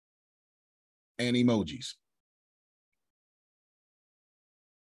and emojis.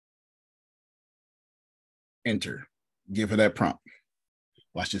 Enter. Give her that prompt.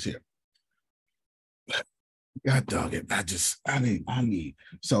 Watch this here. God dog it. I need.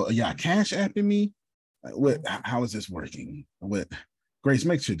 So y'all cash apping me. How is this working? Grace,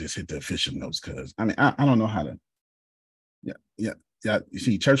 make sure this hit the official notes, because I don't know how to. Yeah. You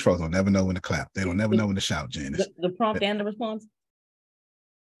see, church folks don't never know when to clap. They don't never know when to shout, Janice. The prompt and the response.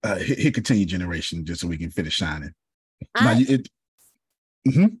 Hit continue generation just so we can finish shining.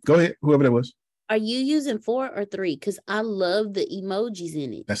 Go ahead, whoever that was. Are you using 4 or 3? Because I love the emojis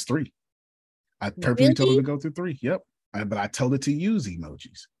in it. That's 3. I purposely told her to go through 3. Yep. But I told her to use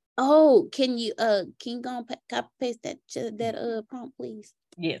emojis. Oh, can you go and copy paste that prompt, please?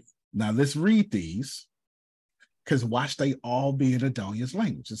 Yes. Now let's read these, because watch they all be in Adonia's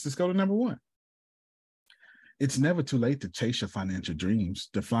language. Let's just go to number 1. It's never too late to chase your financial dreams.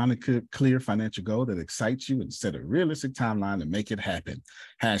 Define a clear financial goal that excites you and set a realistic timeline to make it happen.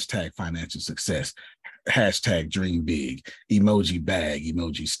 Hashtag financial success. Hashtag dream big. Emoji bag,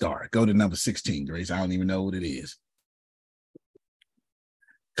 emoji star. Go to number 16, Grace. I don't even know what it is.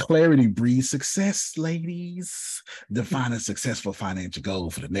 Clarity breeds success, ladies. Define a successful financial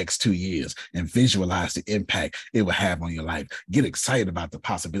goal for the next 2 years and visualize the impact it will have on your life. Get excited about the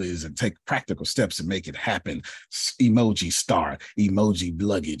possibilities and take practical steps to make it happen. Emoji star, emoji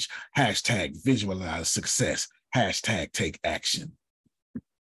luggage, hashtag visualize success, hashtag take action.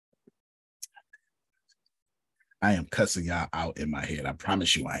 I am cussing y'all out in my head. I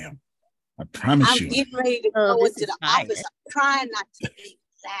promise you I am. I promise you. I'm getting ready to go into the office. I'm trying not to be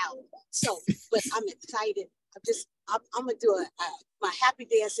loud. So, but I'm excited. I'm gonna do my happy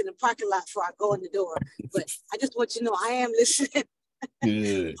dance in the parking lot before I go in the door. But I just want you to know I am listening.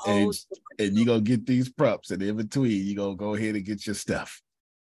 Good. and you're gonna get these props, and in between, you're gonna go ahead and get your stuff.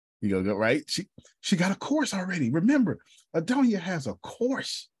 You're gonna go, right? She got a course already. Remember, Adonia has a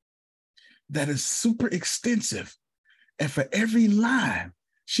course that is super extensive. And for every line,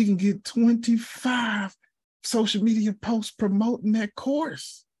 she can get 25 social media posts promoting that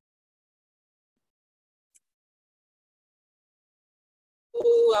course.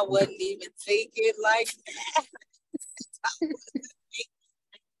 Ooh, I wasn't even thinking like that.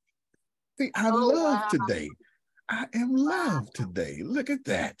 See, I love today. I am loved today. Look at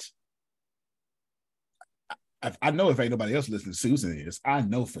that. I know if ain't nobody else listening, Susan is. I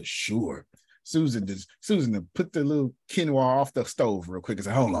know for sure. Susan put the little quinoa off the stove real quick and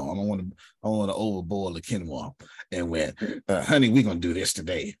say, hold on, I don't want to overboil the quinoa. And went, honey, we're gonna do this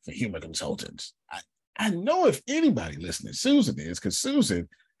today for Human Consultants. I know if anybody listening, Susan is, because Susan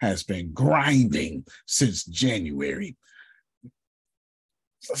has been grinding since January.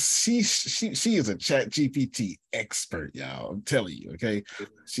 She is a ChatGPT expert, y'all. I'm telling you, okay?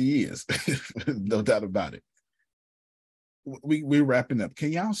 She is. No doubt about it. We're wrapping up.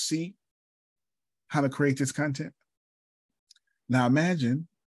 Can y'all see how to create this content? Now imagine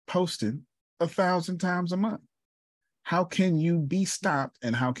posting 1,000 times a month. How can you be stopped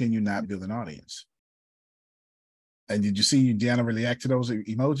and how can you not build an audience? And did you see Deanna react to those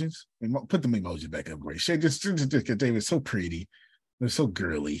emojis? Put them emojis back up, Grace. They were so pretty. They're so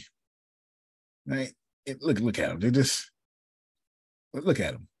girly. Right? Look at them. They just look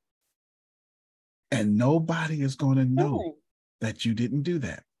at them. And nobody is going to know that you didn't do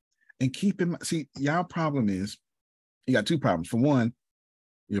that. And keep in mind, see, y'all problem is, you got two problems. For one,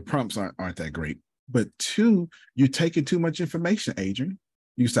 your prompts aren't that great. But two, you're taking too much information, Adrian.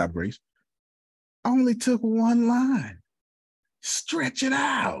 You stop, Grace. I only took one line. Stretch it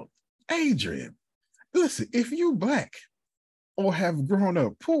out. Adrian, listen, if you Black or have grown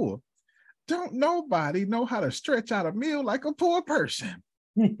up poor, don't nobody know how to stretch out a meal like a poor person.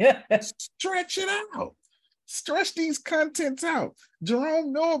 Stretch it out. Stretch these contents out.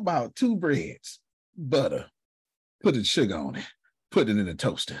 Jerome know about 2 breads, butter, putting sugar on it, put it in a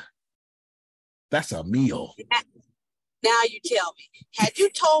toaster. That's a meal. Now you tell me. Had you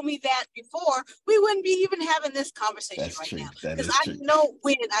told me that before, we wouldn't be even having this conversation now. Because I know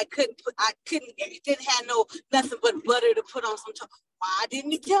when I didn't have nothing but butter to put on some toast. Why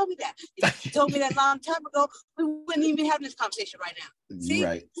didn't you tell me that? If you told me that long time ago, we wouldn't even be having this conversation right now. See,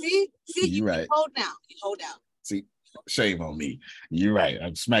 right. See, you right. hold now. You hold out. See, shame on me. You're right.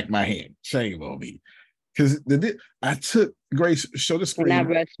 I smacked my hand. Shame on me. Because I took Grace, show the screen. And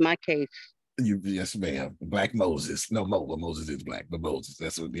I rest my case. Yes, ma'am. Black Moses. No, Moses is Black, but Moses.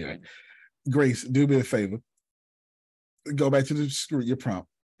 That's what. Yeah. Grace, do me a favor. Go back to the screen, your prompt,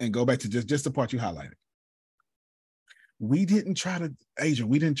 and go back to just the part you highlighted. We didn't try to, Adrian.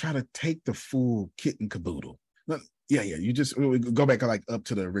 We didn't try to take the full kit and caboodle. No, yeah. You just go back like up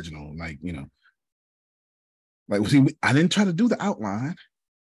to the original, like see, I didn't try to do the outline.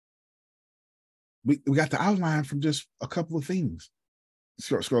 We got the outline from just a couple of things.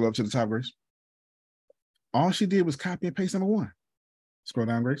 Scroll up to the top, Grace. All she did was copy and paste number 1. Scroll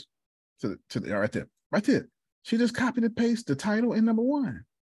down, Grace. To the right there. Right there. She just copied and pasted the title and number 1.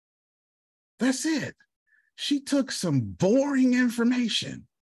 That's it. She took some boring information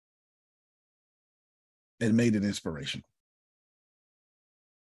and made it inspirational.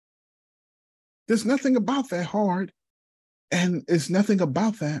 There's nothing about that hard, and it's nothing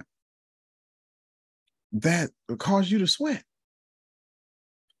about that will cause you to sweat.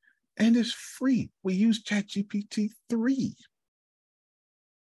 And it's free. We use ChatGPT 3.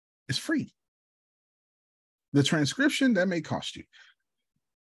 It's free. The transcription, that may cost you.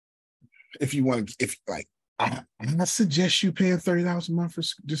 If you want to, I suggest you paying $30 a month for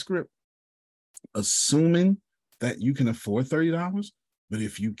the script, assuming that you can afford $30. But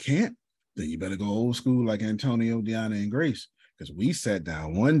if you can't, then you better go old school like Antonio, Deanna, and Grace. Because we sat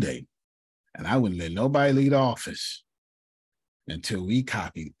down one day, and I wouldn't let nobody leave the office until we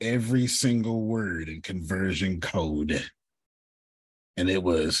copied every single word in conversion code. And it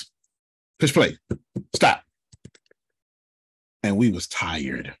was push play, stop. And we was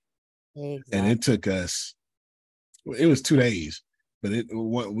tired. Exactly. And it took us, it was 2 days, but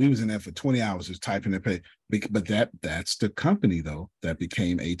we was in there for 20 hours just typing and pay. But that's the company though that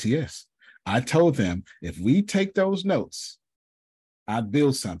became ATS. I told them if we take those notes, I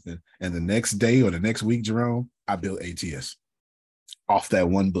build something, and the next day or the next week, Jerome, I built ATS off that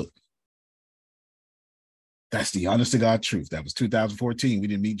one book. That's the honest to God truth. That was 2014. We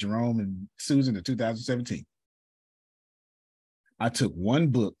didn't meet Jerome and Susan in 2017. I took one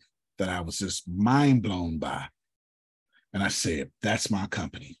book that I was just mind blown by, and I said, that's my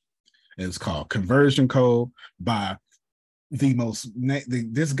company. It's called Conversion Code by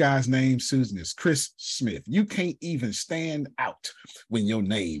this guy's name, Susan, is Chris Smith. You can't even stand out when your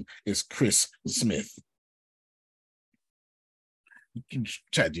name is Chris Smith.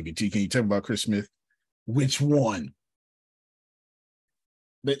 ChatGPT, can you tell me about Chris Smith? Which one?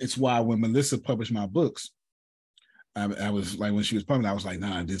 But it's why when Melissa published my books, I was like, when she was publishing, I was like,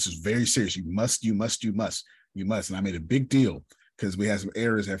 nah, this is very serious. You must. And I made a big deal because we had some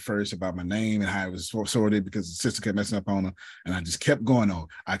errors at first about my name and how it was sorted because the sister kept messing up on her. And I just kept going on.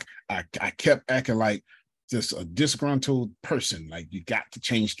 I kept acting like just a disgruntled person. Like, you got to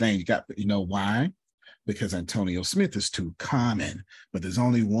change things. You know why? Because Antonio Smith is too common. But there's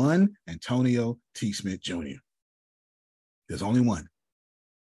only one Antonio T. Smith Jr. There's only one.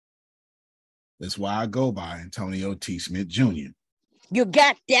 That's why I go by Antonio T. Smith Jr. You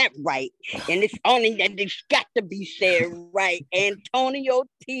got that right. And it's only that it's got to be said right. Antonio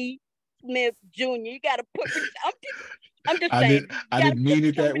T. Smith Jr. You got to put, I'm just saying. I didn't mean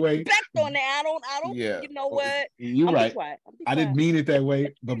it that way. Respect on that. I don't, yeah. You know what? You're right. I didn't mean it that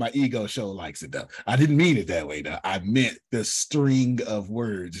way, but my ego show likes it though. I didn't mean it that way though. I meant the string of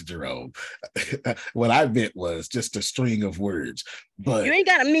words, Jerome. What I meant was just a string of words. But you ain't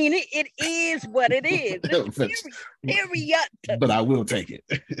got to mean it. It is what it is. Period. But I will take it.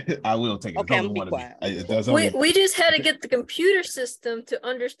 I will take it. Okay, I'm be quiet. We just had to get the computer system to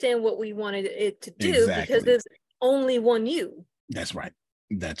understand what we wanted it to do because there's only one you. That's right.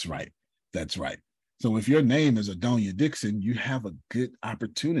 So if your name is Adonia Dixon, you have a good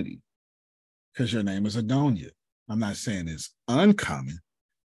opportunity because your name is Adonia. I'm not saying it's uncommon.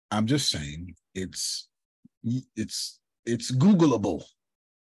 I'm just saying it's Googleable.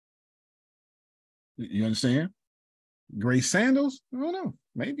 You understand? Grace Sandals? I don't know.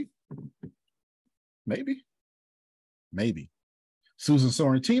 Maybe. Susan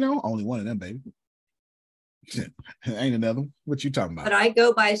Sorrentino? Only one of them, baby. Ain't another one. What you talking about? But I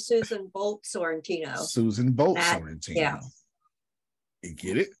go by Susan Bolt Sorrentino. Susan Bolt Sorrentino. Yeah. You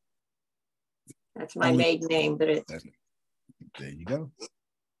get it? That's my maiden name, but it's there you go.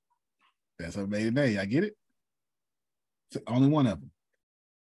 That's her maiden name. I get it. It's only one of them.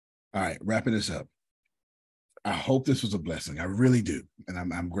 All right, wrapping this up. I hope this was a blessing. I really do. And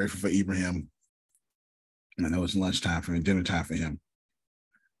I'm grateful for Ibrahim. I know it's lunchtime for him, dinner time for him.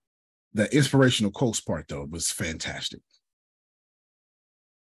 The inspirational quotes part, though, was fantastic.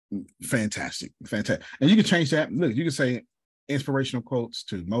 Fantastic. And you can change that. Look, you can say inspirational quotes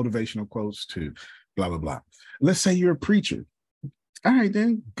to motivational quotes to blah, blah, blah. Let's say you're a preacher. All right,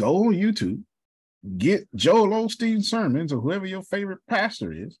 then go on YouTube, get Joel Osteen sermons or whoever your favorite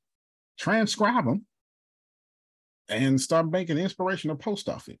pastor is, transcribe them, and start making inspirational posts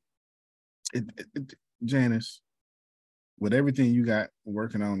off it. Janice, with everything you got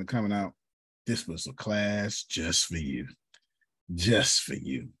working on and coming out, this was a class just for you.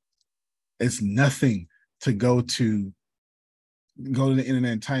 It's nothing to go to the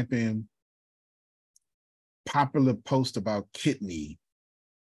internet and type in popular post about kidney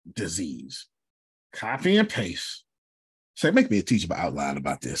disease. Copy and paste. Say, make me a teachable outline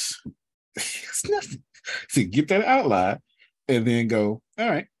about this. It's nothing. See, get that outline and then go, all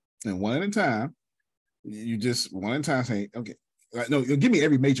right, and one at a time. You just one at a time say, okay, no, give me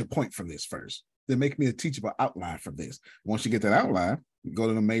every major point from this first. Then make me a teachable outline from this. Once you get that outline, you go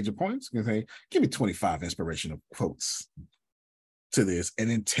to the major points and say, give me 25 inspirational quotes to this, and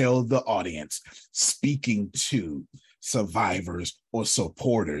then tell the audience, speaking to survivors or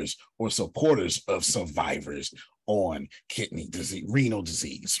supporters of survivors on kidney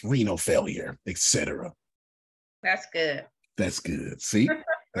disease, renal failure, etc. That's good. See,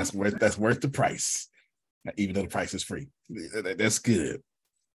 that's worth the price. Even though the price is free. That's good.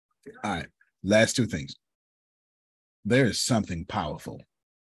 All right. Last two things. There is something powerful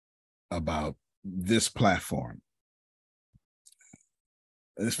about this platform,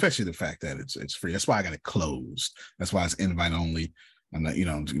 especially the fact that it's free. That's why I got it closed. That's why it's invite only. I'm not,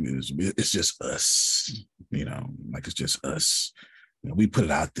 it's just us, it's just us. We put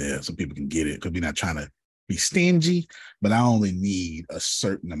it out there so people can get it because we're not trying to be stingy, but I only need a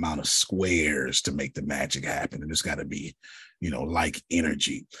certain amount of squares to make the magic happen. And it's got to be, like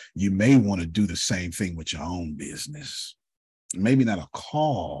energy. You may want to do the same thing with your own business. Maybe not a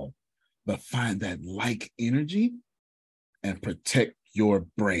call, but find that like energy and protect your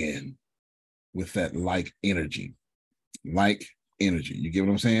brand with that like energy. Like energy. You get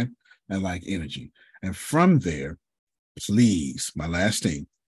what I'm saying? And like energy. And from there, please, my last thing,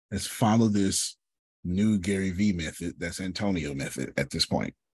 let's follow this new Gary V method. That's Antonio method at this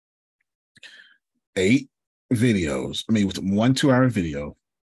point. 8 videos. With 1 2-hour video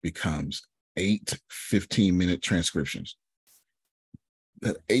becomes 8 15-minute transcriptions.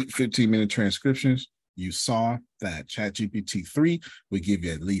 That 8 15-minute transcriptions, you saw that ChatGPT 3 would give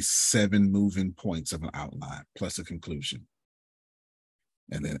you at least 7 moving points of an outline plus a conclusion.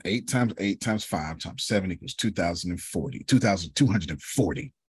 And then 8 times 8 times 5 times 7 equals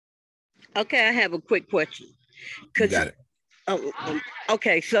 2,240. Okay, I have a quick question. You got it.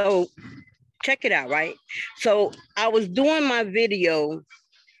 Okay, so check it out, right? So I was doing my video,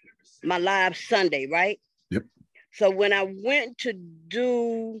 my live Sunday, right? Yep. So when I went to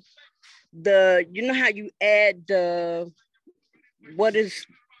do the, you know how you add the, what's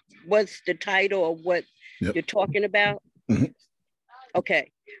the title of what you're talking about? Mm-hmm.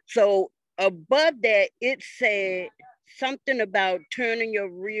 Okay, so above that, it said something about turning your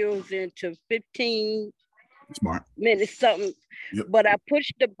reels into 15 minutes, something. Yep. But I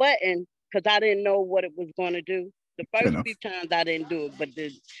pushed the button because I didn't know what it was going to do. The Fair first enough. few times I didn't do it, but the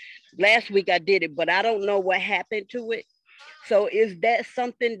last week I did it, but I don't know what happened to it. So is that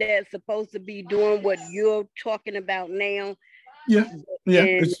something that's supposed to be doing what you're talking about now? Yeah.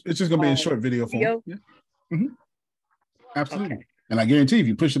 It's just gonna be in short video form. Yeah. Mm-hmm. Absolutely. Okay. And I guarantee if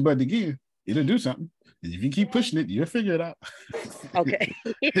you push the button again, it'll do something. And if you keep pushing it, you'll figure it out. Okay.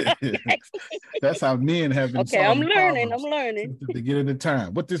 That's how men have been. Okay, I'm learning. To get at the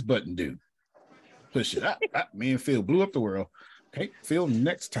time. What this button do? Push it up. Me and Phil blew up the world. Okay, Phil,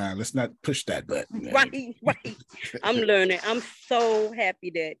 next time, let's not push that button. Right. I'm learning. I'm so happy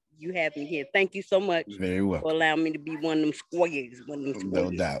that you have me here. Thank you so much. Very well. For allowing me to be one of them squares.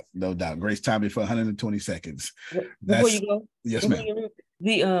 No doubt. Grace, time for 120 seconds. Before you go, yes, ma'am.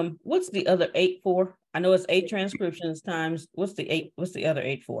 The what's the other 8 for? I know it's 8 transcriptions times. What's the other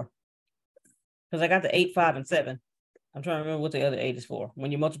 8 for? Because I got the 8, 5, and 7. I'm trying to remember what the other 8 is for. When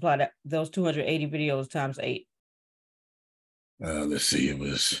you multiply those 280 videos times 8. Let's see. It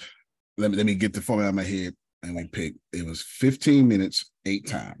was. Let me get the format out of my head, and we picked. It was 15 minutes, 8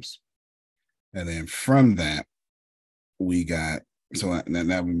 times, and then from that, we got. So that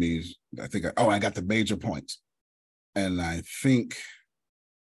would mean I think. I got the major points, and I think.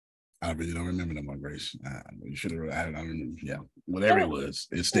 I really don't remember no more, Grace. You should have. I don't remember. Yeah, whatever it was,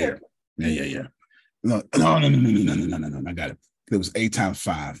 it's there. Yeah. No. I got it. It was 8 times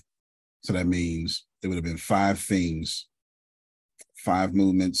 5, so that means it would have been 5 things, 5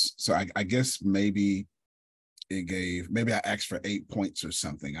 movements. So I guess maybe I asked for 8 points or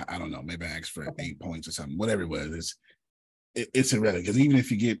something. I don't know. Maybe I asked for 8 points or something. Whatever it was, it's irrelevant because even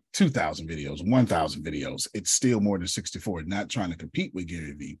if you get 2,000 videos, 1,000 videos, it's still more than 64. Not trying to compete with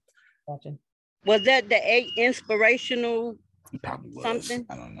Gary Vee. Gotcha. Was that the 8 inspirational? It probably was. Something?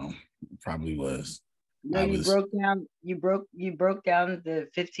 I don't know. It probably was. No, you broke down the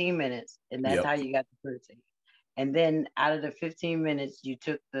 15 minutes, and that's how you got the person. And then out of the 15 minutes, you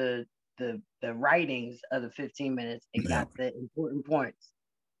took the writings of the 15 minutes and got the important points.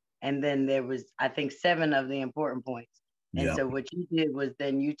 And then there was, I think, 7 of the important points. And so what you did was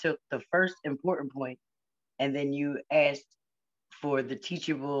then you took the first important point, and then you asked for the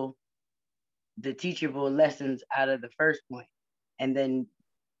teachable lessons out of the first point. And then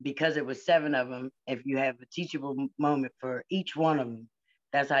because it was 7 of them, if you have a teachable moment for each one of them,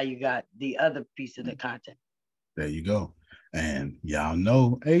 that's how you got the other piece of the content. There you go. And y'all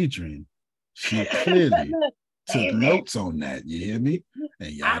know Adrian, she clearly took notes on that. You hear me?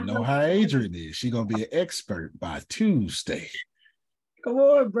 And y'all know how Adrian is. She's going to be an expert by Tuesday. Come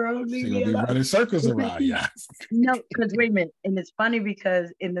on, bro. She's going to be running circles around y'all. No, because wait a minute. And it's funny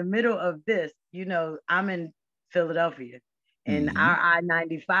because in the middle of this, I'm in Philadelphia. And our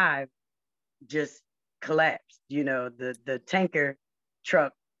I-95 just collapsed. The tanker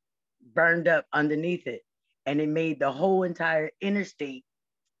truck burned up underneath it, and it made the whole entire interstate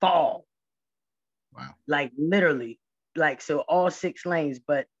fall. Wow. Like literally, so all 6 lanes.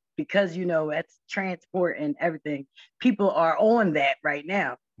 But because, that's transport and everything, people are on that right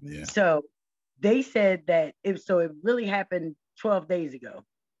now. Yeah. So they said that it really happened 12 days ago,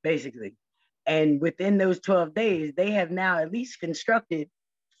 basically. And within those 12 days, they have now at least constructed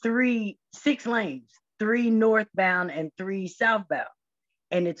 6 lanes, 3 northbound and 3 southbound.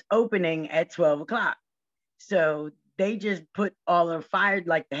 And it's opening at 12 o'clock. So they just put all of fired,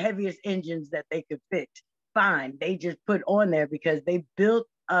 like the heaviest engines that they could fix. Fine. They just put on there because they built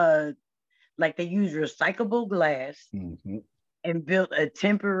they use recyclable glass and built a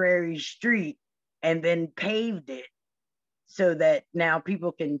temporary street and then paved it so that now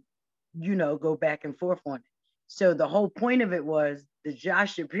people can go back and forth on it. So the whole point of it was the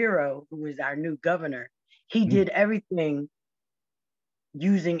Josh Shapiro, who is our new governor, he did everything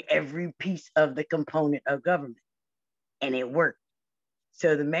using every piece of the component of government, and it worked.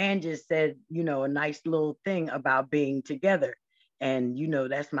 So the man just said, you know, a nice little thing about being together. And, you know,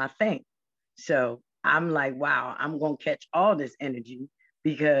 that's my thing. So I'm like, wow, I'm going to catch all this energy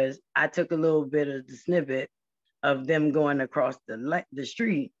because I took a little bit of the snippet of them going across the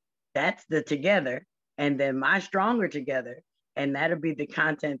street. That's the together. And then my stronger together. And that'll be the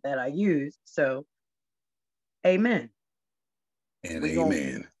content that I use. So, amen. And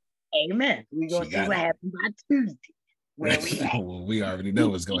amen. Amen. We're going to see what happens by Tuesday. Well, we already know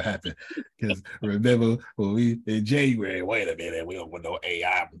what's going to happen. Because remember, when we in January, wait a minute, we don't want no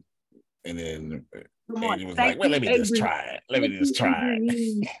AI. And then Adrian was like, well, let me just try it. Let me just try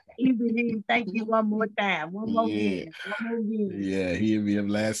it. Ibrahim, thank you one more time. One more game. Yeah, he hit me up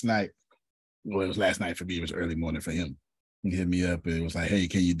last night. Well, it was last night for me. It was early morning for him. He hit me up and it was like, hey,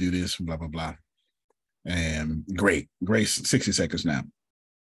 can you do this? Blah, blah, blah. And great. Grace, 60 seconds now.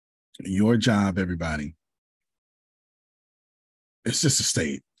 Your job, everybody, it's just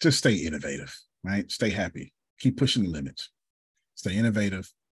to stay innovative, right? Stay happy. Keep pushing the limits. Stay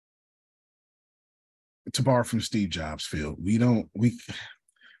innovative. To borrow from Steve Jobs, Phil, we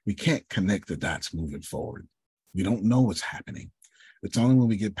can't connect the dots moving forward. We don't know what's happening. It's only when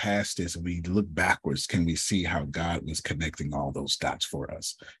we get past this and we look backwards can we see how God was connecting all those dots for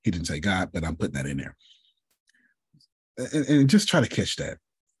us. He didn't say God, but I'm putting that in there. And just try to catch that.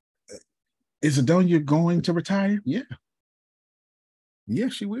 Is Adonia going to retire? Yeah. Yeah,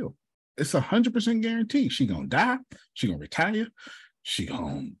 she will. It's 100% guarantee. She gonna die. She gonna retire. She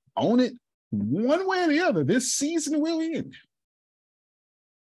gonna own it. One way or the other, this season will end.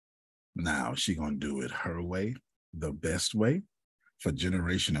 Now, she gonna do it her way, the best way, for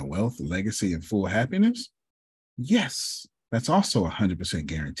generational wealth, legacy, and full happiness? Yes, that's also 100%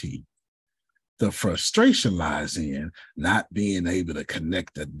 guaranteed. The frustration lies in not being able to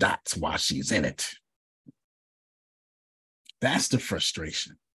connect the dots while she's in it. That's the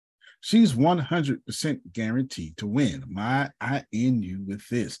frustration. She's 100% guaranteed to win. I end you with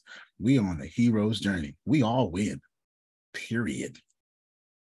this. We on a hero's journey. We all win, period.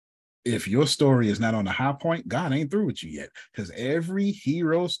 If your story is not on a high point, God ain't through with you yet, because every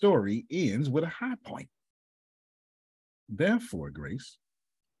hero story ends with a high point. Therefore, Grace,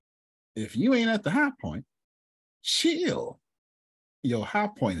 if you ain't at the high point, chill. Your high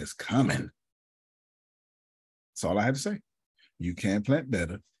point is coming. That's all I had to say. You can plant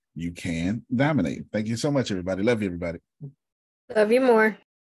better. You can dominate. Thank you so much, everybody. Love you, everybody. Love you more.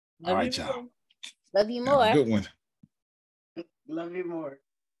 All right, y'all. Love you more. Have a good one. Love you more.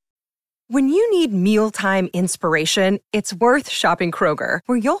 When you need mealtime inspiration, it's worth shopping Kroger,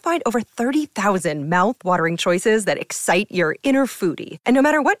 where you'll find over 30,000 mouth-watering choices that excite your inner foodie. And no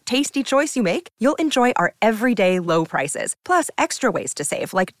matter what tasty choice you make, you'll enjoy our everyday low prices, plus extra ways to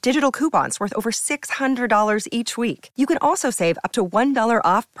save, like digital coupons worth over $600 each week. You can also save up to $1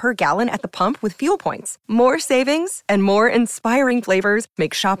 off per gallon at the pump with fuel points. More savings and more inspiring flavors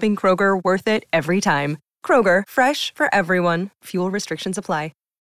make shopping Kroger worth it every time. Kroger, fresh for everyone. Fuel restrictions apply.